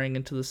like staring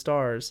into the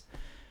stars.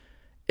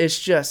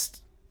 It's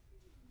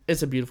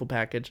a beautiful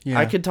package. Yeah.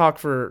 I could talk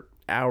for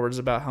hours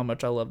about how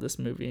much I love this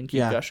movie and keep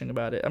gushing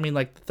about it. I mean,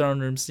 like the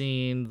throne room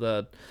scene,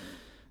 the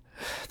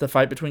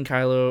fight between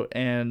Kylo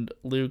and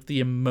Luke, the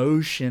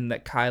emotion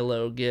that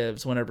Kylo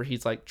gives whenever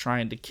he's like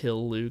trying to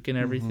kill Luke and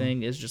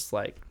everything is just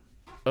like,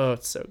 oh,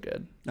 it's so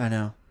good. I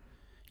know.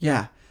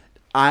 Yeah.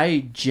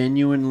 I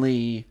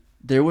genuinely,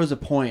 there was a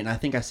point, and I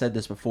think I said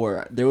this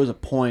before, there was a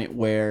point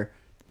where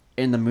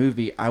in the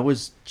movie I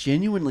was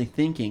genuinely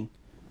thinking,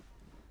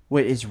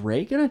 wait, is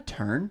Rey gonna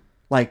turn?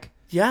 Like,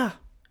 yeah.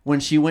 When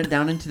she went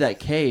down into that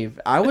cave,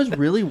 I was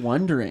really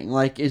wondering,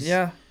 like,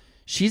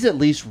 she's at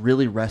least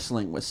really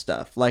wrestling with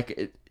stuff.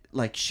 Like,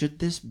 should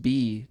this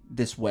be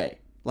this way?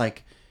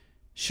 Like,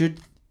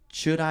 should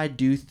I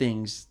do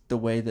things the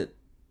way that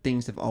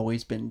things have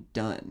always been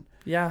done?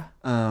 Yeah.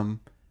 And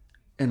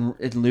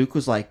Luke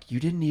was like, you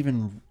didn't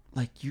even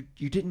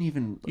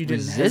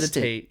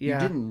hesitate. Yeah.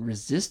 You didn't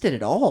resist it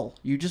at all.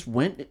 You just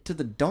went to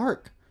the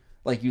dark.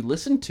 Like, you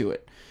listened to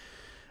it.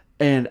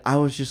 And I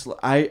was just,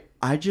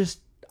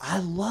 I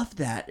love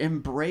that,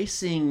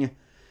 embracing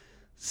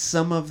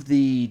some of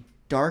the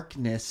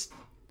darkness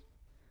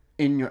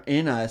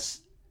in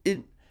us,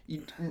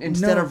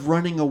 instead of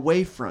running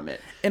away from it.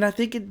 And I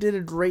think it did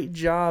a great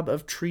job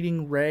of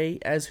treating Rey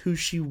as who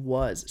she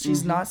was.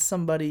 She's not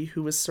somebody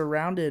who was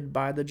surrounded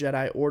by the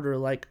Jedi Order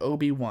like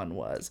Obi-Wan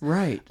was.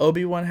 Right.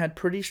 Obi-Wan had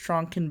pretty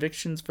strong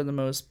convictions for the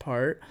most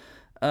part,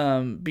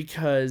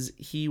 because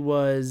he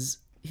was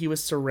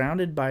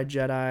surrounded by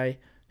Jedi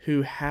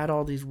who had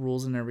all these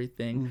rules and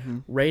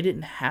everything. Rey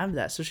didn't have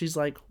that. So she's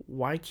like,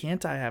 why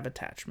can't I have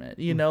attachment?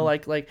 You know,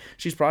 like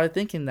she's probably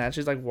thinking that.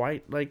 She's like,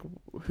 why, like,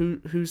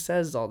 who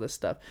says all this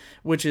stuff?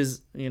 Which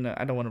is,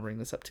 I don't want to bring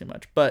this up too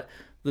much, but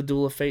the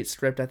Duel of Fate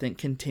script, I think,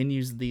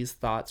 continues these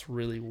thoughts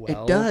really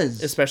well. It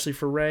does. Especially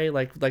for Rey.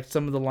 Like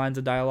some of the lines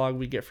of dialogue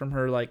we get from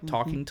her, like,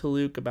 talking to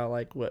Luke about,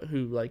 like,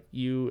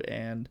 you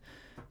and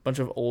bunch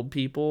of old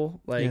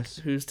people, like,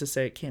 who's to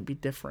say it can't be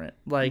different?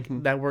 Like,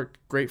 that worked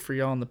great for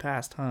y'all in the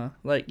past, huh?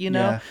 Like,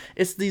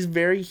 it's these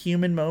very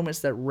human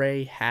moments that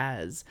Rey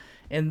has,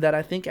 and that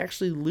I think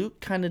actually Luke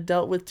kind of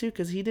dealt with too,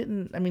 because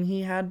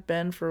he had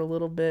Ben for a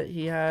little bit,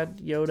 he had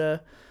Yoda,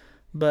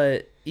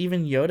 But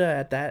even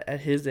Yoda at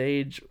his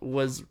age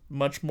was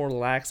much more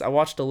lax. I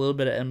watched a little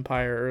bit of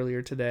Empire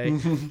earlier today,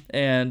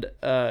 and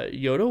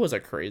Yoda was a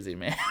crazy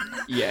man.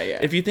 Yeah.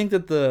 If you think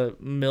that the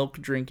milk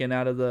drinking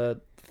out of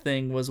the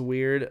thing was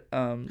weird,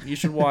 you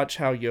should watch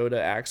how Yoda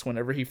acts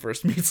whenever he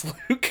first meets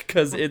Luke,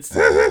 because it's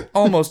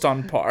almost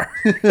on par.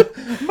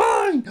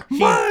 Mine! He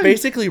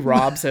basically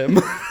robs him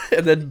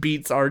and then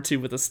beats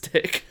R2 with a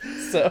stick.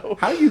 So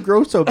How do you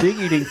grow so big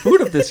eating food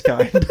of this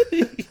kind?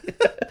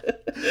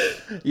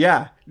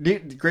 Yeah,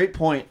 dude, great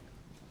point.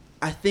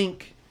 I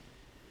think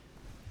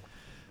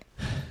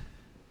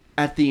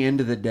at the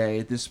end of the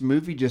day, this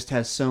movie just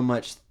has so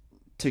much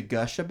to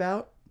gush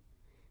about.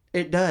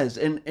 It does,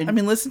 and I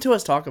mean, listen to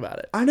us talk about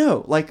it. I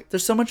know, like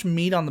There's so much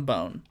meat on the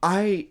bone.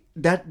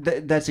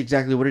 that's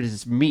exactly what it is.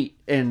 It's meat,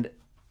 and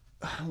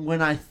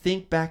when I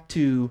think back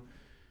to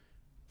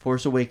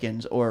Force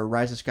Awakens or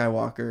Rise of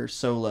Skywalker,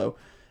 Solo,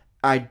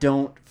 I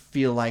don't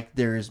feel like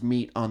there is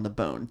meat on the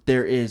bone.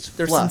 They're They're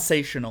fluff.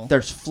 sensational.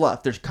 There's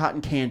fluff. There's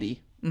cotton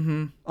candy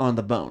on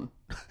the bone.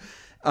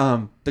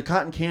 The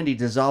cotton candy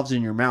dissolves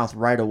in your mouth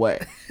right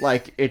away.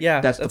 Like it.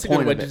 Yeah, that's that's the a good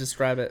point way of to it.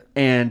 describe it.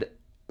 And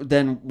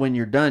then when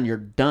you're done, you're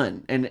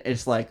done. And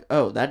it's like,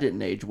 oh, that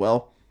didn't age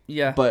well.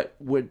 Yeah. But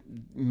what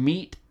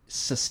meat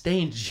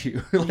sustains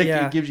you, like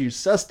Yeah. it gives you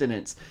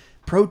sustenance,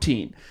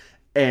 protein,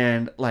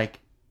 and like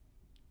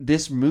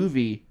this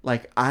movie,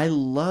 like I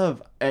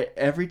love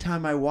every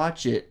time I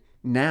watch it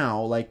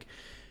now. Like,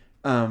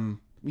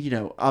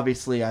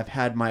 obviously I've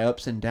had my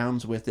ups and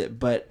downs with it,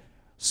 but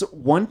so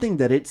one thing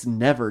that it's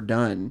never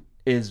done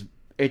is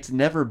it's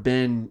never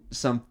been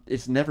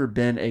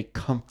a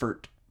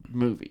comfort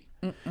movie.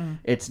 Mm-mm.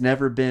 It's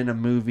never been a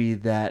movie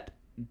that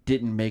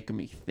didn't make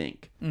me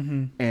think.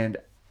 Mm-hmm. And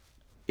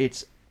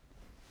it's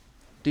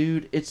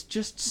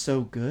just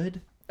so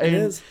good. It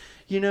is.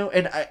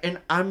 And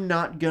I'm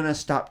not gonna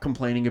stop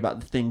complaining about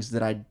the things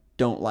that I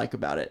don't like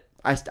about it.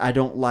 I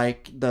don't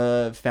like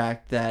the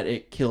fact that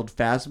it killed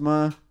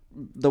Phasma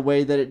the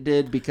way that it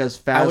did, because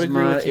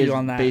Phasma is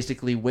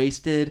basically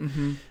wasted.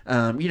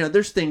 Mm-hmm.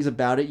 There's things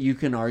about it you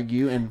can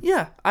argue, and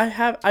yeah,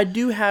 I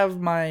do have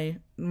my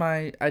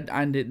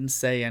I didn't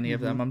say any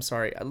of them. I'm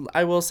sorry.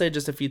 I will say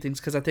just a few things,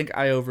 because I think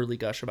I overly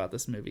gush about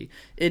this movie.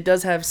 It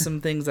does have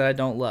some things that I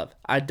don't love.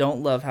 I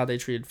don't love how they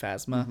treated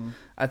Phasma. Mm-hmm.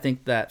 I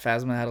think that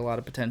Phasma had a lot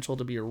of potential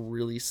to be a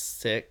really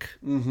sick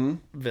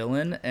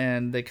villain,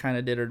 and they kind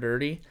of did her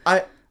dirty.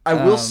 I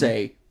will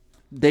say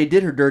they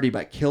did her dirty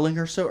by killing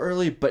her so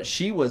early, but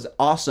she was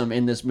awesome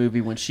in this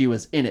movie when she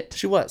was in it.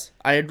 She was.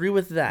 I agree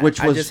with that.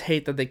 I just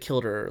hate that they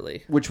killed her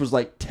early. Which was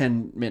like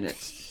 10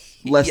 minutes.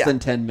 Less than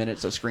 10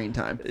 minutes of screen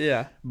time.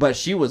 Yeah. But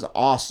she was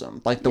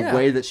awesome. Like the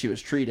way that she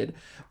was treated.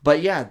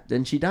 But yeah,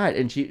 then she died,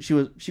 and she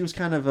was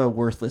kind of a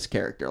worthless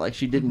character. Like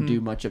she didn't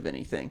do much of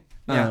anything.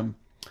 Yeah.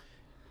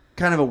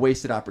 Kind of a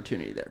wasted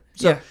opportunity there.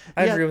 So yeah,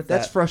 I agree with that.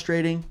 That's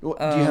frustrating. Do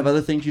you have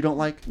other things you don't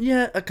like?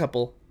 Yeah, a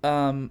couple.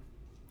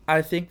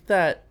 I think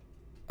that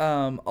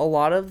a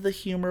lot of the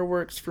humor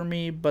works for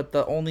me, but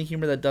the only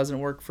humor that doesn't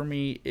work for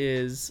me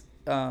is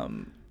at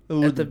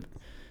the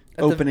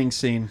opening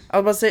scene. I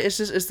was about to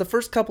say it's the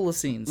first couple of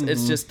scenes. Mm-hmm.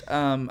 It's just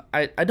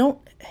I don't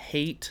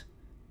hate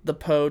the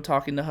Poe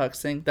talking to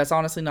Hux thing. That's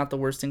honestly not the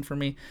worst thing for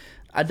me.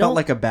 I don't felt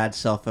like a bad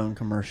cell phone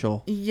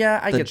commercial. Yeah,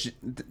 I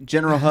get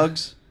General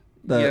Hugs.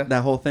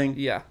 That whole thing.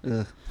 Yeah.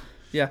 Ugh.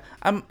 Yeah,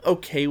 I'm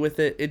okay with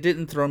it. It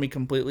didn't throw me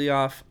completely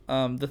off.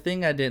 The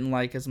thing I didn't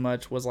like as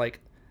much was like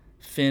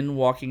Finn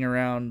walking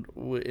around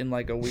in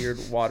like a weird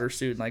water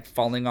suit and like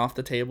falling off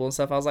the table and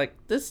stuff. I was like,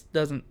 this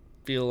doesn't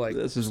feel like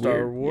this is Star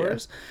weird.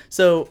 Wars. Yeah.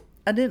 So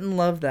I didn't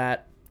love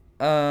that.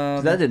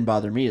 That didn't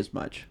bother me as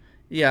much.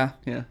 Yeah.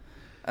 Yeah.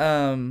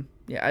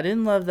 Yeah, I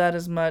didn't love that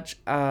as much.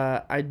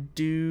 I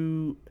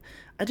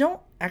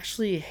don't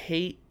actually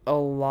hate a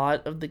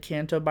lot of the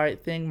Canto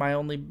Bite thing. My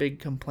only big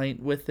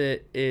complaint with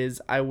it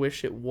is I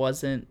wish it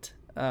wasn't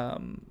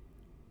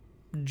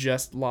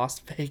just Las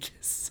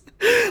Vegas.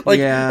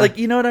 like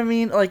you know what I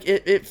mean? Like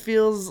it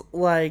feels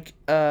like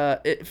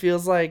there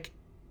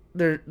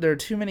are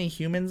too many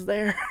humans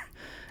there.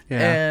 Yeah.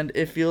 And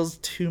it feels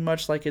too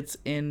much like it's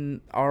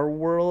in our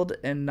world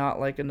and not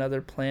like another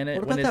planet.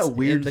 What about when it's that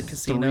weird in the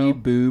casino.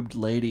 3-boobed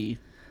lady?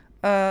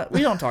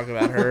 We don't talk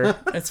about her.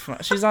 It's fun.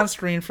 She's on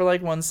screen for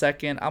like 1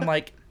 second. I'm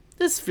like,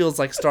 this feels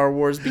like Star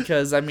Wars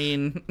because, I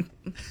mean,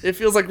 it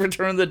feels like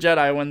Return of the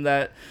Jedi when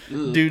that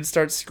dude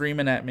starts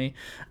screaming at me.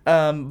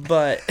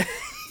 But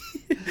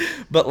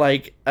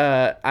like,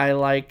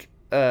 I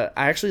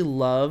actually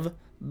love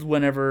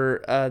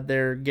whenever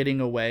they're getting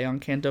away on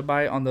Canto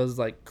Bight on those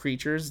like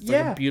creatures. It's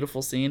like a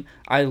beautiful scene.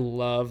 I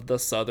love the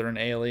southern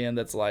alien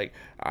that's like,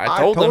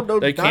 I told them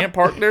they can't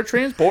park their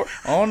transport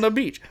on the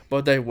beach,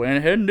 but they went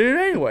ahead and did it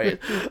anyway.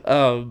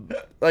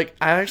 Like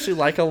I actually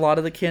like a lot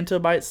of the Canto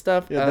Bight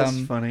stuff. Yeah, that's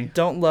funny.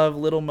 Don't love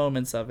little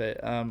moments of it,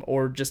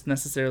 or just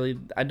necessarily.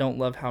 I don't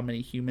love how many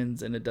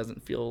humans, and it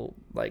doesn't feel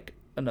like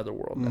another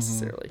world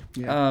necessarily.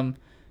 Yeah.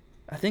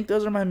 I think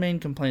those are my main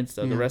complaints,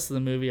 though. Yeah. The rest of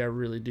the movie I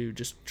really do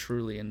just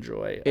truly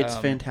enjoy. It's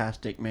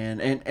fantastic, man.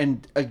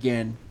 And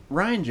again,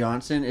 Ryan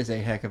Johnson is a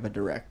heck of a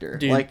director.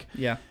 Dude, like,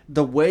 yeah.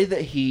 the way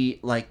that he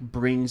like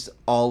brings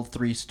all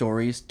three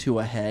stories to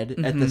a head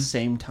at the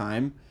same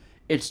time,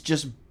 it's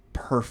just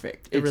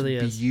perfect. It It's really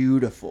is.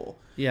 beautiful.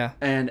 Yeah.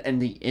 And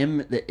the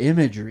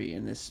imagery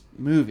in this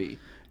movie,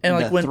 And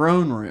like the when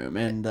throne room,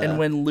 and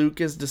when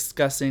Luke is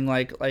discussing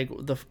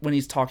when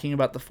he's talking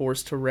about the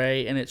Force to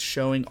Rey, and it's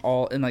showing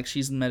all, and like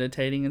she's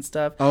meditating and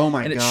stuff. Oh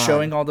my and it's God.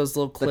 showing all those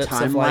little clips of like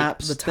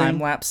time-lapse the thing? time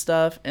lapse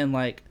stuff, and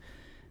like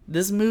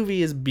this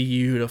movie is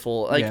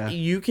beautiful. Like Yeah.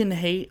 you can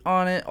hate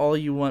on it all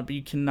you want, but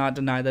you cannot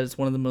deny that it's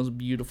one of the most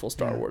beautiful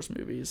Star Wars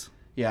movies.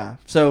 yeah.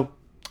 So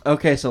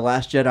okay, so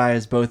Last Jedi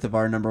is both of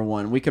our number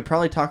one. We could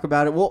probably talk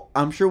about it. Well,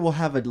 I'm sure we'll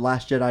have a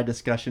Last Jedi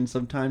discussion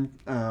sometime.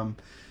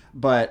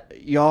 But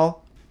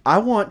y'all, I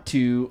want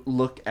to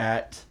look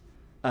at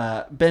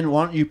Ben.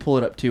 Why don't you pull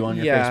it up too on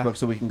your Yeah. Facebook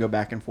so we can go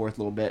back and forth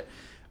a little bit.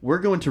 We're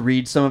going to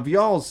read some of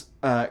y'all's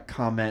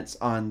comments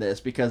on this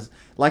because,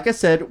 like I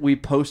said, we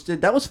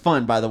posted. That was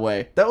fun, by the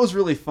way. That was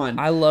really fun.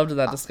 I loved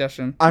that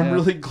discussion. I'm Yeah.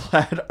 really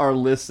glad our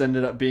lists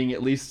ended up being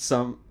at least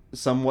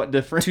somewhat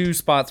different. 2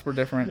 spots were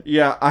different.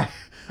 Yeah,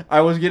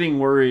 I was getting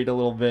worried a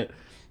little bit.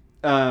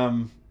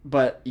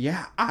 But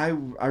yeah, I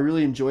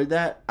really enjoyed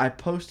that. I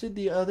posted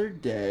the other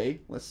day.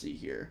 Let's see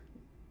here.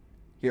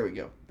 Here we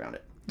go. Found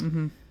it.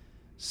 Mm-hmm.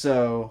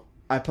 So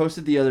I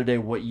posted the other day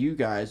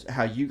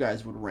how you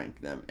guys would rank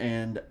them,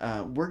 and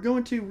we're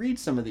going to read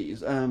some of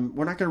these.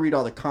 We're not going to read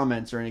all the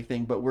comments or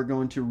anything, but we're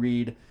going to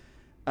read,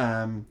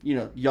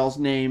 y'all's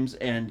names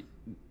and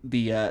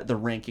the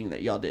ranking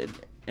that y'all did,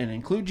 and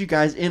include you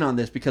guys in on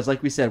this because,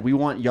 like we said, we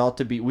want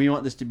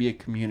this to be a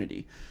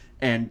community,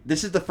 and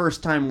this is the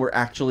first time we're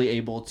actually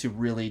able to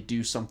really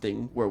do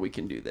something where we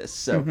can do this.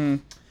 So,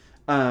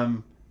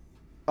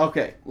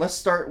 okay, let's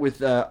start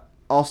with.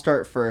 I'll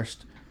start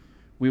first.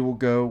 We will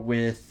go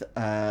with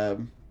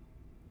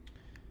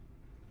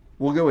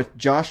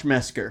Josh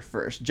Mesker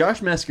first.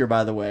 Josh Mesker,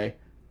 by the way,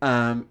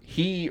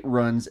 he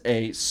runs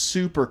a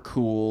super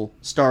cool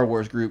Star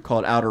Wars group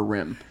called Outer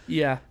Rim.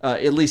 Yeah.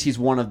 At least he's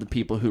one of the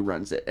people who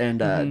runs it.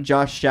 And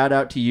Josh, shout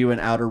out to you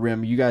and Outer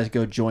Rim. You guys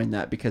go join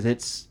that because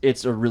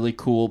it's a really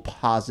cool,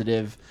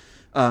 positive,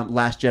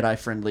 Last Jedi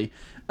friendly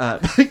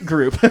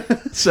group.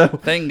 So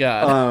Thank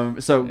God.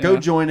 Go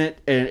join it,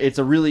 and it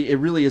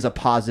really is a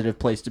positive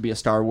place to be a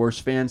Star Wars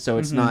fan. So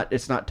it's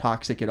not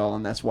toxic at all,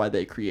 and that's why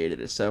they created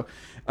it. So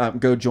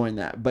go join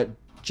that. But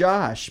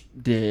Josh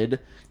did.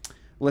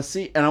 Let's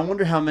see, and I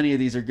wonder how many of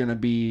these are going to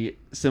be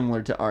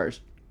similar to ours.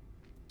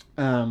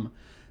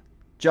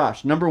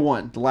 Josh, number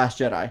 1, The Last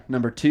Jedi.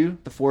 Number 2,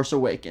 The Force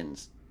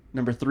Awakens.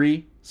 Number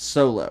 3,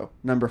 Solo.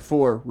 Number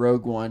 4,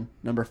 Rogue One.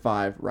 Number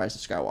 5, Rise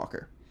of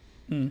Skywalker.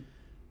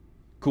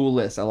 Cool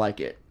list. I like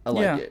it.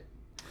 It.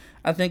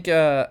 I think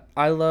I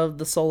love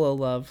the Solo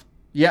love.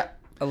 Yeah.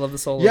 I love the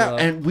Solo Yeah, love.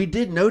 and we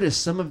did notice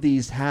some of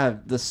these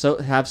have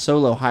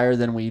Solo higher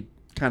than we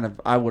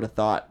I would have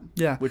thought.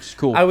 Yeah. Which is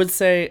cool. I would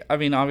say, I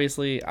mean,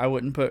 obviously, I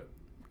wouldn't put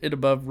it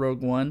above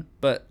Rogue One,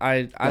 but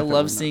I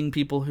love seeing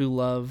people who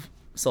love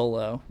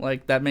Solo.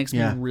 Like, that makes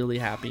me really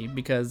happy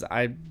because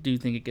I do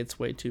think it gets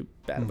way too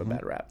bad of a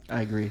bad rap.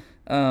 I agree.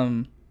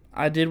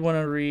 I did want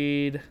to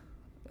read...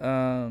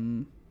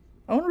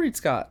 I want to read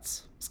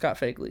Scott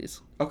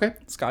Fagley's. Okay.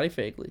 Scotty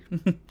Fagley.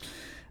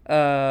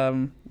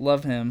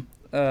 Love him.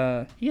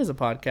 He has a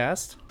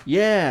podcast.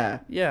 Yeah.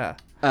 Yeah.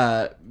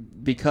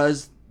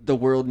 Because the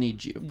world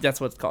needs you.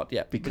 That's what it's called.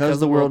 Yeah. Because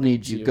the world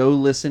needs you. Go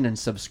listen and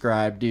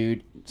subscribe,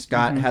 dude.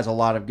 Scott has a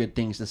lot of good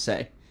things to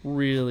say.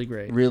 Really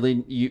great.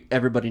 Really,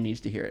 everybody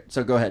needs to hear it.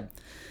 So go ahead.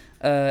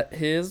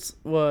 His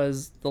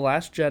was The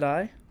Last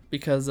Jedi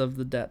because of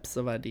the depths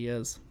of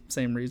ideas.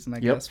 Same reason, I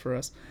guess, for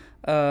us.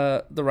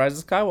 The Rise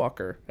of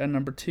Skywalker at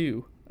number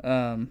 2. He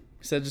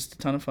said just a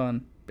ton of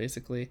fun,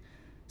 basically.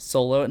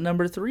 Solo at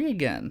number 3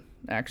 again,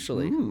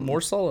 actually. Ooh. More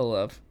Solo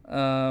love.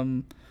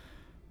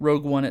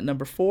 Rogue One at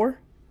number 4.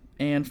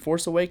 And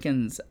Force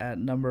Awakens at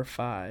number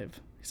 5.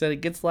 He said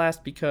it gets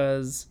last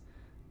because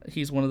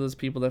he's one of those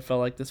people that felt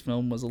like this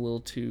film was a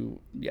little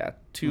too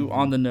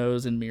on the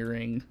nose and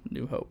mirroring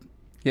New Hope.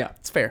 Yeah.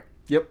 It's fair.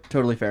 Yep,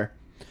 totally fair.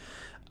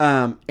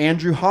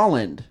 Andrew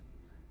Holland.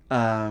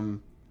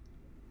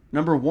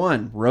 Number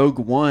 1, Rogue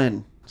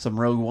One. Some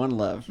Rogue One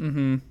love.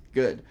 Mm-hmm.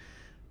 Good.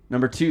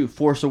 Number 2,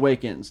 Force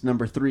Awakens.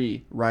 Number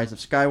 3, Rise of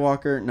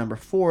Skywalker. Number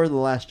 4, The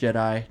Last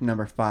Jedi.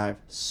 Number 5,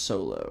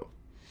 Solo.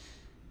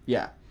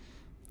 Yeah.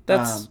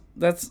 That's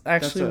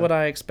actually what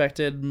I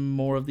expected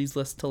more of these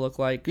lists to look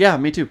like. Yeah,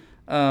 me too.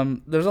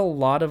 There's a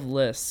lot of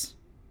lists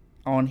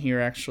on here,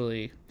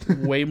 actually.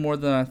 Way more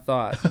than I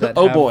thought. That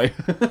Oh, have boy.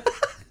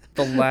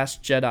 The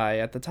Last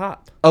Jedi at the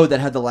top. Oh, that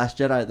had The Last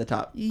Jedi at the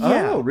top.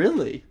 Yeah. Oh,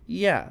 really?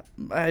 Yeah.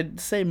 I'd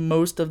say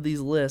most of these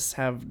lists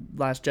have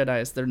Last Jedi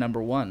as their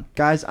number 1.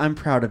 Guys, I'm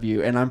proud of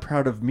you, and I'm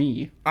proud of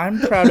me.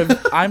 I'm proud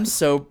of... I'm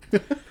so...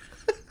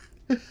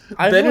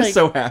 Ben is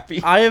so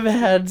happy. I have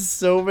had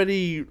so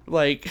many,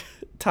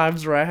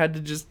 times where I had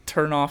to just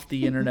turn off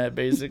the internet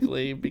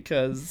basically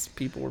because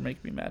people were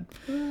making me mad.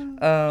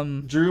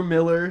 Drew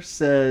Miller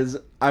says,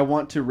 I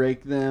want to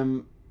rank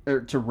them,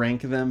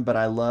 but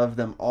I love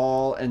them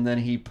all. And then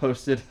he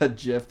posted a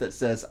GIF that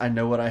says, I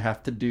know what I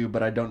have to do,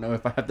 but I don't know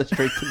if I have the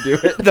strength to do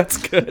it. That's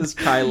good. It's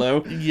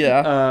Kylo.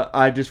 Yeah.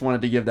 I just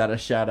wanted to give that a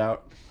shout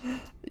out.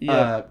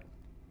 Yeah.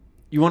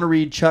 You want to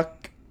read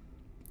Chuck?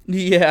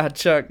 Yeah,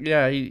 Chuck.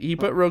 Yeah, he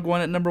put Rogue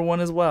One at number 1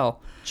 as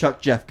well.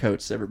 Chuck Jeff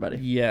Coates, everybody.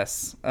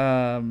 Yes.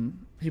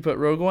 He put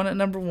Rogue One at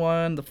number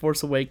 1, The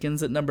Force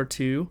Awakens at number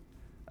 2,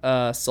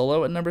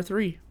 Solo at number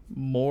 3.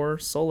 More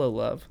Solo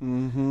love.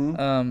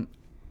 Mm-hmm.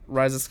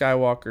 Rise of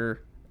Skywalker,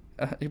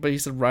 but he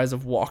said Rise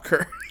of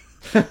Walker.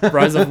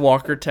 Rise of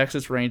Walker,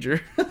 Texas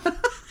Ranger.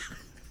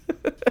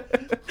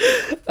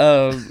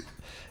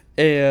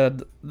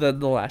 And the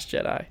Last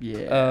Jedi.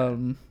 Yeah.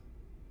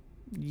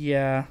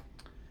 Yeah.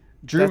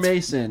 Drew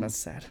Mason. That's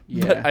sad.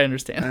 Yeah. But I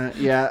understand.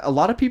 Yeah, a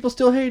lot of people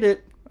still hate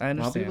it. I understand.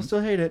 A lot of people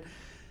still hate it.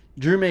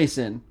 Drew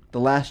Mason, The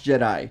Last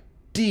Jedi.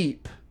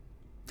 Deep.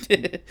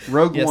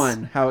 Rogue Yes.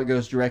 One, how it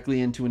goes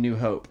directly into A New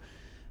Hope.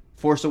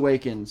 Force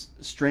Awakens,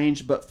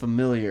 strange but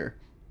familiar.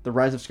 The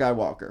Rise of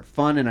Skywalker,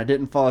 fun and I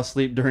didn't fall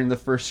asleep during the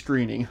first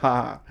screening.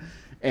 Ha.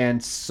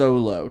 And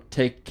Solo,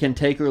 can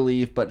take or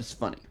leave, but it's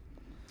funny.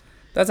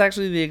 That's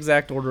actually the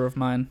exact order of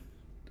mine.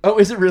 Oh,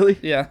 is it really?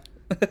 Yeah.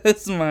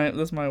 that's my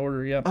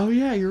order, yep. Oh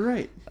yeah, you're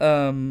right.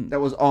 Um That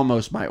was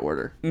almost my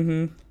order.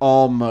 Mhm.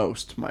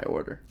 Almost my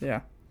order.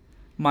 Yeah.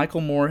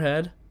 Michael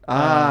Moorhead.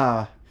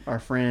 Our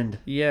friend.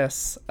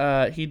 Yes.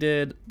 He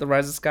did The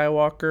Rise of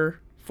Skywalker,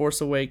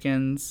 Force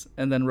Awakens,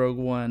 and then Rogue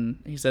One.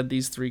 He said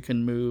these 3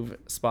 can move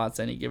spots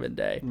any given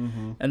day.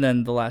 Mm-hmm. And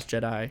then The Last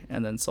Jedi,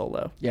 and then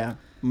Solo. Yeah.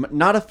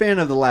 Not a fan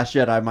of The Last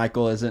Jedi,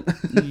 Michael isn't.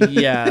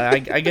 Yeah,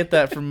 I get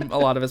that from a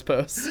lot of his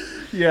posts.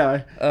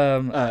 Yeah.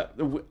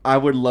 I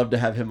would love to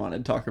have him on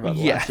and talk about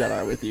The Yeah. Last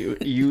Jedi with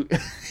you.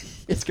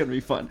 It's going to be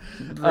fun.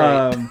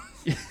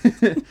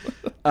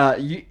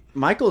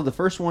 Michael, the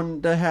first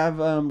one to have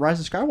Rise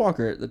of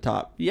Skywalker at the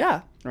top.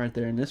 Yeah. Right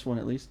there in this one,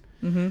 at least.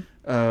 Mm-hmm.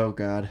 Oh,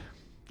 God.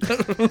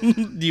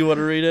 Do you want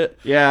to read it?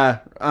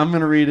 Yeah, I'm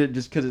going to read it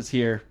just because it's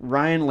here.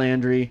 Ryan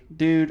Landry.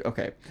 Dude,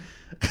 okay.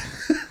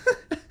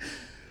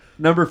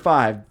 Number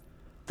 5,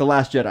 The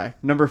Last Jedi.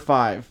 Number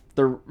 5,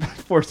 The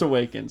Force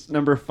Awakens.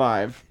 Number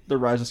 5, The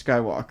Rise of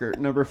Skywalker.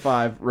 Number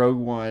 5, Rogue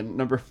One.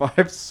 Number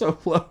 5,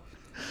 Solo.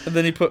 And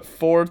then he put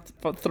 4,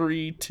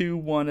 3, 2,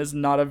 1 is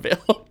not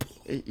available.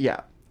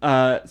 Yeah.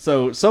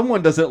 So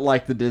someone doesn't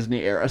like the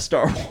Disney era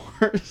Star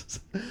Wars.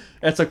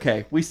 That's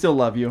okay. We still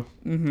love you.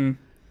 Mm-hmm.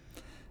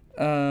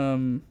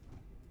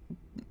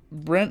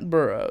 Brent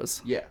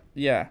Burrows. Yeah.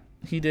 Yeah.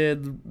 He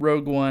did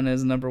Rogue One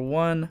as number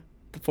 1,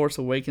 The Force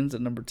Awakens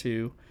at number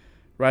 2,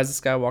 Rise of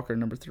Skywalker at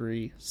number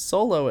 3,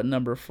 Solo at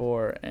number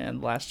 4,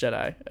 and Last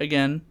Jedi.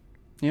 Again,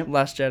 Yep.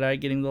 Last Jedi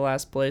getting the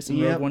last place and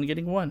Yep. Rogue One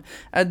getting 1.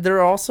 There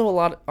are also a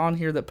lot on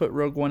here that put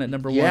Rogue One at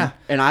number 1. Yeah,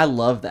 and I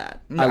love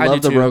that. I I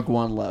love do the too. Rogue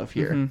One love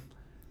here.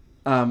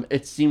 Mm-hmm.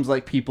 It seems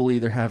like people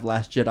either have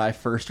Last Jedi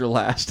first or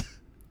last.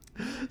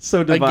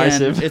 So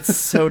divisive. Again, it's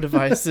so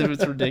divisive.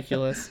 It's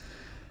ridiculous.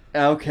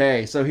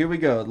 Okay, so here we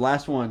go.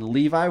 Last one.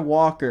 Levi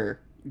Walker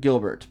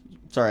Gilbert.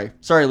 Sorry,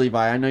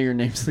 Levi. I know your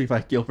name's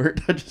Levi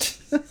Gilbert.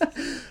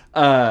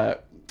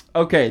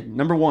 Okay,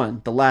 number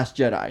 1, The Last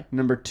Jedi.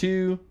 Number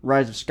 2,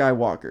 Rise of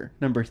Skywalker.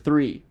 Number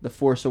 3, The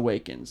Force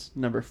Awakens.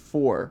 Number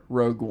 4,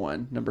 Rogue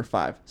One. Number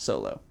 5,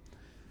 Solo.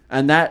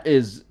 And that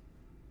is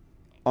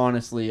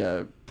honestly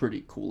a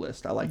pretty cool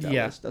list. I like that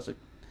list.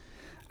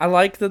 I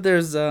like that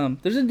there's a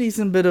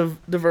decent bit of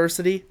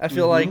diversity. I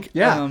feel like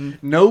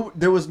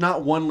there was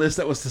not one list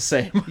that was the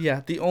same. Yeah,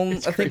 I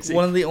think crazy.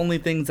 one of the only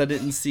things I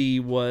didn't see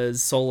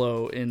was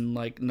Solo in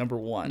like number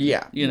 1.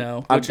 Yeah, you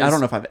know, I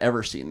don't know if I've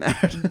ever seen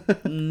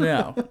that.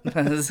 No,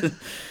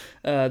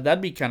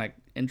 that'd be kind of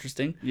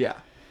interesting. Yeah,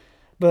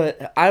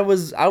 but I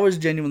was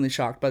genuinely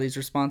shocked by these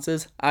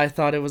responses. I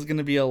thought it was going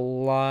to be a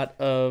lot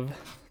of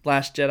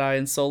Last Jedi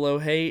and Solo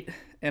hate,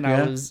 and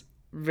I was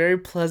very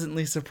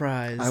pleasantly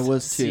surprised. I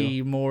was to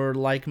see more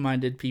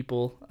like-minded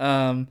people.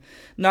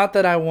 Not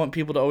that I want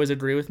people to always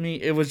agree with me.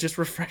 It was just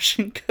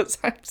refreshing because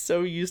I'm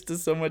so used to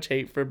so much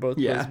hate for both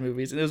of those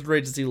movies, and it was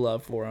great to see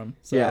love for them.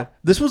 So. Yeah,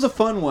 this was a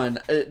fun one.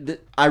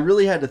 I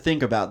really had to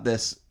think about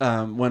this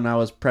when I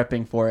was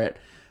prepping for it,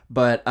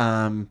 but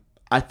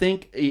I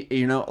think,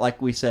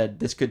 like we said,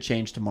 this could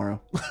change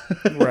tomorrow.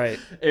 Right.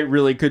 It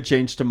really could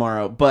change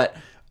tomorrow, but.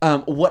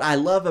 What I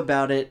love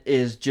about it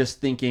is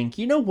just thinking,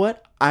 you know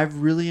what?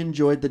 I've really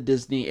enjoyed the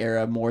Disney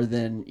era more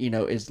than,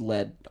 is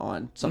led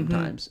on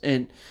sometimes.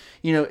 Mm-hmm.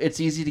 And, it's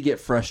easy to get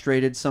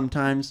frustrated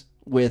sometimes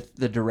with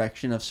the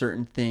direction of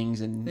certain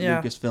things and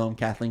Lucasfilm,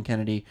 Kathleen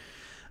Kennedy.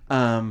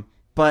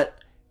 But,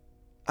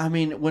 I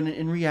mean, when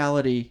in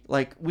reality,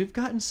 like, we've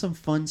gotten some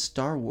fun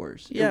Star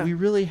Wars. Yeah. We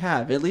really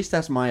have. At least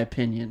that's my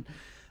opinion.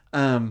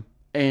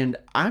 And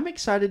I'm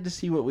excited to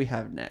see what we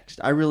have next.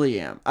 I really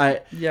am.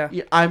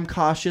 I'm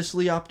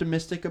cautiously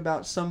optimistic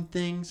about some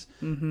things.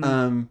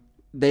 Mm-hmm.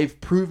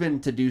 They've proven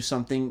to do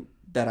something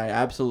that I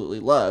absolutely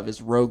love is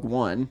Rogue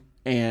One,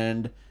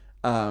 and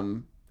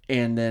And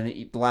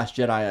then The Last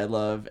Jedi I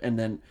love, and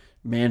then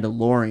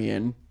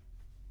Mandalorian.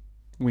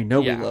 We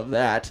know we love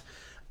that.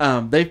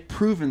 They've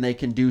proven they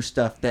can do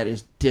stuff that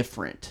is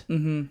different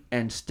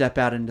and step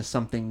out into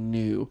something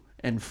new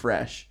and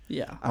fresh.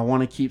 Yeah. I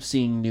want to keep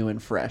seeing new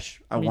and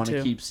fresh. I Me want to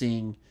too. keep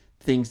seeing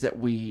things that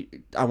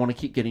I want to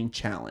keep getting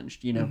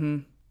challenged, you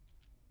know?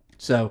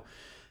 So,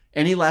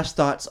 any last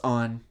thoughts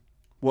on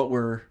what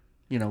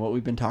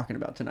we've been talking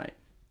about tonight?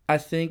 I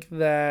think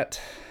that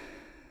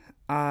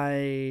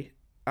I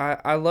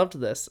loved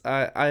this.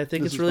 I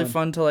think This it's is really fun.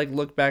 fun to like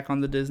look back on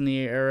the Disney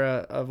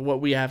era of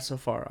what we have so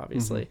far,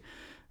 obviously.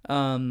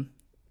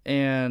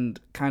 And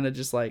kind of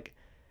just like,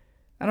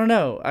 I don't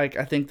know. I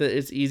think that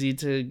it's easy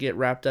to get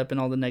wrapped up in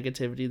all the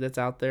negativity that's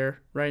out there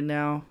right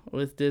now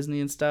with Disney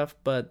and stuff,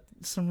 but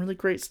some really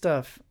great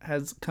stuff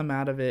has come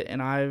out of it,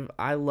 and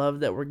I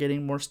love that we're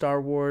getting more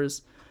Star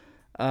Wars.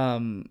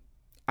 I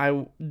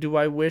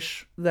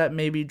wish that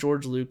maybe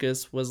George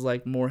Lucas was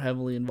like more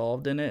heavily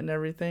involved in it and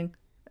everything.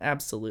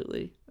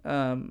 Absolutely.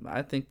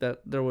 I think that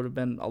there would have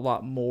been a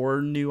lot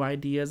more new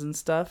ideas and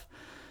stuff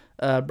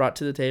brought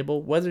to the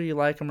table. Whether you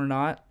like them or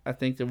not, I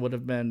think it would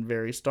have been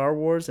very Star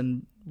Wars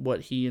and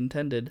what he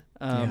intended.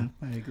 I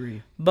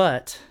agree.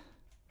 But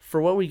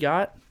for what we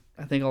got,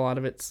 I think a lot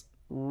of it's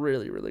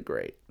really, really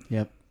great.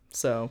 Yep.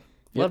 So,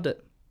 loved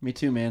it. Me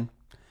too, man.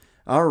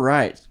 All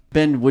right.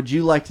 Ben, would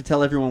you like to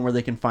tell everyone where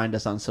they can find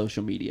us on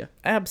social media?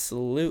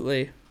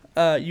 Absolutely.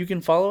 You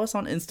can follow us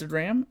on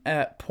Instagram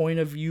at Point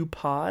of View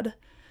Pod.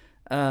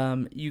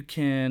 You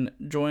can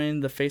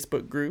join the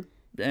Facebook group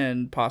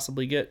and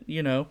possibly get,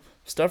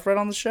 stuff right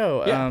on the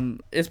show. Yeah.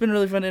 It's been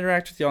really fun to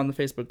interact with you on the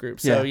Facebook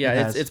group. So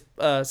Yeah, it it's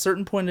a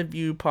certain point of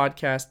view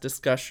podcast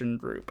discussion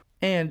group.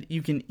 And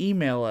you can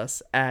email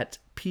us at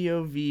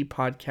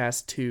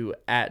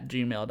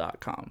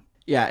povpodcast2@gmail.com.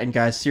 Yeah, and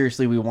guys,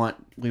 seriously, we want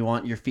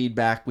your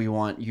feedback. We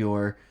want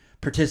your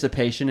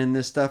participation in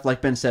this stuff.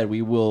 Like Ben said,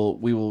 we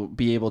will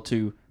be able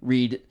to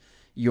read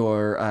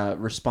your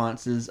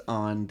responses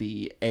on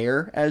the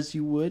air as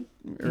you would,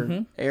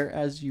 or air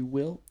as you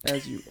will,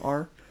 as you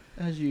are,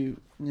 as you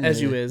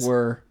is.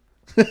 were.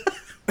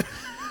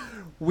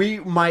 We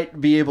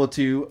might be able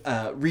to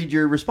read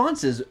your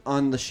responses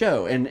on the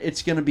show, and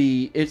it's gonna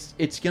be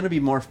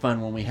more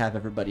fun when we have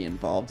everybody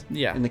involved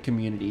in the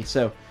community.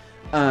 So,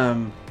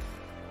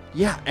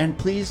 yeah, and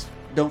please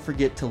don't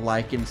forget to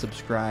like and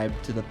subscribe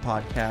to the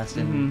podcast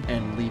and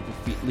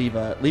leave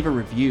a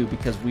review,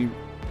 because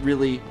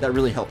that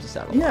really helps us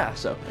out a lot. Yeah,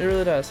 So it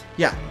really does.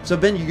 yeah. So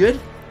Ben, you good?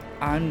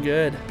 I'm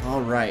good.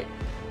 All right.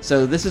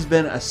 So this has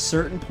been A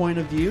Certain Point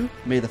of View.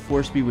 May the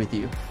Force be with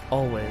you.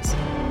 Always.